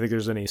 I don't even think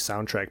there's any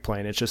soundtrack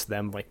playing. It's just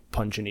them, like,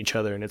 punching each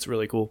other, and it's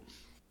really cool.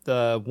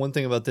 The one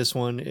thing about this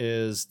one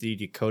is the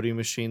decoding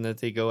machine that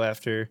they go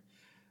after,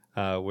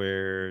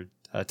 where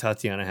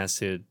Tatiana has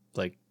to,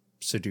 like,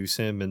 seduce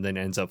him and then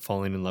ends up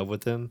falling in love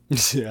with him.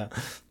 Yeah,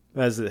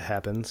 as it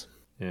happens.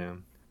 Yeah.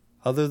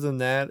 Other than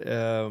that,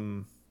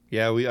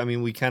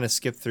 we kind of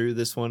skipped through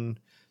this one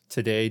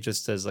today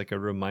just as like a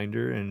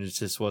reminder, and it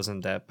just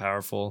wasn't that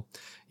powerful.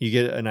 You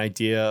get an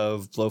idea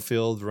of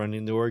Blofeld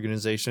running the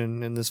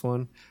organization in this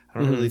one. I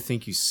don't really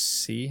think you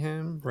see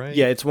him, right?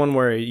 Yeah, it's one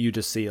where you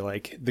just see,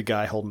 like, the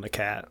guy holding the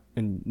cat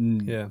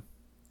and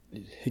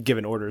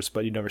giving orders,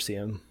 but you never see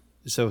him.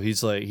 So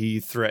he's like, he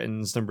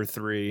threatens number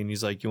 3, and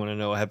he's like, you want to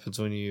know what happens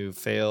when you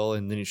fail?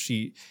 And then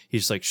he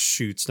just like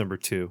shoots number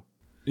 2.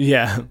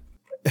 Yeah.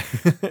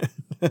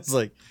 It's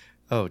like,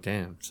 oh,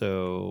 damn.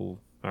 So,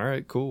 all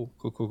right, cool.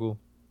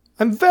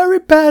 I'm very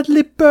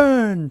badly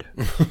burned.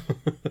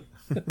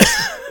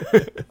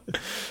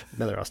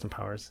 Another Austin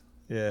Powers.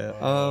 Yeah.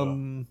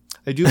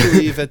 I do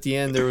believe at the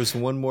end there was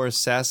one more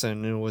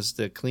assassin, and it was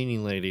the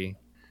cleaning lady,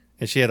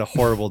 and she had a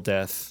horrible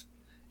death.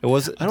 It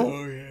wasn't.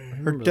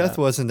 Her death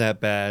wasn't that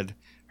bad.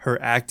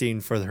 Her acting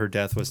for her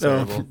death was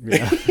terrible.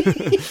 Yeah.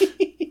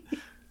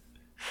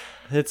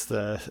 It's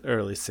the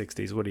early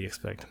 60s. What do you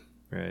expect?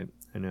 Right.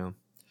 I know.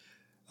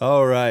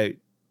 All right.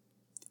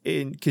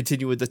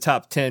 Continue with the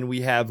top 10.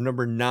 We have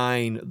number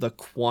 9, The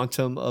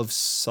Quantum of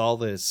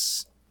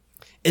Solace.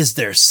 Is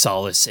there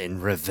solace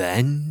in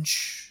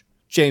revenge?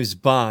 James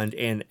Bond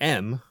and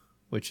M,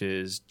 which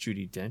is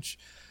Judi Dench,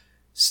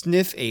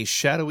 sniff a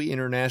shadowy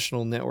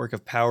international network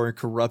of power and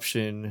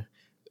corruption,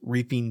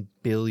 reaping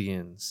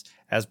billions.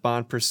 As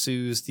Bond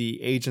pursues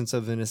the agents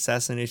of an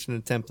assassination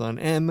attempt on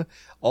M,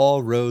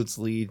 all roads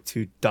lead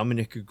to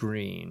Dominic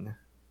Green.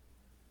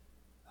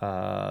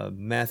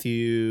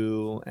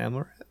 Matthew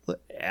Almoric,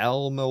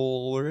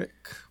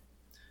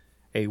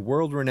 a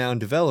world-renowned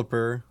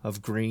developer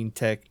of green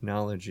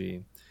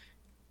technology.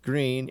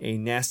 Green, a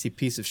nasty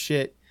piece of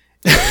shit,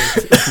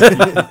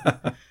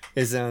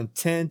 is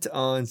intent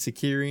on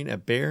securing a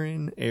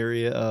barren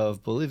area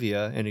of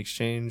Bolivia in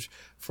exchange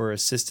for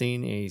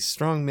assisting a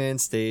strongman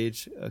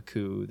stage a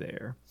coup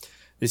there.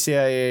 The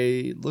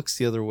CIA looks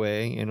the other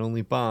way, and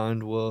only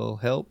Bond will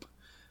help,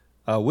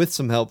 with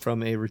some help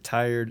from a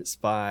retired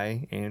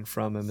spy and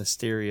from a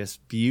mysterious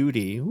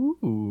beauty.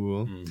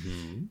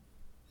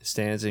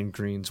 Stands in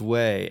Green's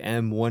way.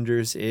 M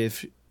wonders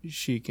if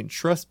she can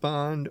trust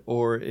Bond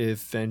or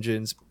if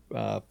vengeance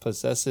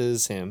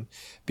possesses him.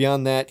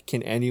 Beyond that,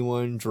 can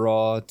anyone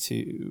drawn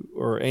to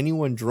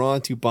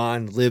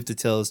Bond live to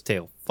tell his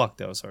tale? Fuck,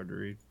 that was hard to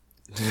read.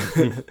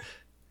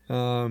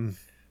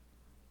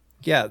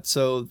 Yeah,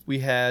 so we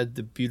had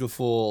the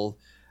beautiful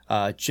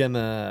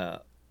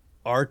Gemma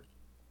Arterton.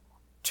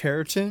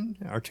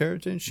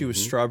 She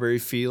was Strawberry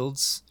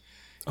Fields.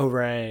 Oh,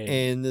 right.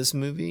 In this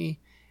movie.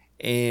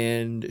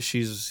 And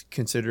she's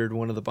considered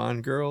one of the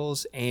Bond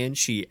girls, and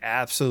she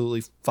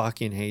absolutely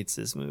fucking hates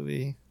this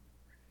movie.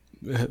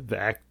 The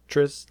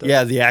actress?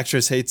 Yeah, the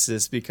actress hates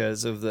this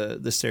because of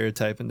the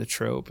stereotype and the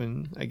trope,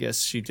 and I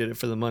guess she did it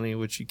for the money,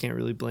 which you can't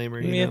really blame her,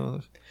 you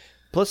know.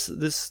 Plus,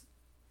 this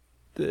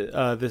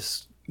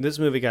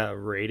movie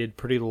got rated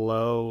pretty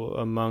low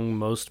among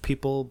most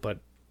people, but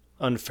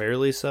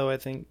unfairly so, I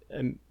think.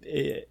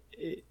 It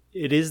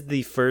is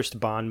the first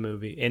Bond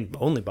movie, and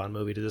only Bond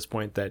movie to this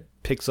point, that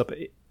picks up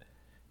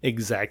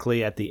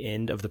exactly at the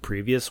end of the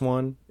previous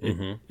one.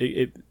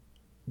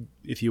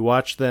 If you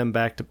watch them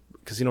back to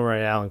Casino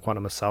Royale and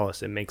Quantum of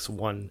Solace, it makes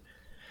one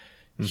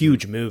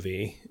huge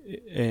movie,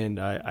 and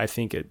I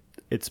think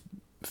it's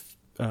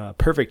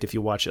perfect if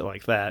you watch it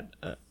like that.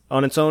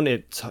 On its own,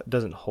 it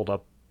doesn't hold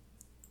up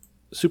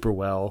super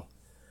well,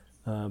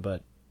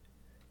 but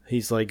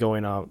he's like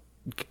going out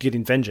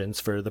getting vengeance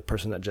for the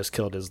person that just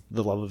killed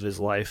the love of his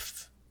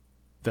life,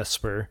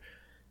 Vesper.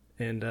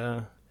 And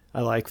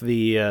I like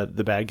the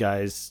bad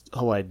guy's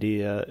whole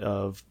idea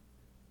of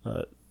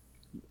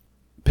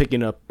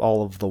picking up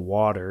all of the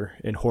water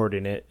and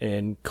hoarding it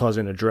and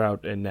causing a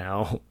drought, and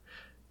now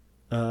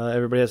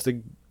everybody has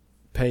to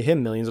pay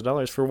him millions of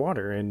dollars for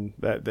water, and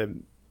that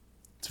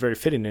it's very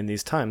fitting in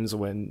these times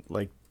when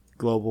like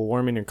global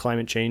warming or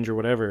climate change or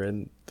whatever,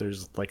 and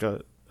there's like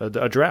a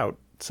drought.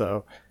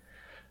 So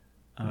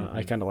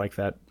I kind of like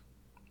that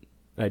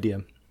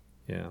idea.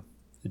 Yeah.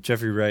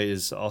 Jeffrey Wright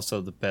is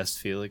also the best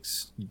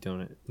Felix. You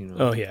don't, you know.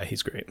 Oh yeah,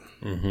 he's great.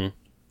 Mm-hmm.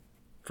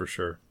 For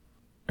sure.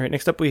 All right,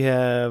 next up we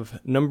have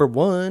number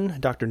 1,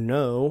 Dr.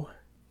 No,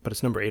 but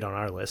it's number 8 on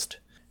our list.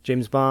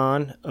 James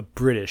Bond, a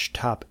British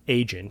top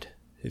agent,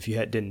 if you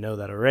didn't know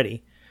that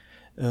already.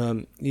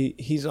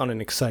 He's on an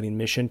exciting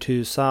mission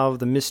to solve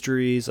the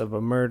mysteries of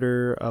a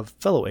murder of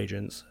fellow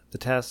agents. The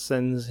task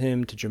sends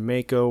him to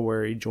Jamaica,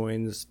 where he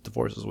joins the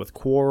forces with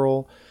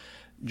Quarrel,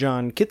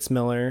 John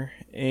Kitzmiller,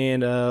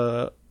 and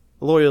a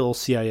loyal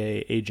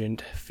CIA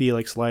agent,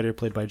 Felix Leiter,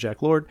 played by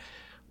Jack Lord,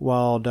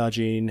 while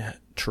dodging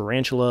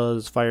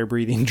tarantulas,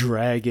 fire-breathing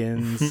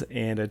dragons,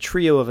 and a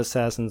trio of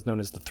assassins known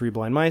as the Three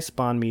Blind Mice.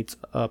 Bond meets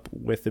up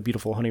with the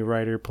beautiful Honey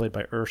Rider, played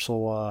by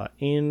Ursula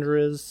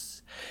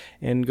Andress,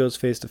 and goes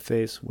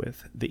face-to-face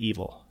with the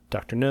evil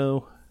Dr.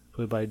 No,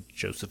 played by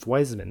Joseph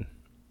Wiseman.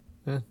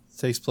 Yeah, it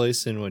takes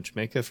place in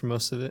Jamaica for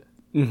most of it.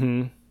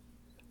 Mm-hmm.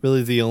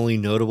 Really the only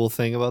notable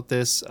thing about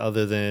this,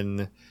 other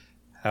than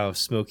how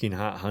smoking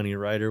hot Honey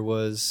Rider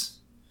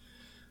was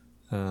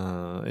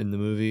in the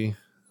movie.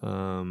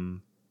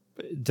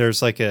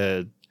 There's like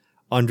a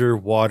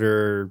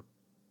underwater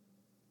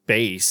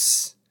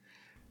base.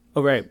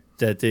 Oh, right.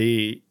 That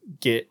they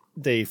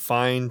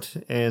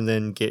find and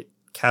then get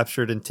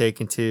captured and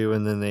taken to,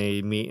 and then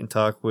they meet and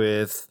talk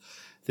with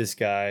this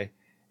guy.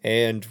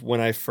 And when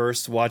I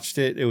first watched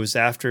it, it was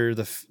after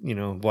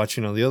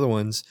watching all the other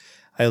ones.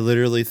 I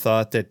literally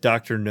thought that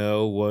Dr.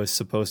 No was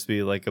supposed to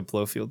be like a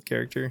Blofeld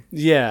character.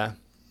 Yeah.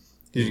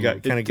 You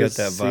got kind of get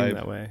that vibe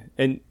that way.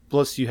 And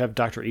plus you have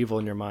Dr. Evil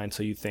in your mind,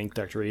 so you think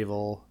Dr.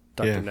 Evil,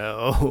 Dr.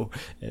 No,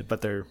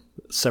 but they're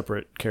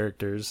separate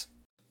characters.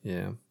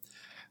 Yeah.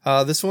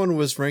 This one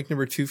was ranked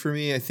number 2 for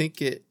me. I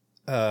think it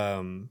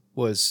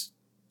was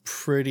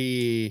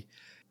pretty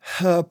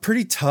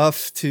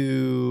tough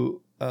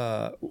to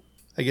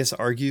I guess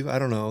argue. I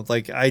don't know.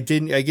 Like I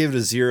gave it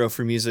a 0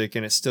 for music,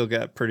 and it still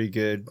got pretty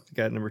good.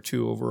 Got number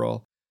 2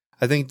 overall.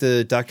 I think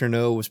the Dr.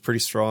 No was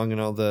pretty strong,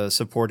 and all the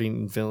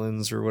supporting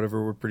villains or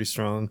whatever were pretty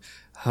strong.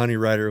 Honey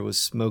Rider was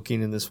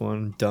smoking in this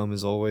one, dumb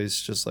as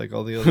always, just like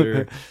all the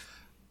other,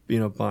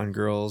 Bond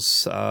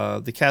girls.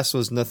 The cast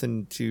was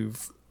nothing to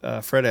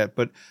fret at,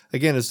 but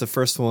again, it's the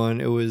first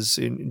one. It was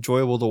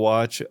enjoyable to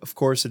watch. Of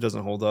course, it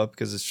doesn't hold up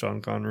because it's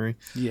Sean Connery.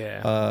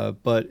 Yeah.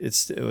 But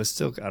it was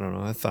still, I don't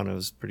know. I thought it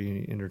was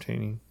pretty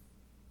entertaining.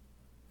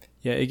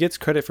 Yeah, it gets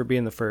credit for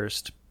being the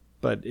first,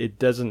 but it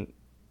doesn't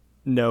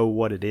know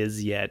what it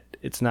is yet.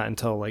 It's not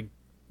until like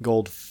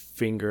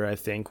Goldfinger, I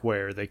think,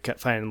 where they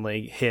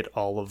finally hit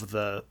all of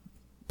the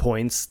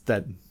points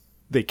that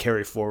they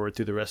carry forward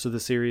through the rest of the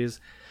series.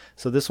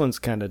 So this one's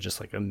kind of just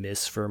like a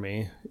miss for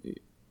me,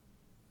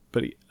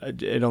 but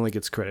it only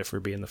gets credit for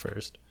being the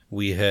first.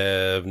 We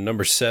have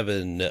number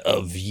 7,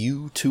 A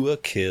View to a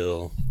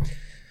Kill.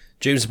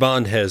 James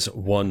Bond has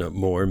one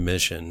more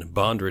mission.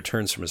 Bond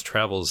returns from his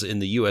travels in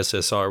the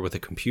USSR with a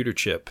computer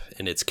chip,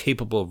 and it's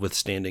capable of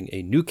withstanding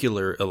a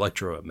nuclear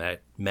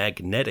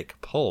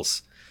electromagnetic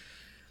pulse.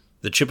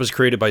 The chip was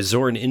created by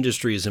Zorin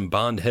Industries, and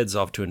Bond heads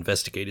off to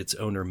investigate its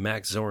owner,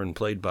 Max Zorin,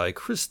 played by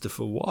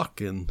Christopher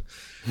Walken.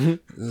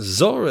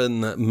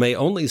 Zorin may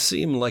only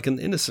seem like an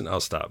innocent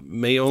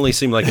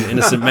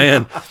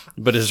man,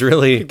 but is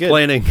really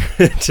planning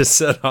to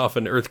set off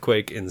an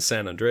earthquake in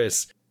San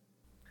Andreas,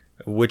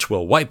 which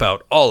will wipe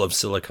out all of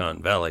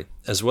Silicon Valley.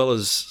 As well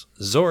as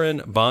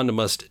Zorin, Bond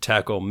must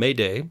tackle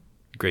Mayday,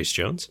 Grace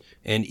Jones,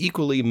 an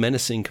equally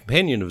menacing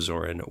companion of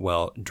Zorin,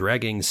 while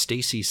dragging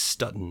Stacy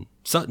Sutton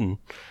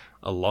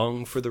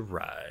along for the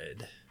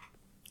ride.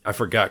 I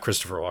forgot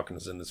Christopher Walken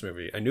was in this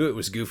movie. I knew it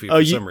was goofy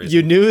for some reason.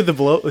 You knew the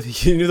blimp,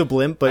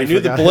 but I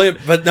knew the blimp,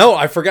 but no,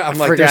 I forgot. I'm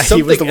like, there's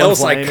something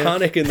else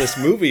iconic in this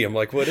movie. I'm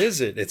like, what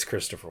is it? It's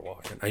Christopher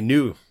Walken. I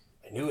knew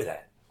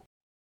that.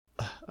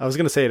 I was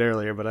going to say it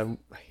earlier, but I'm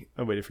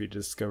waiting for you to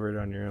discover it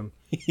on your own.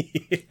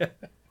 Yeah.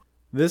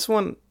 This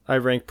one I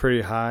ranked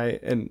pretty high,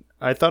 and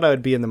I thought I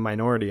would be in the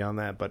minority on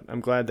that, but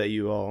I'm glad that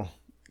you all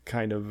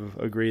kind of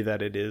agree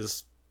that it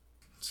is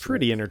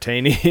pretty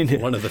entertaining.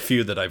 One of the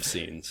few that I've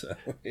seen. So,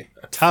 yeah.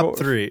 Top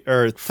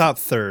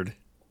third.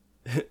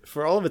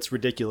 For all of its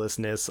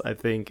ridiculousness, I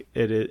think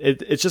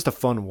it's just a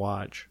fun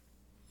watch.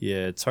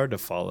 Yeah, it's hard to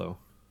follow.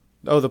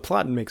 Oh, the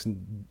plot makes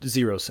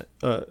zero sense.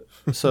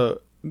 So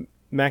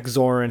Max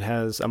Zorin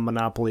has a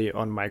monopoly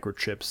on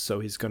microchips, so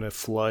he's going to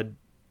flood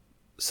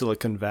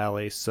Silicon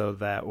Valley so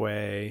that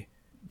way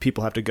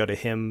people have to go to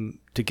him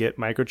to get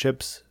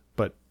microchips,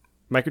 but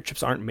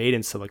microchips aren't made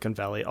in Silicon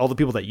Valley. All the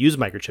people that use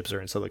microchips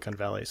are in Silicon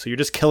Valley. So you're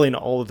just killing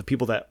all of the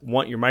people that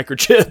want your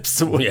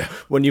microchips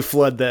when you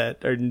flood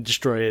that or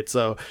destroy it.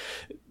 So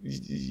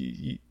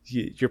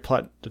your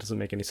plot doesn't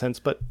make any sense.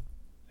 But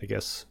I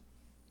guess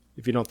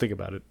if you don't think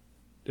about it,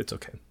 it's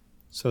okay.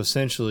 So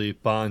essentially,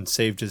 Bond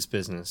saved his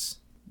business.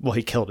 Well,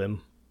 he killed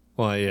him.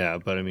 Well, yeah,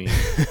 but I mean...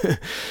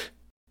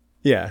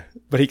 Yeah,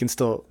 but he can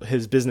still...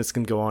 His business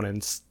can go on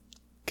and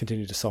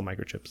continue to sell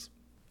microchips.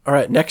 All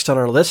right, next on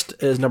our list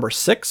is number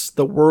 6,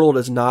 The World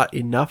Is Not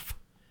Enough.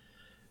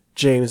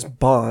 James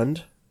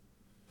Bond,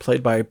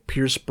 played by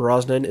Pierce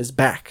Brosnan, is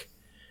back.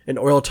 An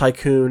oil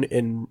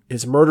tycoon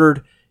is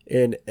murdered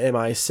in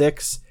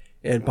MI6,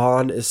 and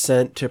Bond is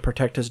sent to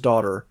protect his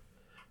daughter.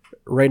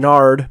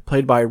 Reynard,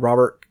 played by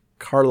Robert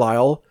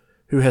Carlyle,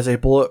 who has a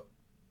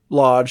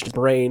bullet-lodged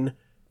brain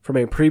from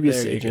a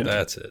previous agent,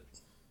 That's it.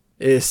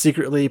 is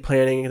secretly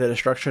planning the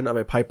destruction of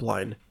a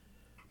pipeline.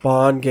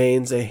 Bond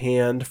gains a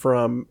hand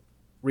from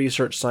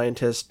research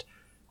scientist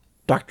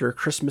Dr.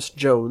 Christmas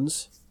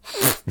Jones,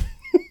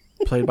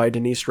 played by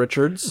Denise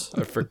Richards.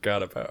 I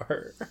forgot about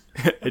her.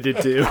 I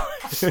did too.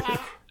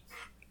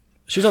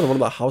 She was on one of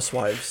the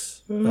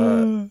Housewives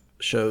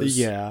shows.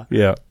 Yeah.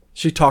 Yeah.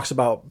 She talks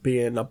about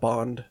being a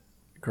Bond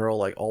girl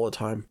like all the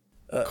time.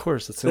 Of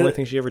course, that's the only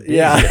thing she ever did.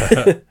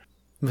 Yeah.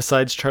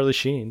 Besides Charlie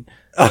Sheen.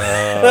 Gross.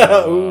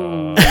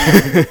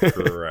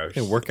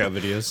 And workout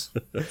videos.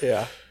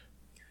 Yeah.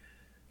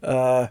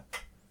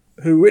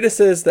 Who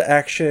witnesses the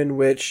action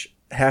which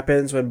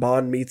happens when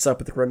Bond meets up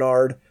with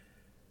Renard,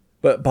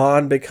 but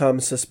Bond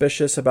becomes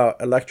suspicious about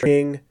Electra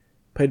King,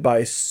 played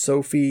by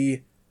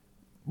Sophie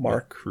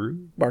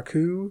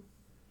Marcoux,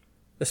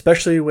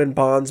 especially when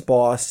Bond's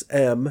boss,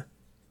 M,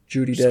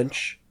 Judi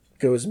Dench,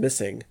 goes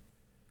missing.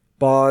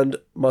 Bond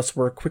must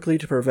work quickly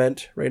to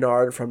prevent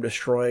Reynard from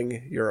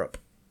destroying Europe.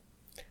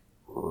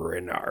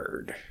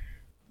 Renard.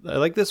 I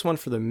like this one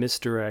for the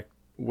misdirect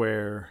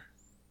where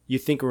you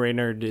think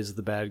Reynard is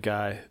the bad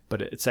guy,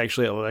 but it's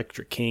actually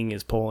Electra King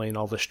is pulling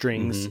all the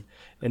strings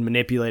and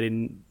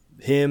manipulating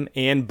him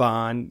and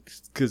Bond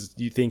because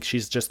you think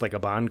she's just like a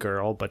Bond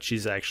girl, but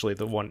she's actually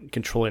the one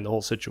controlling the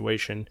whole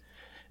situation.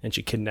 And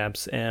she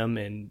kidnaps M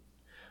and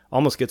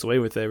almost gets away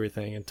with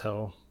everything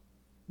until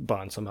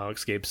Bond somehow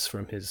escapes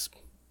from his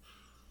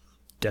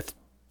death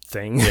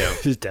thing,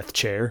 his death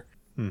chair.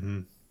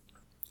 Mm-hmm.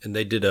 And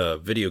they did a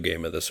video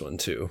game of this one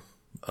too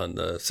on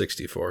the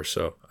 64.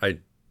 So I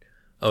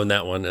own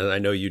that one, and I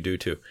know you do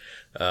too.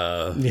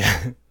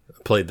 Yeah,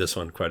 Played this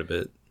one quite a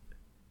bit.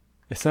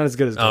 it's not as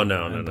good as. Oh,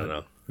 GoldenEye, no.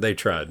 but They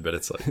tried, but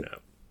it's like, no.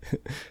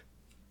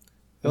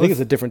 I think it's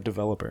a different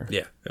developer.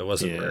 Yeah, it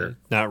wasn't rare.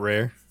 Not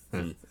rare.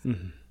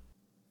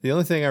 The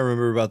only thing I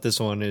remember about this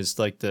one is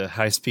like the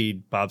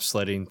high-speed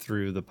bobsledding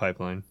through the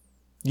pipeline.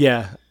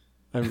 Yeah,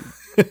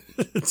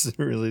 It's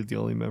really the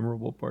only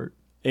memorable part.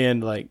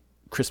 and like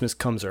Christmas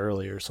comes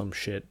early or some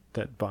shit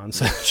that Bond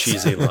says.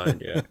 Cheesy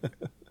line, yeah.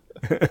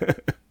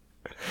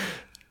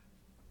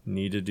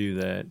 Need to do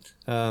that.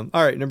 All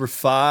right, number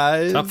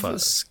 5. Top 5.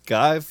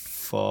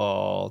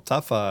 Skyfall.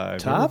 Top 5.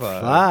 Top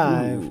Number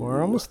 5.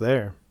 We're almost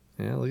there.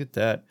 Yeah, look at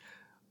that.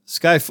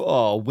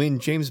 Skyfall. When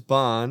James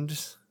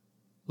Bond's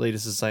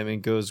latest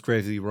assignment goes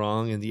gravely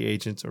wrong and the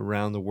agents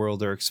around the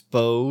world are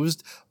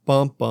exposed.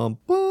 Bum, bum,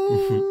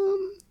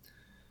 bum.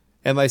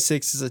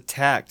 MI6 is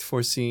attacked,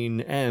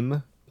 forcing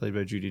M, played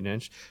by Judi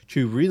Dench,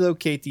 to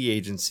relocate the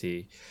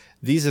agency.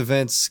 These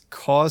events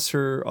cause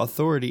her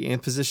authority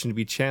and position to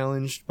be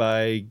challenged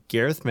by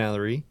Gareth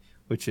Mallory,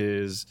 which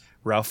is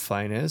Ralph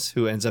Fiennes,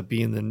 who ends up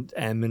being the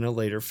M in a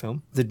later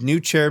film, the new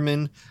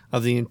chairman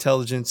of the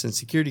Intelligence and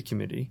Security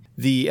Committee.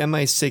 The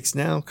MI6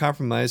 now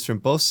compromised from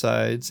both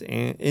sides,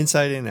 and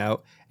inside and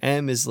out,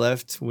 M is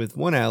left with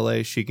one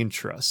ally she can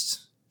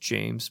trust,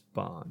 James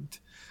Bond.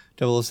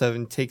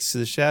 007 takes to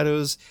the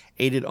shadows,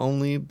 aided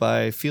only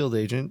by field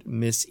agent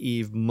Miss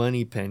Eve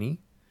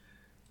Moneypenny,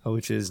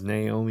 which is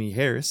Naomi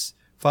Harris,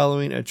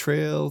 following a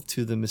trail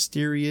to the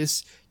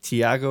mysterious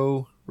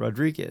Tiago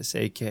Rodriguez,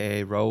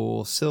 a.k.a.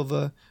 Raul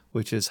Silva,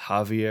 which is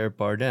Javier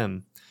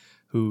Bardem,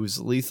 whose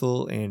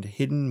lethal and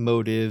hidden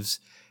motives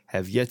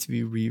have yet to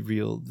be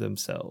revealed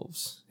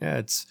themselves. Yeah,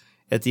 it's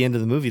at the end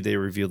of the movie, they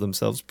reveal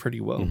themselves pretty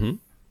well.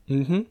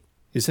 Mm-hmm. He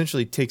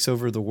essentially takes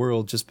over the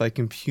world just by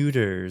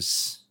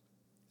computers.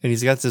 And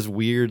he's got this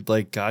weird,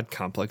 like, God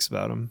complex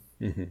about him.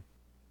 Mm-hmm.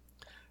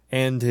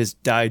 And his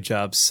dye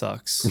job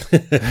sucks.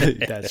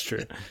 That's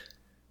true.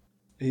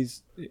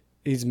 He's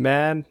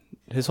mad.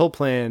 His whole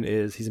plan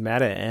is he's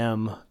mad at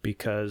M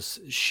because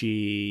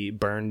she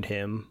burned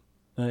him,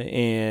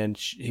 and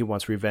he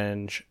wants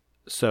revenge.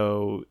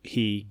 So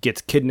he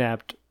gets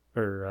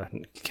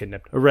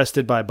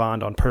arrested by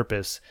Bond on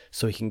purpose,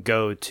 so he can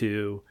go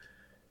to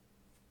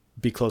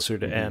be closer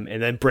to M,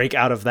 and then break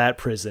out of that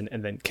prison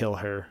and then kill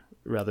her,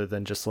 rather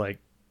than just like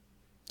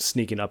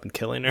sneaking up and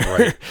killing her.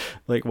 Right.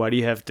 Like, why do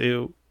you have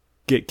to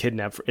get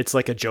kidnapped? It's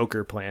like a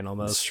Joker plan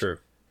almost. That's true.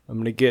 I'm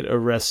going to get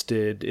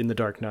arrested in the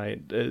Dark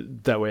Knight.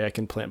 That way I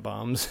can plant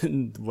bombs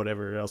and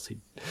whatever else he...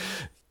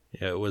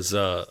 Yeah, it was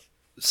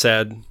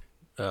sad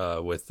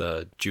with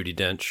Judi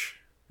Dench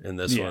in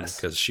this one Yes.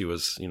 because she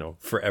was,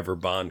 forever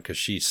Bond because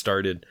she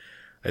started,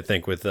 I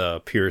think, with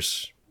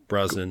Pierce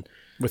Brosnan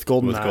with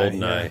Goldeneye. with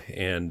Goldeneye,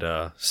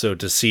 and so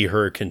to see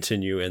her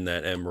continue in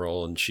that M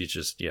role, and she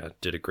just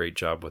did a great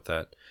job with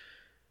that.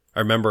 I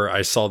remember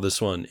I saw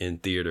this one in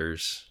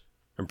theaters.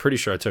 I'm pretty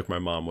sure I took my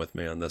mom with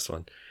me on this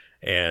one,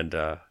 and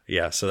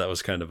so that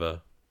was kind of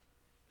a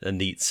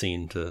neat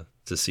scene to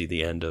see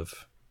the end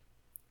of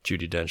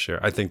Judi Dench.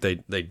 I think they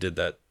did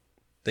that.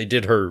 They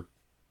did her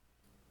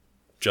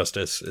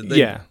justice.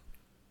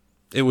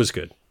 It was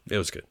good. It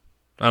was good.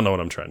 I don't know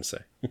what I'm trying to say.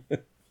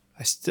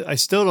 I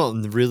still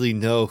don't really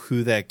know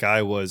who that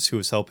guy was who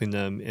was helping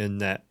them in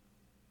that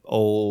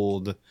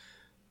old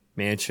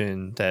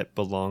mansion that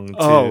belonged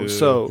to... Oh,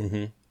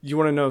 so you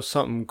want to know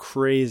something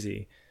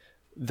crazy?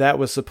 That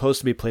was supposed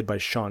to be played by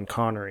Sean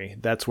Connery.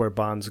 That's where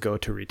Bonds go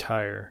to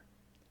retire.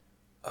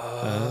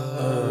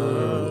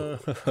 Oh.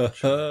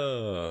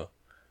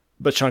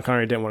 But Sean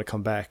Connery didn't want to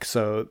come back,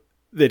 so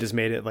they just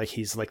made it like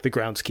he's like the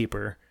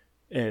groundskeeper.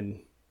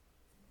 And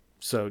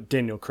so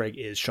Daniel Craig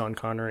is Sean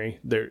Connery.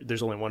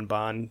 There's only one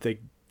Bond. They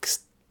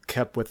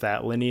kept with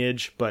that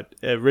lineage, but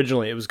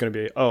originally it was going to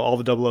be, all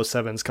the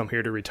 007s come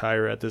here to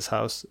retire at this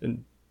house,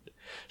 and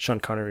Sean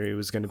Connery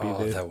was going to be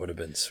That would have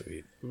been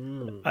sweet.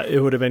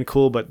 it would have been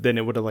cool, but then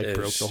it would have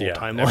broke the whole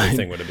timeline.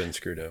 Everything would have been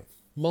screwed up.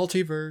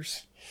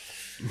 Multiverse.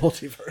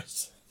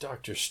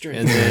 Doctor Strange.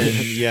 And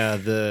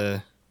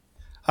then,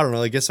 I don't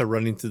know, I guess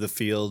running through the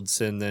fields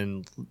and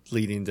then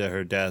leading to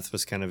her death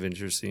was kind of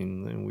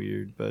interesting and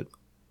weird, but...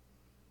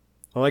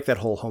 I like that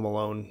whole Home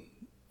Alone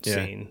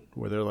scene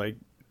where they're like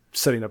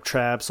setting up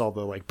traps, all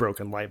the like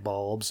broken light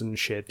bulbs and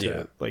shit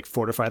to like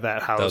fortify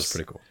that house. That was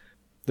pretty cool.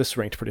 This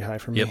ranked pretty high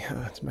for me. Yep.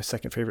 It's my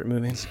second favorite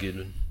movie. It's a good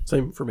one.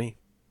 Same for me.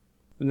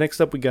 Next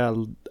up, we got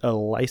A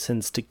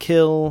License to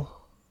Kill,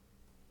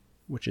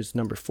 which is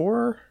number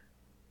 4.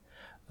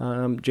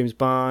 James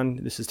Bond.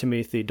 This is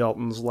Timothy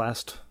Dalton's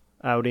last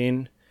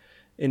outing,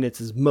 and it's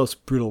his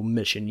most brutal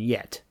mission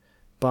yet.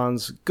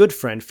 Bond's good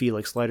friend,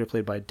 Felix Leiter,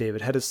 played by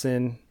David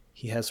Hedison,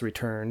 he has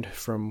returned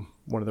from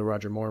one of the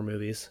Roger Moore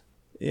movies,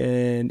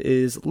 and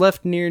is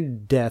left near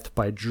death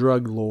by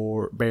drug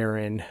lord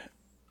baron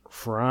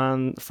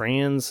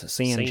Franz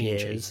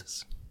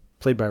Sanchez,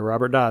 played by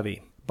Robert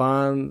Davi.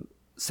 Bond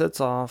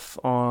sets off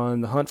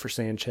on the hunt for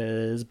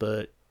Sanchez,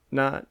 but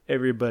not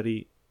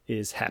everybody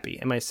is happy.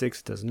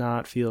 MI6 does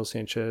not feel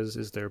Sanchez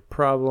is their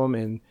problem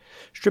and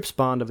strips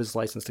Bond of his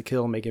license to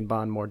kill, making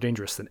Bond more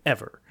dangerous than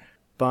ever.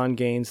 Bond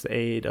gains the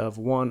aid of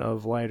one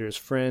of Leiter's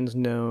friends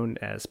known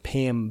as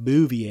Pam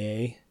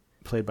Bouvier,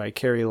 played by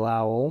Carrie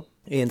Lowell,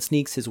 and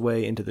sneaks his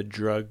way into the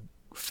drug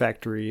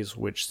factories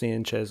which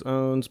Sanchez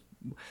owns.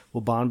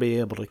 Will Bond be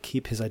able to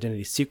keep his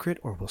identity secret,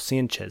 or will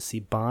Sanchez see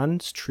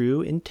Bond's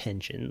true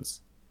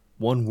intentions?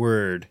 One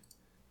word.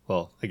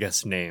 Well, I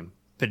guess name.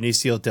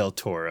 Benicio del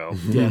Toro.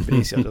 Yeah,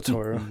 Benicio del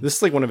Toro. This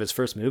is like one of his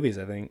first movies,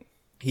 I think.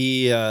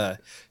 He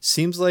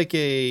seems like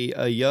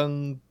a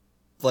young,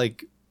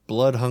 like,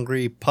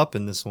 blood-hungry pup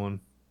in this one.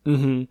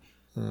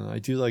 Mm-hmm. I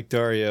do like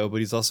Dario, but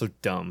he's also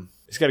dumb.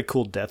 He's got a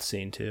cool death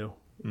scene, too.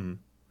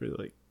 Really,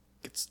 like,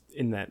 it's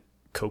in that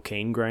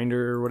cocaine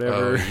grinder or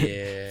whatever. Oh,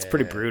 yeah. It's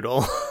pretty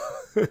brutal.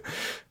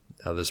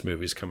 Now this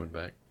movie's coming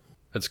back.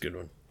 That's a good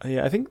one.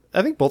 Yeah, I think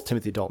both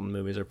Timothy Dalton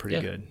movies are pretty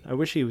Yeah. good. I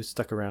wish he was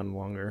stuck around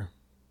longer,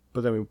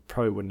 but then we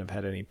probably wouldn't have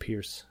had any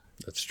Pierce.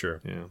 That's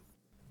true. Yeah.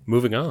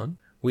 Moving on,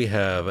 we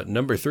have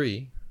number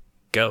 3,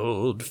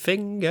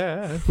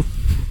 Goldfinger.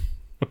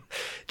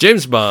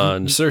 James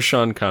Bond, Sir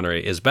Sean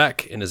Connery, is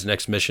back, and his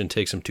next mission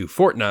takes him to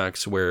Fort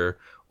Knox, where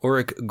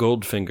Auric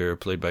Goldfinger,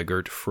 played by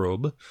Gert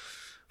Frobe,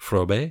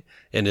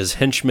 and his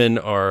henchmen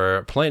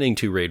are planning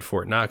to raid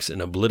Fort Knox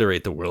and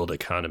obliterate the world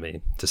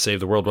economy. To save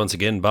the world once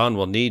again, Bond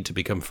will need to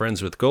become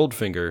friends with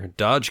Goldfinger,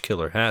 dodge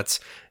killer hats,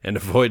 and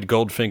avoid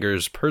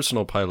Goldfinger's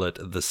personal pilot,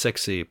 the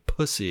sexy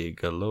Pussy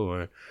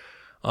Galore,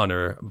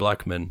 Honor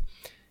Blackman.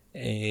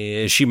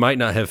 She might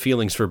not have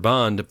feelings for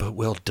Bond, but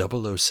will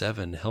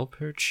 007 help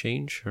her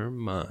change her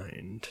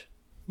mind?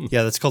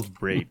 Yeah, that's called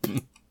rape.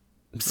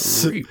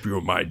 Rape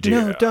you, my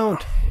dear. No,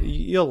 don't.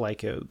 You'll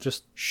like it.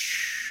 Just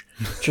Shh.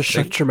 Just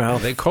shut your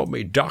mouth. They call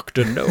me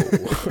Dr. No.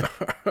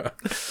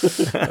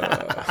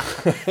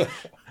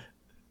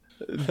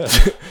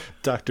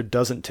 Doctor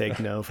doesn't take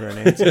no for an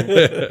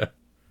answer.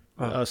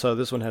 So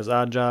this one has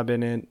Odd Job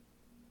in it.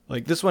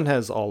 Like, this one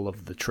has all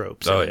of the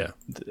tropes. Oh, in it.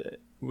 yeah.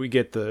 We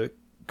get the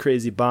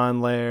crazy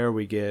Bond lair.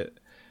 We get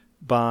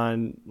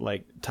Bond,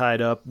 like,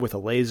 tied up with a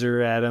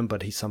laser at him,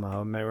 but he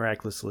somehow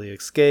miraculously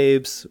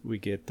escapes. We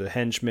get the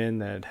henchman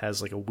that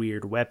has, like, a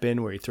weird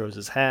weapon where he throws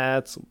his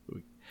hats.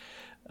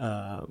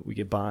 We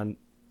get Bond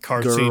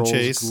Car girls scene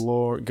chase.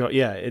 galore.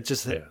 It's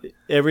just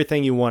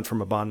everything you want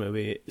from a Bond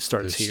movie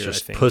starts There's here.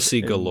 just I think. pussy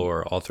And-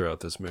 galore all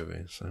throughout this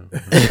movie. So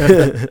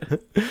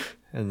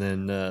And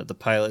then the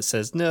pilot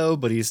says no,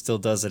 but he still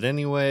does it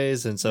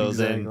anyways. And so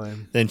Exactly.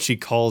 then she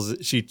calls it,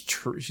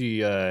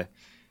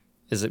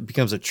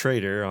 becomes a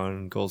traitor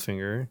on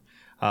Goldfinger.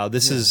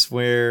 This is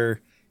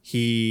where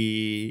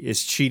he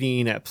is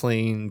cheating at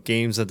playing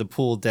games at the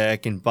pool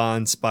deck, and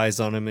Bond spies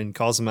on him and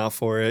calls him out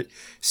for it,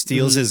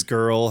 steals his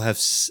girl,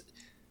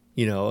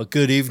 a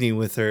good evening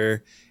with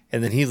her,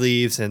 and then he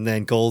leaves, and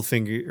then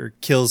Goldfinger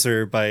kills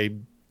her by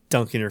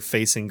dunking her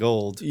face in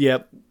gold.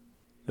 Yep.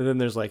 And then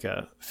there's like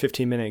a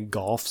 15-minute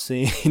golf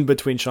scene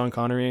between Sean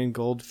Connery and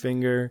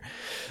Goldfinger,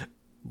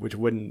 which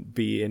wouldn't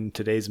be in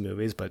today's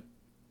movies, but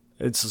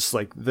it's just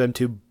like them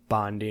two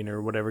bonding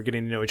or whatever,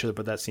 getting to know each other,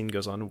 but that scene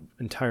goes on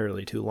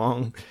entirely too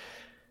long.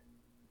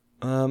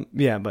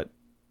 But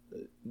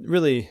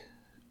really,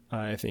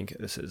 I think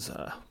this is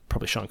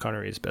probably Sean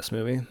Connery's best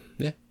movie.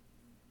 Yeah.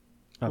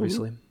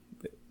 Obviously.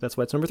 That's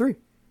why it's number 3.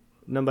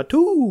 Number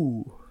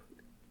 2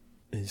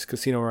 is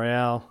Casino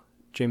Royale.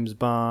 James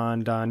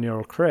Bond,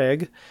 Daniel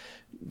Craig,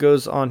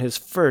 goes on his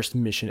first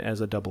mission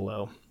as a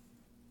 00.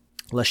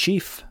 Le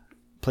Chiffre,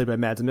 played by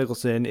Mads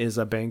Mikkelsen, is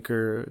a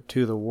banker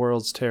to the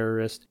world's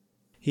terrorist.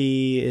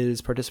 He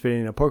is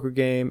participating in a poker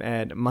game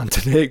at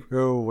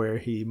Montenegro where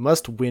he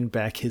must win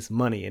back his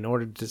money in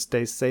order to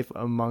stay safe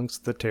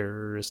amongst the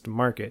terrorist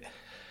market.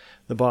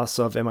 The boss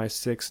of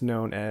MI6,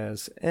 known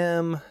as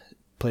M,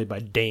 played by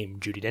Dame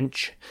Judi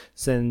Dench,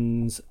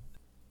 sends...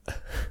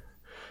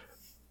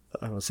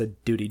 I almost said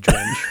duty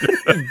drench.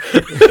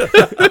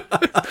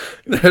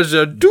 There's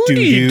a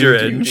duty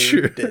drench.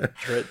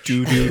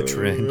 Duty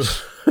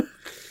drench.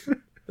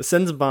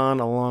 Sends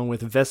Bond along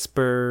with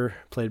Vesper,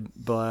 played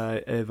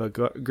by Eva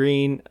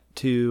Green,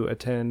 to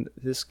attend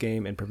this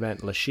game and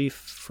prevent Le Chiffre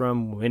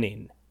from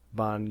winning.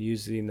 Bond,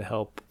 using the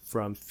help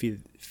from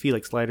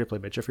Felix Leiter,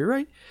 played by Jeffrey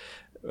Wright,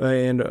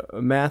 and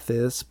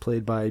Mathis,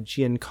 played by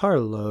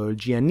Giancarlo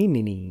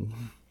Giannini.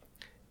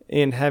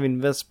 And having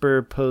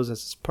Vesper pose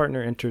as his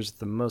partner, enters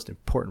the most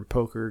important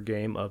poker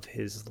game of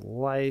his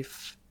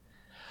life.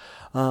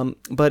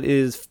 But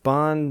if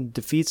Bond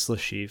defeats Le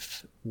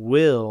Chiffre,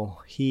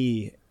 will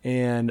he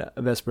and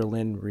Vesper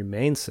Lynd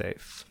remain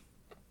safe?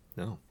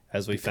 No,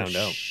 as we found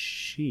out.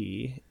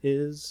 She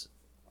has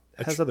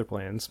other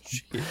plans.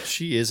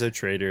 She is a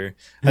traitor.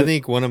 I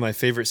think one of my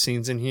favorite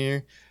scenes in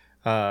here,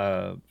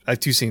 I have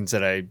 2 scenes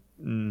that I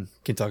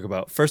can talk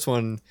about. First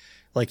one,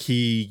 like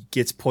he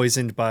gets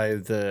poisoned by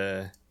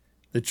the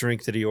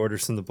drink that he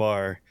orders from the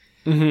bar,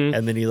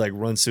 and then he like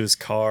runs to his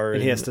car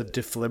and he has to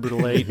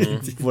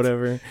defibrillate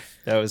whatever.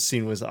 That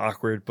scene was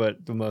awkward,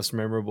 but the most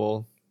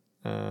memorable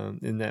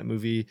in that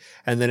movie.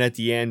 And then at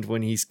the end,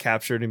 when he's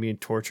captured and being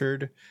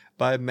tortured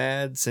by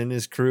Mads and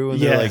his crew, and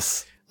they're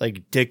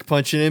like dick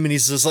punching him, and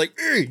he's just like,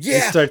 yeah, he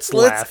starts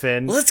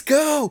laughing. Let's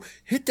go,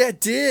 hit that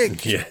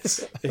dick.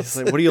 Yes. He's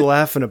like, what are you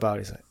laughing about?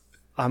 He's like,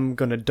 I'm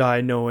gonna die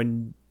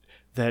knowing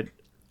that,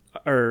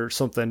 or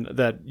something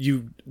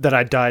that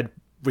I died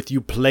with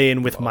you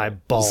playing with my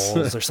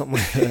balls or something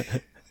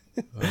like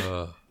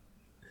that.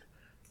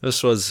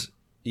 This was,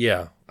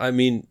 I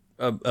mean,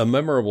 a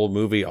memorable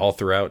movie all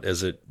throughout,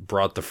 as it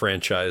brought the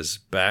franchise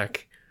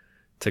back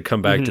to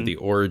come back to the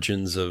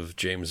origins of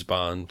James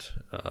Bond.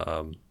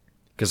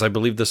 Because I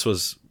believe this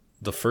was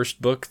the first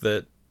book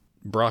that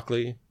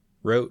Broccoli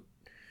wrote,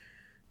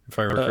 if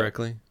I remember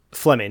correctly.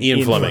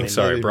 Ian Fleming.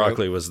 Sorry,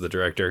 Broccoli was the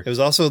director. It was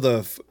also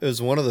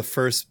one of the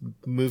first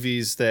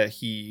movies that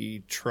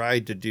he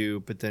tried to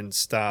do, but then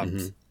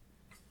stopped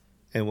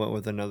and went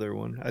with another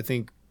one. I don't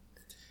think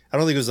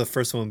it was the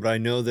first one, but I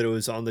know that it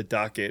was on the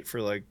docket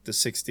for like the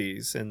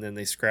 60s, and then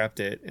they scrapped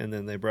it, and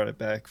then they brought it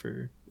back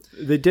for...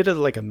 They did it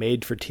like a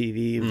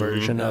made-for-TV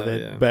version of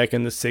it back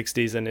in the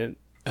 60s, and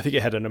I think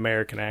it had an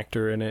American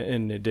actor in it,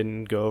 and it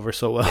didn't go over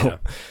so well. Yeah.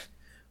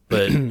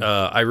 But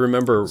I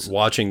remember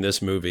watching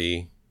this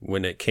movie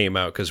when it came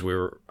out, because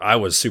I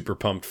was super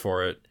pumped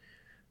for it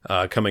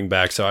coming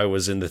back. So I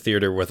was in the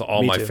theater with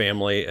all my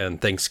family and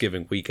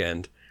Thanksgiving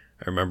weekend.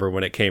 I remember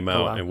when it came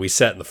out, and we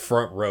sat in the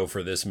front row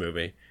for this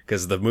movie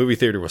because the movie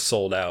theater was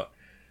sold out.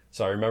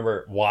 So I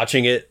remember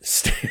watching it,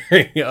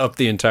 staring up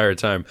the entire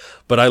time.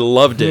 But I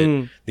loved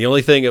it. The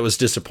only thing that was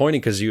disappointing,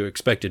 because you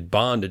expected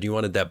Bond and you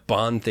wanted that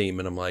Bond theme.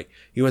 And I'm like,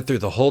 you went through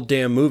the whole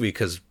damn movie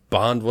because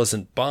Bond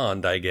wasn't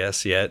Bond, I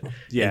guess, yet.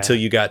 Yeah. Until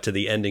you got to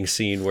the ending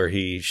scene where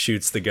he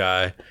shoots the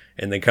guy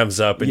and then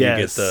comes up and you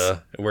get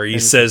where he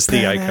says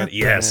the icon.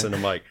 Yes. And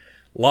I'm like,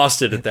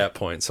 lost it at that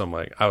point. So I'm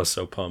like, I was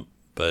so pumped.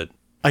 But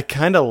I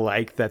kind of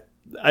like that.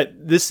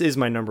 This is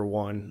my number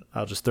 1.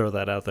 I'll just throw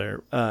that out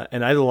there.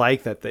 And I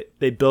like that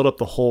they build up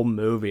the whole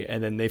movie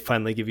and then they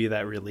finally give you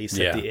that release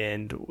at the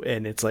end.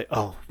 And it's like,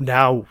 oh,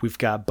 now we've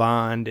got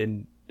Bond,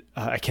 and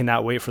I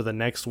cannot wait for the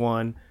next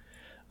one.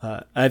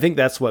 I think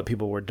that's what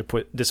people were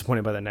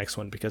disappointed by the next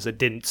one, because it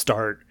didn't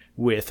start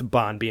with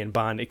Bond being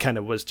Bond. It kind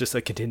of was just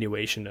a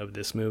continuation of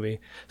this movie.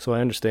 So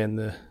I understand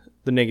the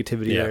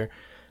negativity there.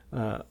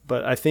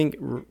 But I think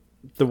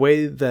the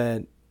way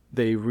that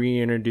they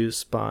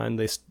reintroduce Bond,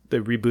 they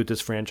reboot this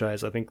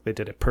franchise, I think they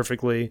did it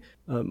perfectly.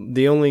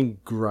 The only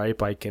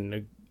gripe I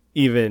can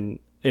even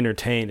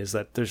entertain is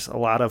that there's a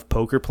lot of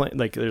poker playing,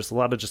 like there's a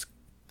lot of just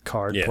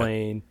card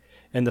playing,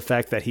 and the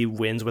fact that he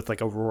wins with like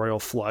a royal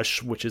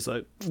flush, which is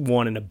a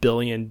 1 in a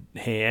billion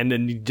hand,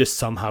 and he just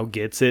somehow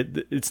gets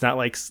it. It's not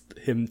like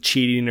him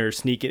cheating or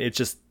sneaking. It's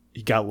just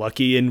he got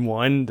lucky in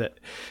one that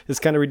is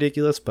kind of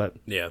ridiculous, but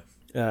Yeah.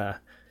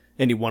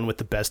 and he won with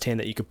the best hand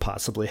that you could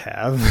possibly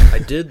have. I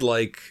did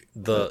like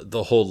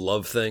the whole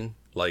love thing.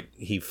 Like,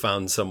 he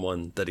found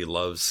someone that he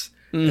loves,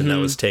 and that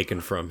was taken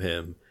from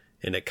him,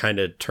 and it kind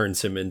of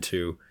turns him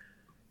into,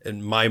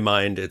 in my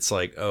mind, it's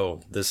like,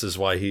 oh, this is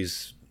why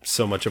he's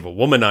so much of a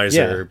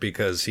womanizer, Yeah.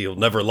 because he'll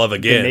never love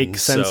again. Make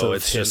sense so of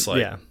it's him. just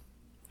like, Yeah.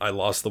 I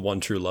lost the one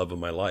true love of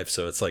my life.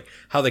 So it's like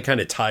how they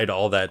kind of tied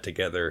all that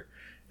together.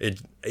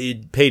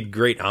 It paid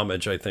great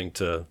homage, I think,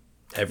 to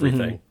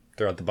everything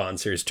throughout the Bond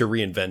series, to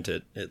reinvent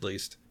it, at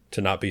least,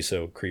 to not be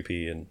so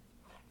creepy and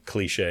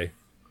cliche.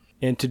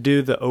 And to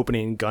do the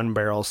opening gun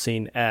barrel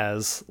scene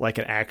as like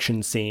an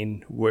action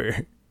scene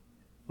where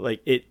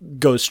like it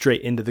goes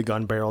straight into the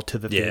gun barrel to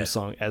the theme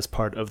song as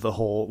part of the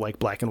whole like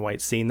black and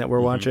white scene that we're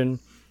watching.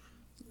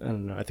 I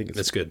don't know. I think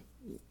That's good.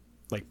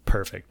 like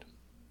perfect.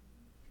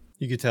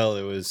 You could tell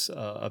it was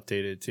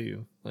updated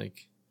too.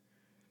 Like,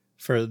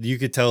 you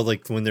could tell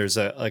like when there's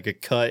a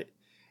cut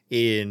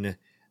in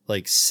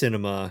like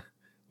cinema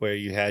where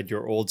you had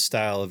your old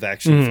style of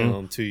action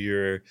film to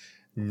your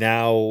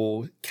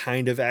now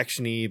kind of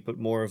actiony, but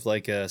more of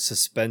like a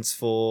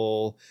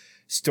suspenseful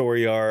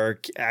story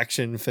arc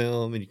action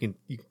film, and you can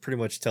pretty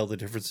much tell the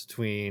difference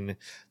between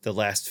the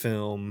last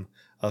film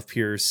of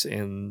Pierce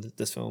and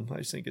this film. I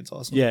just think it's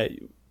awesome. Yeah,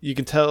 you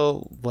can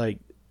tell like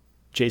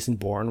Jason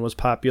Bourne was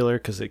popular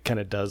because it kind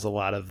of does a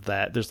lot of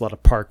that. There's a lot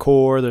of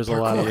parkour. There's a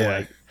lot of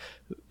like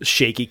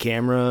shaky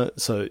camera.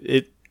 So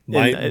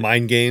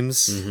Mind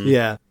games.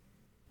 Yeah.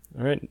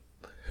 All right.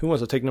 Who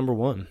wants to take number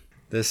one?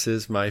 This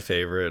is my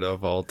favorite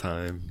of all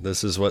time.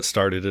 This is what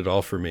started it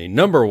all for me.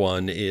 Number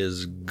one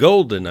is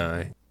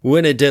GoldenEye.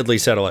 When a deadly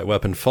satellite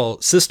weapon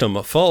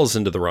system falls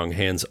into the wrong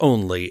hands,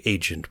 only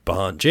Agent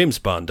Bond, James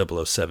Bond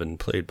 007,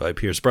 played by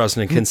Pierce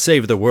Brosnan, can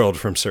save the world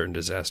from certain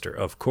disaster.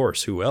 Of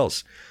course, who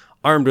else?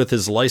 Armed with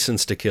his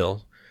license to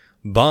kill,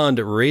 Bond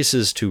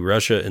races to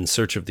Russia in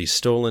search of the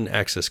stolen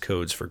access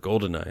codes for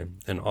GoldenEye,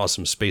 an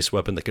awesome space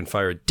weapon that can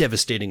fire a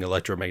devastating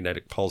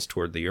electromagnetic pulse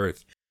toward the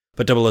Earth.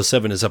 But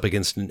 007 is up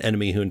against an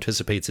enemy who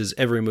anticipates his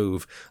every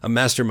move, a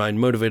mastermind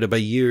motivated by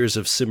years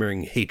of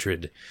simmering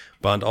hatred.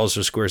 Bond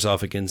also squares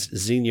off against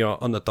Xenia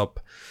Onatop,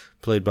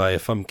 played by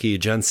Famke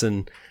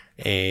Janssen,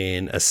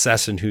 an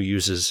assassin who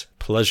uses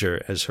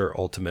pleasure as her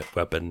ultimate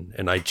weapon.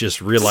 And I just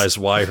realized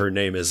why her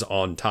name is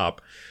On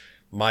Top.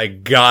 My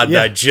God,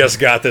 I just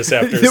got this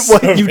after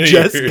What so you many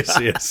just years.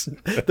 got? Yes.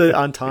 The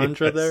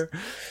entendre there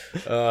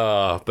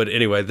But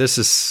anyway, this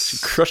is...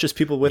 crushes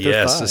people with her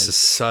Yes, thighs. this is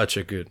such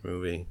a good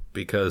movie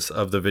because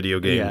of the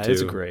video game, yeah, too.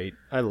 it's great.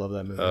 I love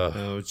that movie.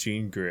 Oh,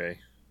 Jean Grey.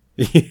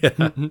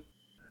 Yeah.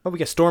 Oh, we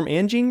got Storm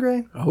and Jean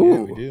Grey? Yeah,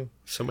 we do.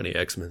 So many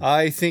X-Men.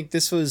 I think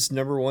this was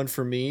number one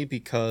for me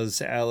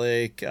because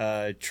Alec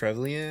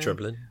Trevelyan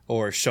Trevelyan.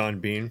 or Sean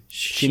Bean,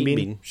 Sheen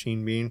Bean?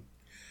 Sheen Bean,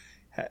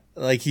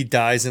 like he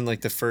dies in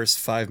like the first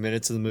 5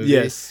 minutes of the movie.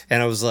 Yes.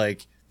 And I was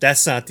like,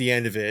 that's not the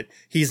end of it.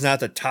 He's not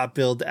the top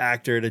billed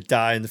actor to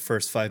die in the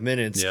first 5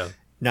 minutes. Yeah.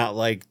 Not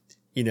like,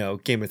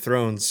 Game of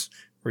Thrones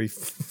where he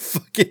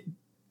fucking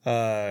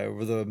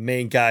where the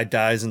main guy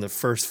dies in the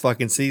first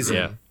fucking season.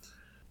 Yeah.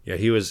 Yeah,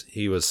 he was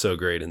so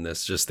great in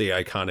this. Just the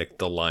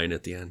line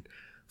at the end.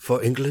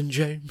 For England,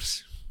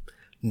 James?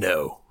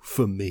 No,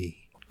 for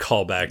me.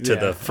 Call back to Yeah, on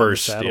the the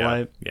first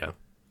satellite. Yeah.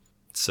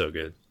 So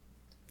good.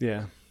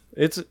 Yeah.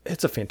 It's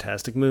a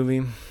fantastic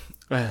movie.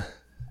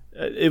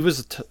 It was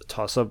a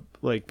toss up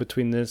like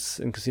between this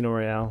and Casino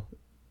Royale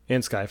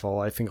and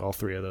Skyfall. I think all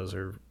three of those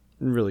are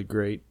really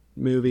great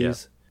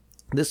movies.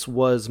 Yeah. This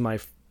was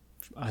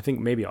I think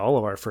maybe all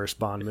of our first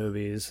Bond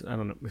movies. I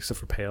don't know, except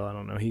for Pale. I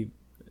don't know.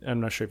 I'm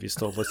not sure if he's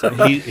still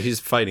listening. He's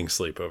fighting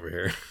sleep over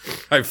here.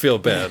 I feel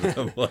bad.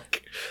 I'm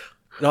like,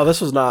 No, this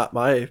was not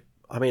my.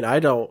 I mean, I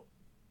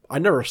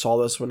never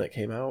saw this when it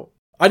came out.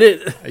 I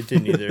didn't. I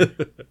didn't either.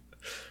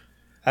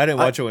 I didn't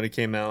watch it when it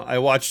came out. I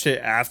watched it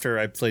after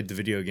I played the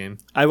video game.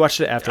 I watched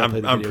it after I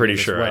played the video I'm pretty game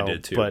as sure well, I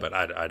did too, but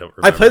I don't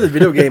remember. I played the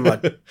video game a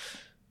bunch.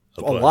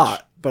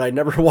 lot, but I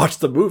never watched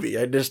the movie.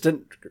 I just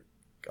didn't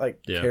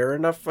Yeah. care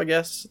enough, I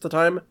guess, at the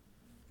time.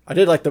 I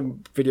did like the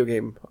video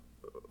game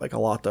like a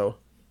lot, though.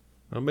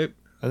 Well, maybe,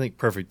 I think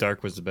Perfect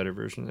Dark was the better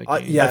version of that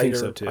game. Yeah, I think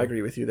so, too. I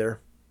agree with you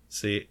there.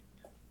 see,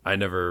 I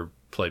never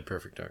played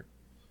Perfect Dark.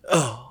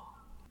 Oh,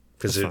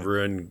 Because it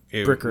ruined...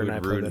 Bricker and would I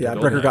played ruin it. yeah,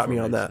 GoldenEye Bricker got for me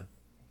on that.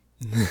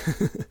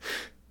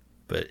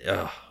 But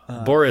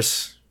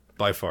Boris,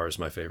 by far, is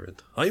my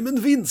favorite. I'm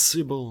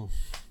invincible.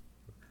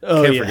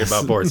 Oh, Can't yes. forget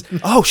about Boris.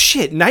 Oh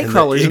shit,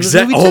 Nightcrawler's in this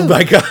movie Oh too.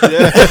 my God.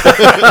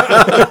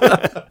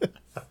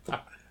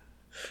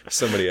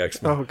 So many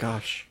X-Men. Oh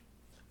gosh.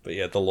 But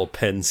yeah, the little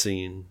pen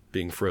scene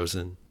being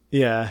frozen.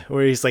 Yeah,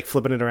 where he's like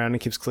flipping it around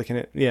and keeps clicking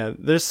it. Yeah,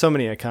 there's so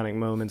many iconic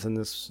moments in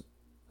this.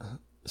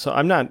 So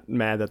I'm not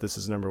mad that this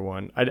is number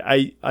one.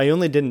 I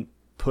only didn't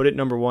put it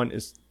number one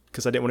is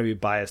because I didn't want to be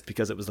biased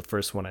because it was the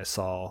first one I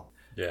saw.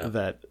 Yeah.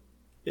 That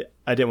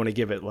I didn't want to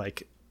give it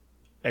like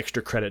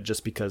extra credit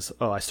just because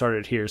I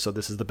started here, so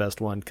this is the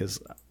best one.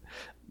 Because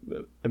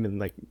I mean,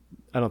 like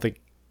I don't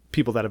think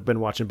people that have been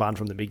watching Bond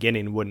from the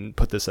beginning wouldn't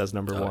put this as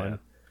number one. Yeah.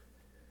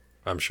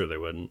 I'm sure they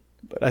wouldn't.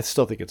 But I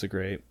still think it's a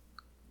great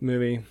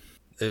movie.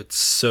 It's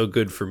so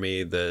good for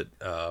me that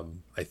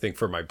I think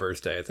for my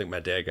birthday, I think my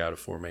dad got it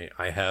for me.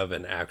 I have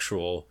an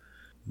actual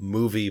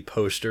movie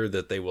poster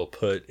that they will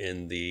put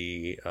in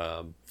the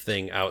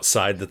thing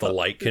outside that the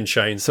light can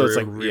shine So through. it's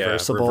like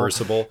reversible? Yeah,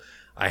 reversible.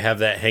 I have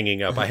that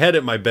hanging up. I had it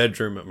in my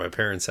bedroom at my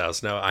parents'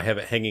 house. Now I have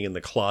it hanging in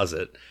the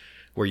closet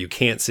where you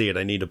can't see it.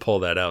 I need to pull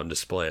that out and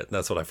display it.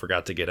 That's what I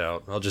forgot to get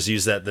out. I'll just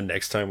use that the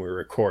next time we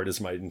record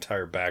as my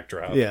entire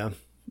backdrop. Yeah.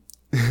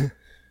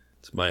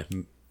 It's my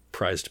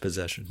prized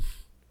possession.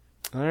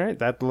 All right,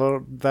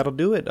 that'll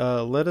do it.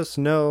 Let us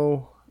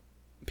know,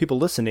 people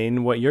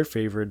listening, what your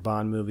favorite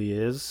Bond movie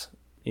is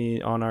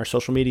on our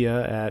social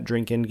media at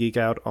Drink and Geek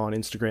Out on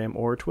Instagram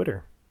or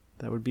Twitter.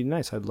 That would be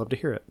nice. I'd love to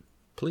hear it.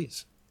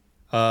 Please.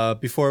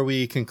 Before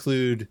we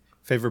conclude,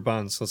 favorite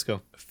Bonds. Let's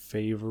go.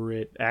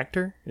 Favorite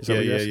actor? Is that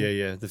Yeah, what you're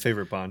yeah, asking? The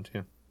favorite Bond.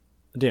 Yeah,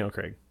 Daniel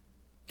Craig.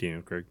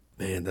 Daniel Craig.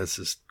 Man, this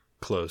is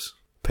close.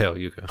 Pale,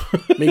 you go.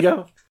 Me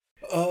go.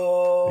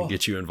 Oh,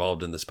 Get you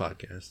involved in this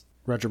podcast.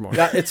 Roger Moore.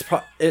 yeah, it's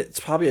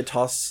probably a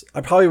toss. I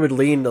probably would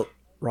lean to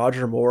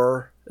Roger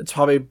Moore. It's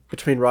probably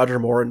between Roger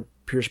Moore and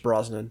Pierce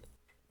Brosnan,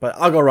 but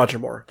I'll go Roger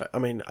Moore. I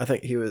mean, I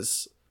think he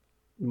was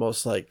the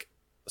most like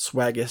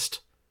swaggest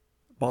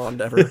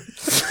Bond ever.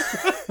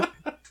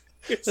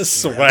 The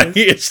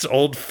swaggiest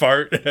old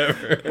fart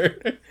ever.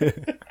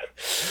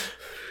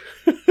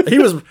 He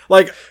was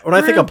like, when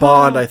I think of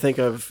Bond, I think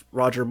of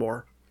Roger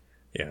Moore,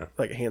 Yeah.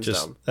 like hands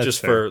Just down. That's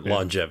just fair, for yeah.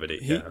 longevity.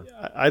 Yeah.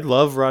 I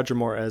love Roger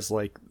Moore as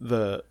like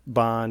the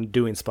Bond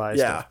doing spy Yeah.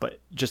 stuff, but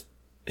just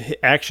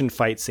action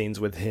fight scenes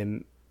with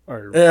him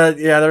are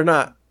Yeah, they're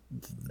not.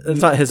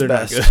 It's not his they're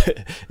not best.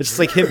 good. It's just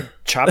like him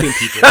chopping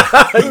people.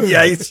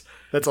 Yeah,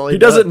 That's all he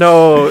does. doesn't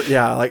know.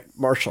 Yeah, like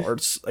martial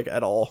arts like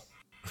at all.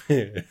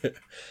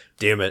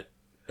 Damn it.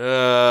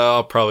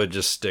 I'll probably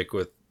just stick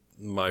with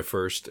my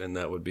first, and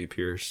that would be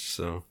Pierce.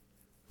 So,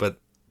 but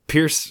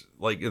Pierce,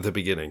 like at the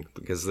beginning,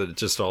 because it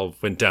just all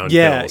went downhill.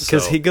 Yeah,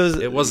 'cause so he goes-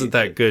 It wasn't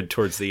that good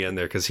towards the end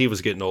there, because he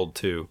was getting old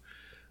too.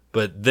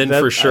 But then That-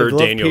 for I sure, love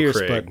Daniel Pierce,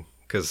 Craig,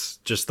 because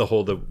just the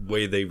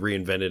way they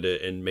reinvented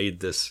it and made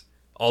this,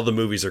 all the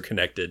movies are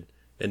connected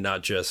and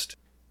not just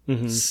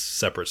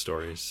separate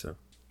stories. So.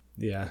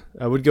 Yeah,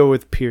 I would go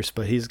with Pierce,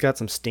 but he's got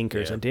some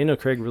stinkers, Yeah. and Daniel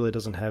Craig really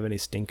doesn't have any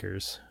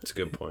stinkers. That's a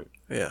good point.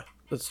 Yeah,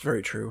 that's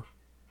very true.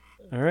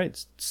 All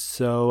right,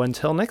 so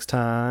until next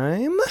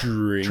time,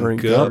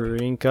 Drink up.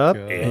 drink up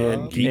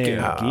and geek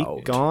out.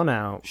 geek on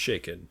out.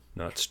 Shaken,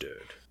 not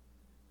stirred.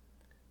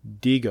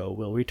 Digo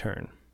will return.